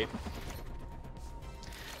exactly 8.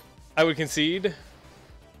 I would concede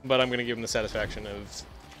but I'm gonna give him the satisfaction of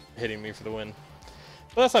hitting me for the win.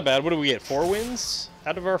 Well, that's not bad. What do we get? 4 wins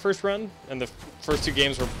out of our first run, and the first 2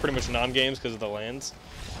 games were pretty much non-games because of the lands.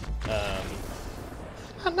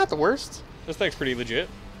 Not the worst. This thing's pretty legit.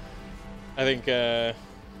 I think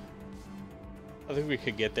we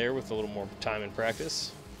could get there with a little more time and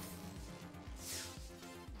practice.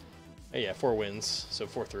 Oh, yeah, 4 wins, so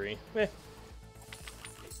 4-3. Eh.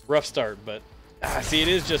 Rough start, but see, it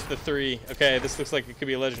is just the 3. Okay, this looks like it could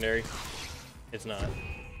be a legendary. It's not.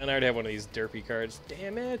 And I already have one of these derpy cards.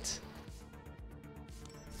 Damn it!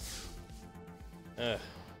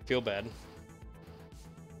 Feel bad.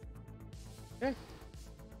 Okay.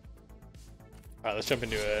 Alright, let's jump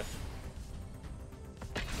into a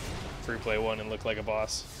free play one and look like a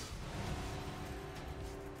boss.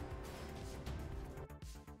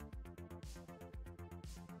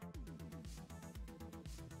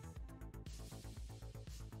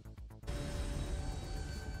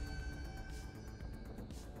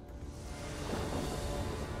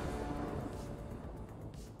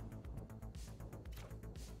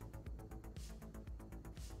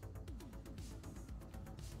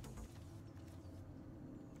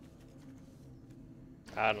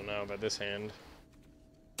 I don't know about this hand.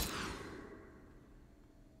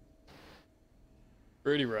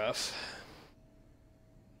 Pretty rough.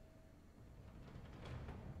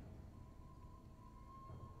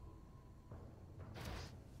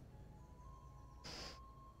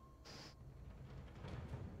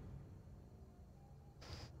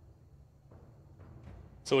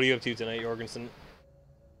 So what are you up to tonight, Jorgensen?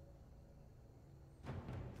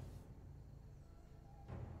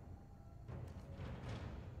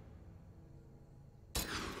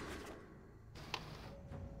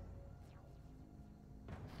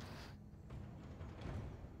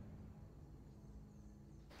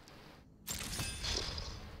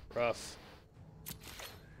 Rough.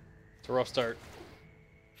 It's a rough start.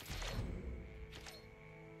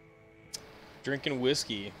 Drinking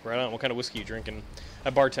whiskey. Right on. What kind of whiskey you drinking?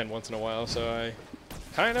 I bartend once in a while, so I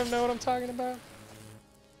kind of know what I'm talking about.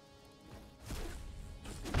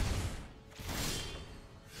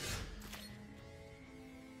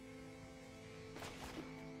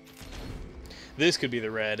 This could be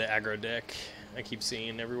the red aggro deck I keep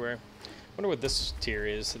seeing everywhere. Wonder what this tier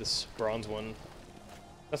is, this bronze one.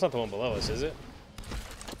 That's not the one below us, is it?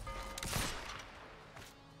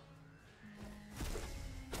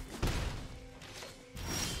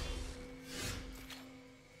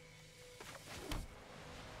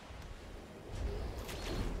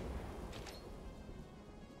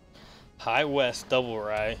 High West Double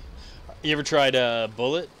Rye. You ever tried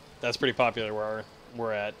Bullet? That's pretty popular where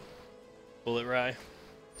we're at. Bullet Rye.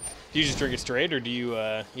 Do you just drink it straight, or do you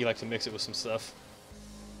you like to mix it with some stuff?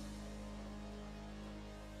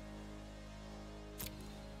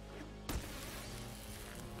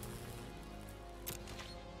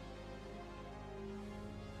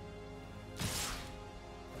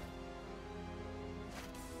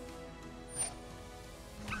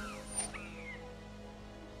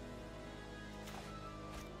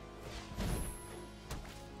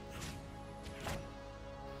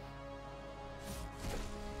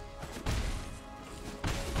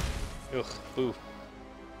 Ugh, boo.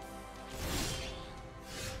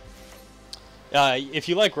 If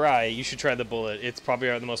you like rye, you should try the Bullet. It's probably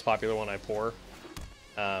the most popular one I pour.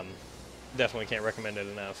 Definitely can't recommend it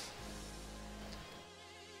enough.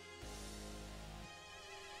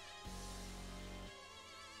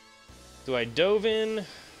 Do I dove in?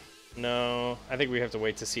 No, I think we have to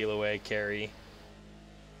wait to seal away carry.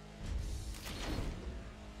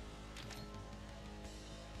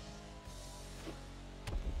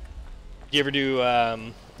 You ever do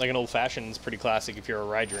like an old-fashioned? It's pretty classic if you're a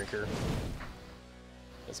rye drinker,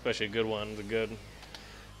 especially a good one. The good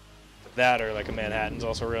that or like a Manhattan's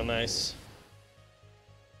also real nice.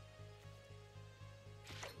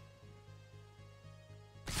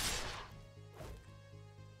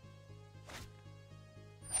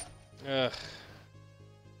 Ugh.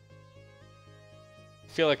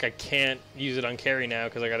 I feel like I can't use it on carry now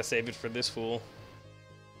because I gotta save it for this fool.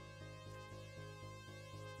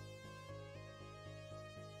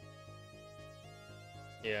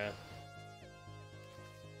 Yeah.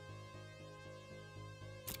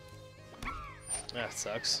 That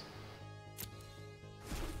sucks.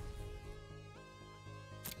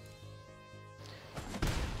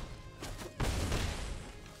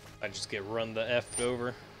 I just get run the F over.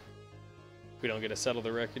 If we don't get to settle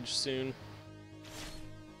the wreckage soon.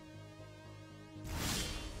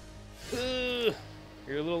 Ugh,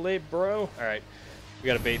 you're a little late, bro. Alright. We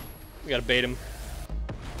gotta bait him.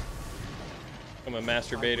 I'm a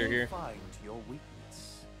master baiter here. Find your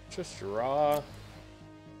weakness. Just draw.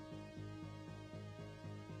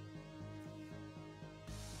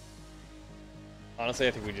 Honestly,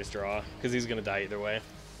 I think we just draw, because he's going to die either way.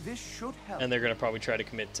 This should help. And they're going to probably try to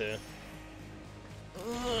commit to...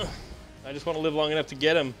 I just want to live long enough to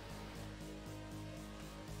get him.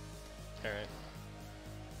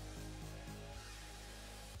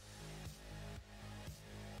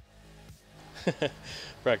 Alright.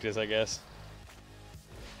 Practice, I guess.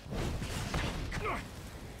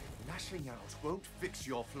 Lashing out won't fix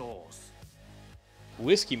your flaws.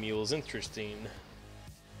 Whiskey Mule's interesting.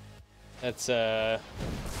 That's, I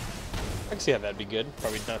can see how that'd be good.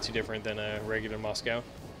 Probably not too different than a regular Moscow.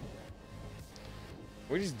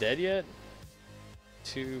 We're just dead yet?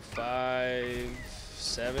 2, 5,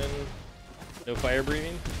 7. No fire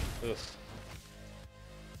breathing? Oof.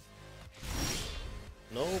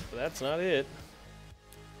 Nope, that's not it.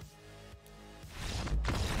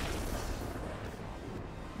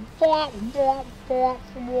 But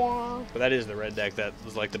that is the red deck that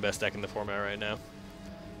was like the best deck in the format right now.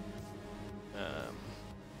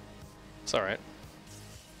 It's alright.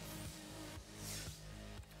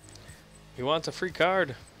 He wants a free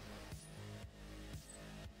card.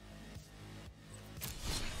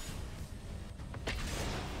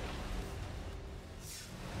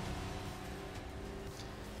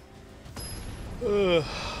 Ugh.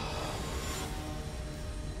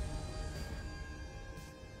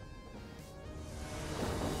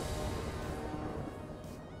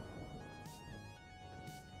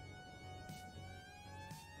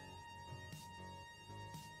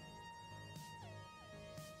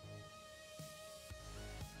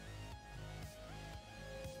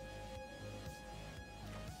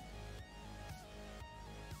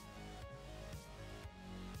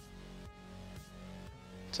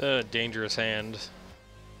 It's a dangerous hand.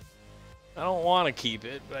 I don't want to keep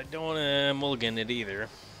it, but I don't want to mulligan it either.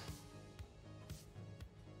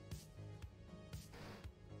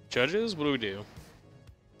 Judges? What do we do?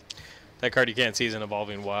 That card you can't see is an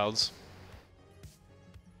Evolving Wilds.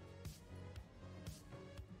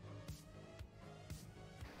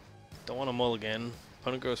 Don't want to mulligan.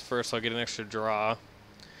 Opponent goes first, so I'll get an extra draw.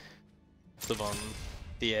 Live on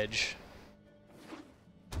the edge.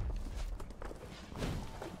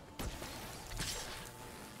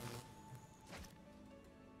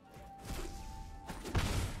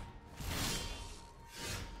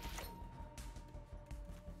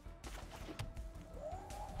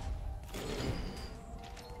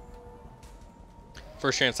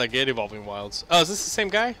 First chance I get, Evolving Wilds. Oh, is this the same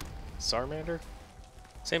guy? Sarmander?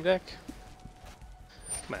 Same deck?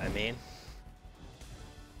 Come on, man.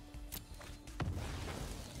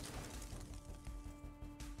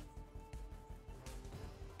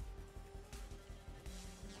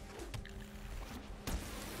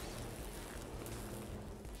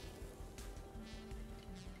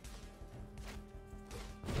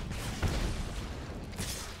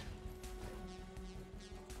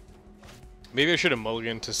 Maybe I should have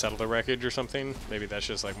mulliganed to settle the wreckage or something. Maybe that's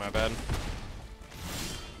just like my bad.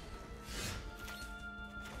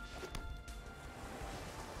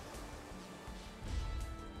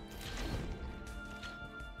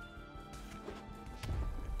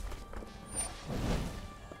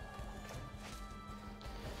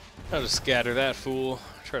 I'll just scatter that fool.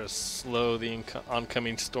 Try to slow the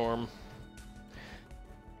oncoming storm.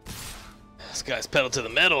 This guy's pedal to the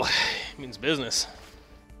metal. He means business.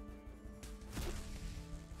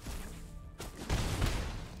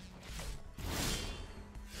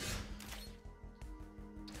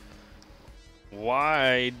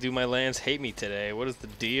 Why do my lands hate me today? What is the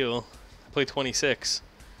deal? I play 26.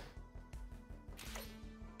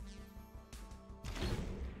 I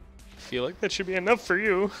feel like that should be enough for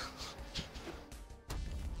you.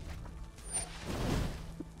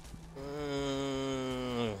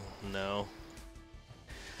 No.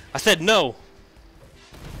 I said no!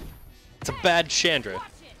 It's a bad Chandra.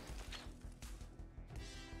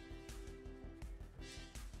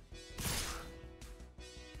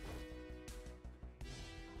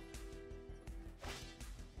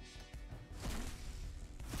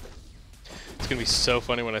 It's gonna be so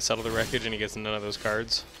funny when I settle the wreckage and he gets none of those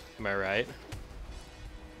cards. Am I right?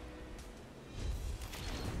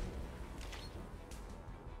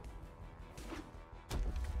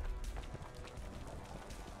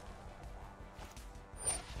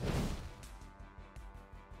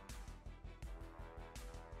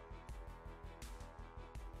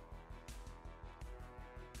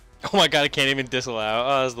 Oh my god, I can't even disallow.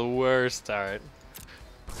 Oh, that's the worst. Alright.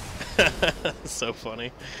 So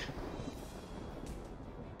funny.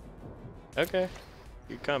 Okay.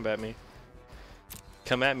 You combat me.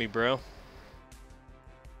 Come at me, bro.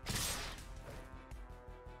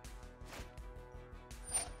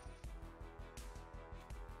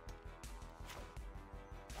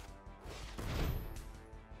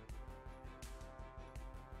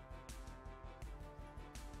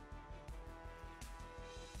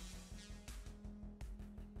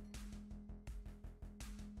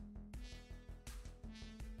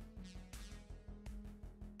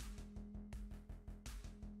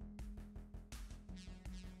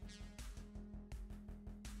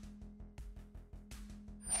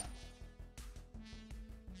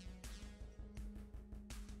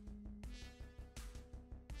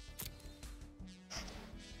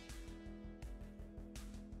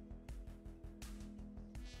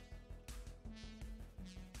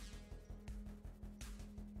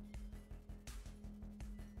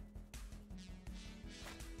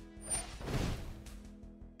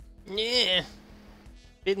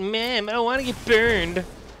 Ma'am, I don't want to get burned. I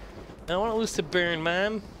don't want to lose to burn,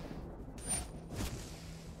 ma'am.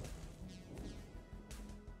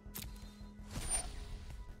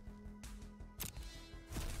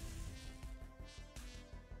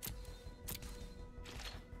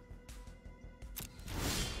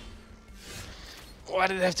 Why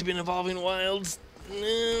did it have to be an Evolving Wilds?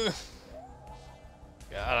 God,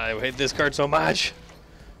 I hate this card so much.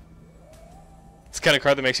 It's the kind of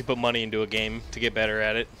card that makes you put money into a game to get better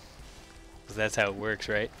at it. Because that's how it works,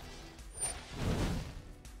 right?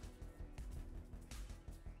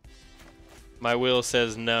 My will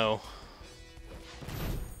says no.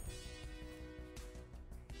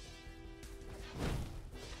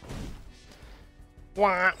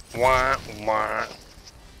 Wah, wah, wah.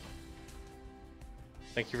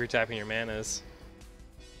 Thank you for tapping your manas.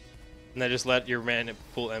 And then just let your mana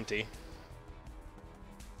pool empty.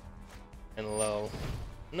 And low.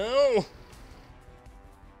 No!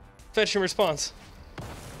 Fetch and response.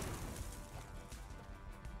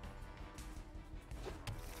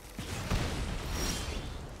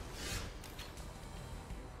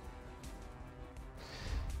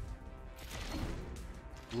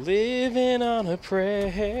 Living on a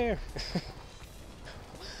prayer.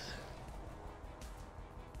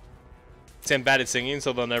 See, I'm bad at singing,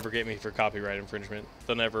 so they'll never get me for copyright infringement.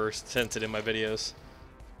 They'll never sense it in my videos.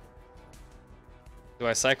 Do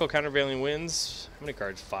I cycle countervailing winds? How many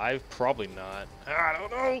cards? 5? Probably not. I don't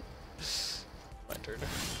know. My turn.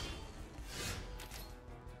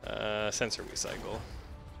 Sensor recycle.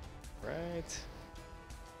 Right.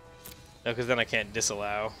 No, because then I can't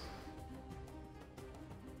disallow.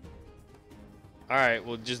 Alright,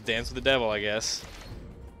 we'll just dance with the devil, I guess.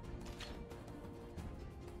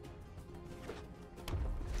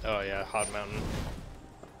 Oh yeah, Hot Mountain.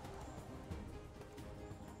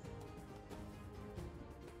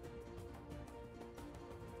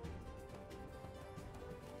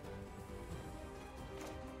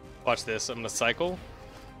 Watch this, I'm gonna cycle.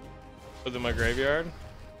 Put it in my graveyard.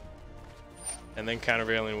 And then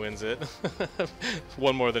countervailing wins it.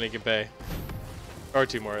 One more than he can pay. Or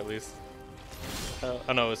 2 more at least.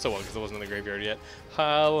 Oh no, it's still 1 because it wasn't in the graveyard yet.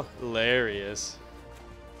 Hilarious.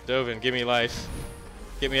 Dovin, give me life.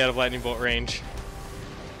 Get me out of lightning bolt range.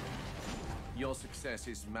 Your success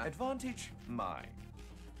is my advantage, mine.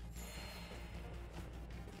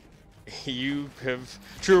 You have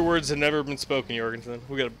truer words have never been spoken, Jorgensen.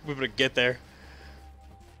 We gotta get there.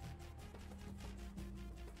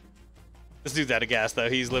 This dude's out of gas though.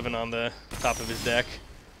 He's living on the top of his deck.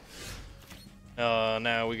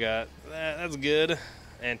 Now we got that. That's good.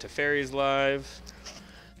 And Teferi's live.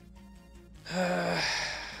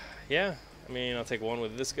 Yeah. I mean, I'll take 1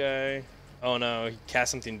 with this guy. Oh no, he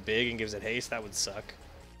casts something big and gives it haste. That would suck.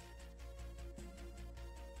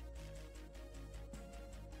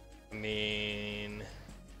 I mean...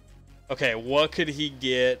 Okay, what could he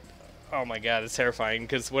get? Oh my god, it's terrifying,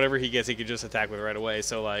 because whatever he gets, he could just attack with right away.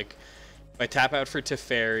 So, like, if I tap out for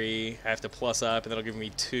Teferi, I have to plus up, and that'll give me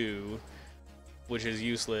 2, which is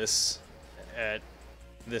useless at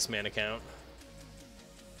this mana count.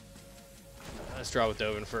 Let's draw with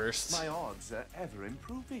Dovin first. My odds are ever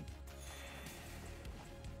improving.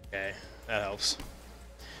 Okay, that helps.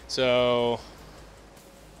 So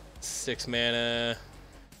 6 mana.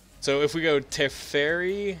 So if we go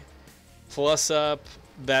Teferi plus up,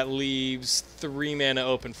 that leaves 3 mana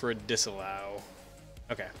open for a disallow.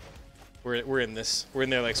 Okay, we're in this. We're in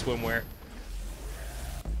there like swimwear.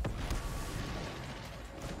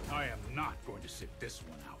 I am not going to sit this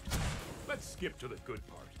one out. Let's skip to the good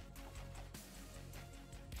part.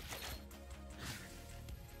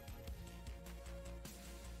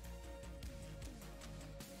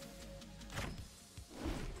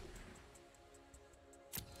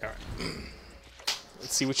 Alright.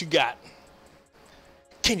 Let's see what you got.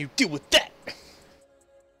 Can you deal with that?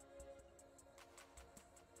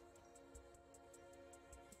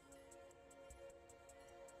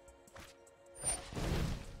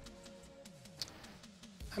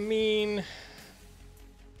 I mean... How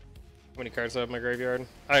many cards do I have in my graveyard?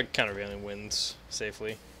 I countervailing wins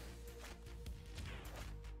safely.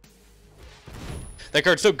 That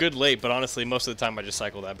card's so good late, but honestly, most of the time I just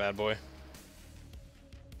cycle that bad boy.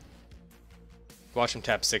 Watch him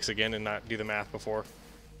tap 6 again and not do the math before.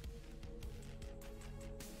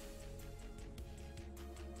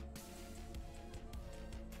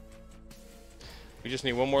 We just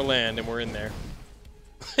need 1 more land and we're in there.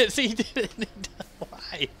 See, he did it.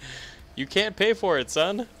 Why? You can't pay for it,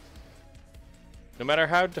 son. No matter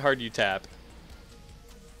how hard you tap.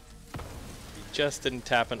 You just didn't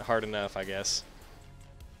tap it hard enough, I guess.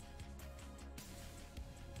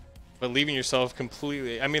 But leaving yourself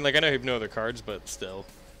completely... I mean, like, I know you have no other cards, but still.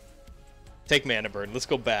 Take Mana Burn. Let's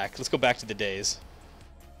go back. Let's go back to the days.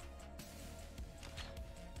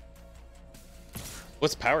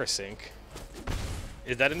 What's Power Sync?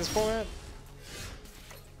 Is that in this format?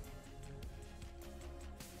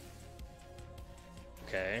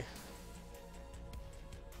 Okay.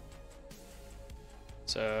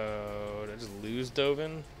 So, did I just lose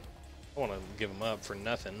Dovin? I want to give him up for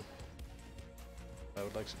nothing. I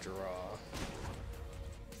would like to draw.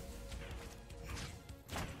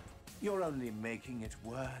 You're only making it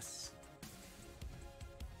worse.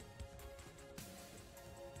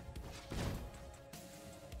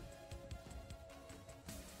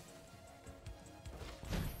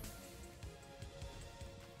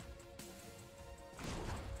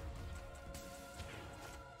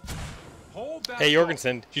 Hold that Hey thought.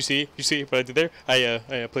 Jorgensen, did you see what I did there?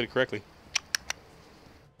 I played it correctly.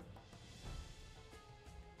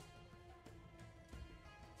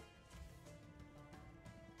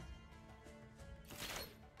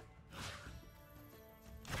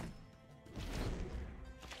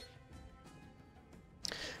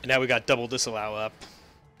 And now we got double disallow up.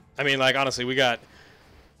 I mean, like, honestly, we got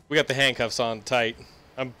the handcuffs on tight.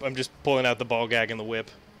 I'm just pulling out the ball gag and the whip.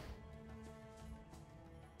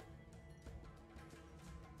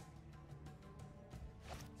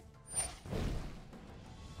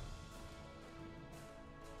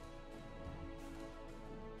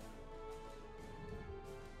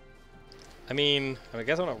 I mean, I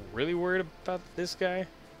guess I'm not really worried about this guy.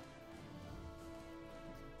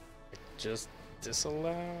 Just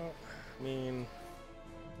disallow. I mean,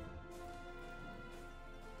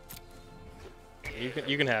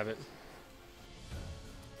 you can have it.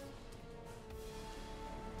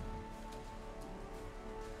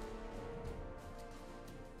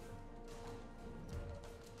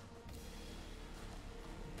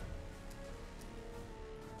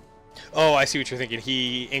 Oh, I see what you're thinking.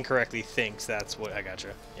 He incorrectly thinks that's what... I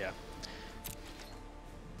gotcha. Yeah.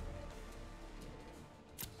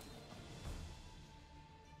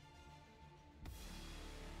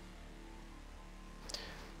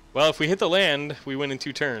 Well, if we hit the land, we win in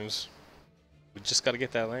 2 turns. We just gotta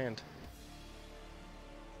get that land.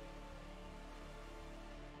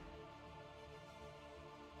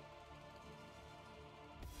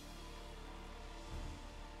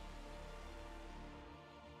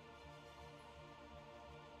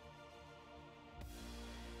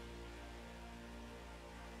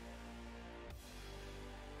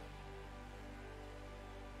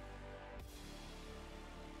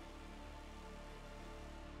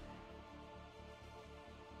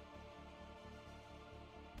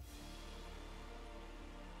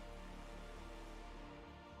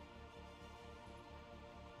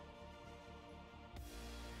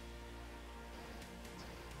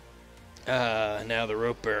 Now the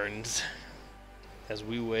rope burns as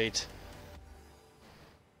we wait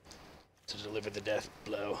to deliver the death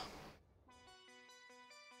blow.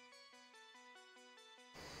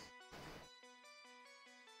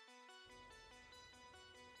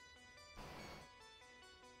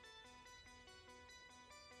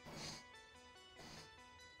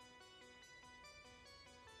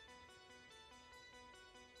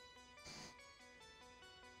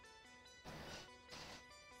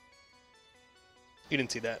 You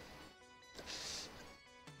didn't see that.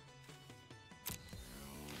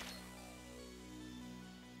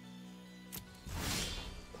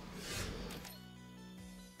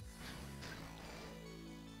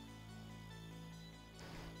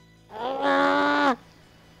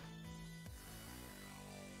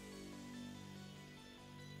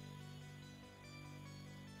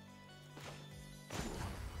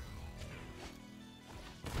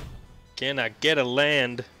 Can I get a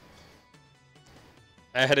land?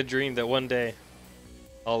 I had a dream that one day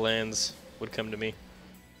all lands would come to me.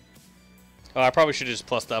 Oh, I probably should have just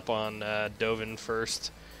plussed up on Dovin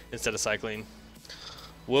first instead of cycling.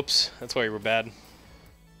 Whoops, that's why you were bad.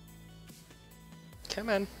 Come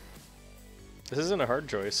on. This isn't a hard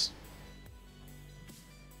choice.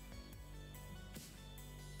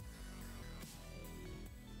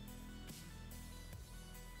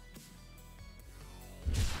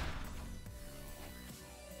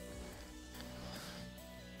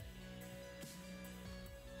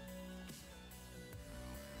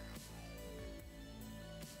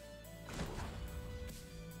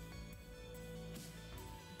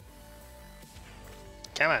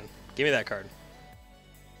 Come on, give me that card.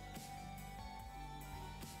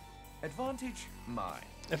 Advantage mine.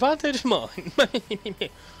 Advantage mine.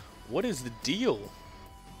 What is the deal?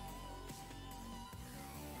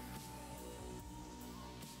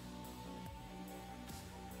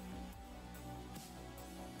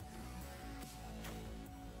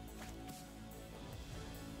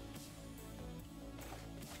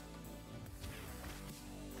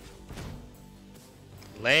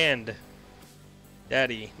 Land.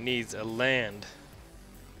 Daddy needs a land.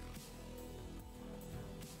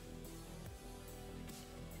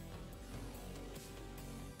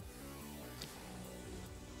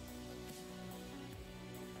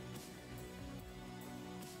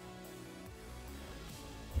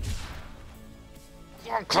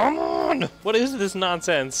 Oh, come on! What is this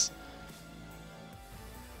nonsense?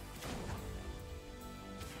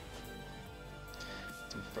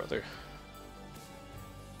 Brother.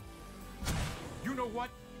 You know what?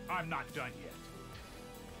 I'm not done yet.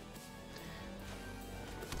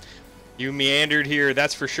 You meandered here,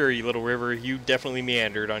 that's for sure, you little river. You definitely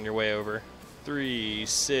meandered on your way over. 3,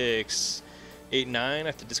 6, 8, 9. I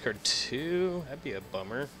have to discard 2. That'd be a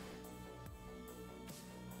bummer.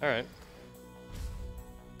 Alright.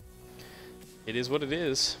 It is what it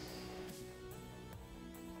is.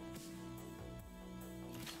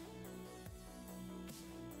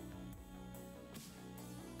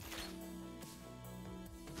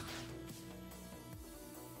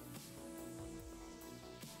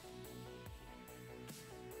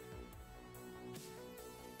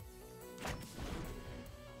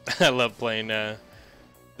 I love playing the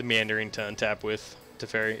meandering to untap with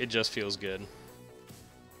Teferi. It just feels good.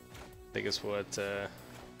 I think it's what... Okay,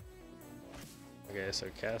 so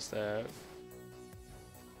cast that.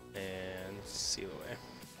 And seal away.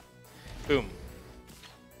 Boom.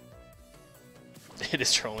 It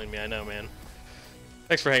is trolling me, I know, man.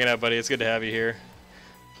 Thanks for hanging out, buddy. It's good to have you here.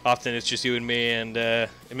 Often it's just you and me, and it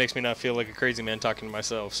makes me not feel like a crazy man talking to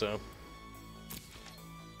myself, so...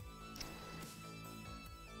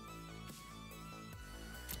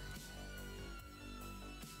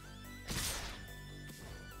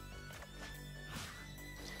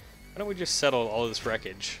 Why don't we just settle all of this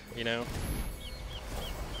wreckage, you know?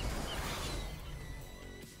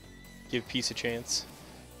 Give peace a chance.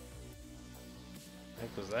 What the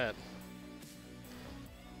heck was that?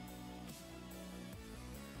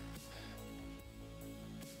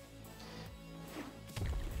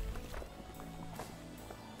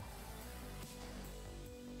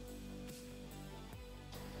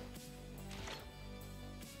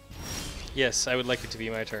 Yes, I would like it to be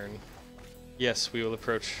my turn. Yes, we will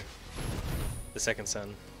approach the second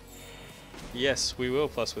sun. Yes, we will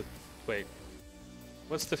plus with... Wait.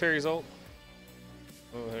 What's the fairy's ult?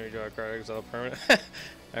 Oh, there you go, card exile permanent.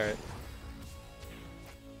 Alright.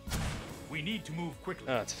 We need to move quickly.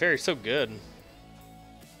 Oh, it's fairy's so good.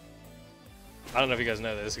 I don't know if you guys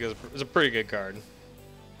know this, because it's a pretty good card.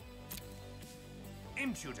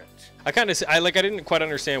 Impudent. I kind of... I didn't quite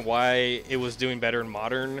understand why it was doing better in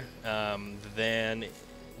Modern than...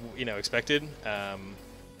 you know, expected.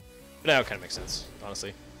 But now it kind of makes sense,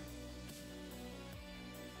 honestly.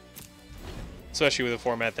 Especially with a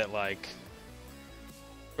format that, like,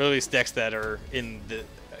 or at least decks that are in the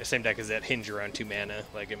same deck as that hinge around 2 mana.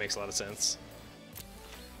 Like, it makes a lot of sense.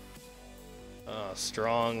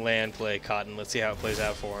 Strong land play, Cotton. Let's see how it plays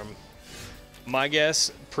out for him. My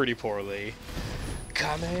guess, pretty poorly.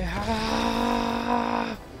 Kamehameha!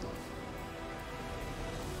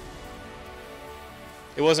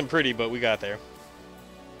 It wasn't pretty, but we got there.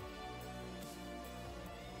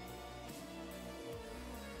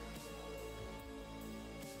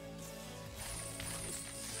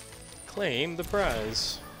 Claim the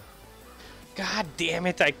prize. God damn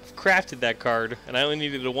it, I crafted that card, and I only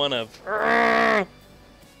needed a 1 of.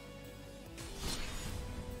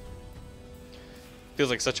 Feels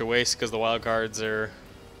like such a waste, because the wild cards are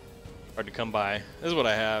hard to come by. This is what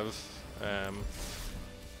I have.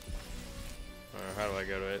 How do I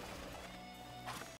go to it?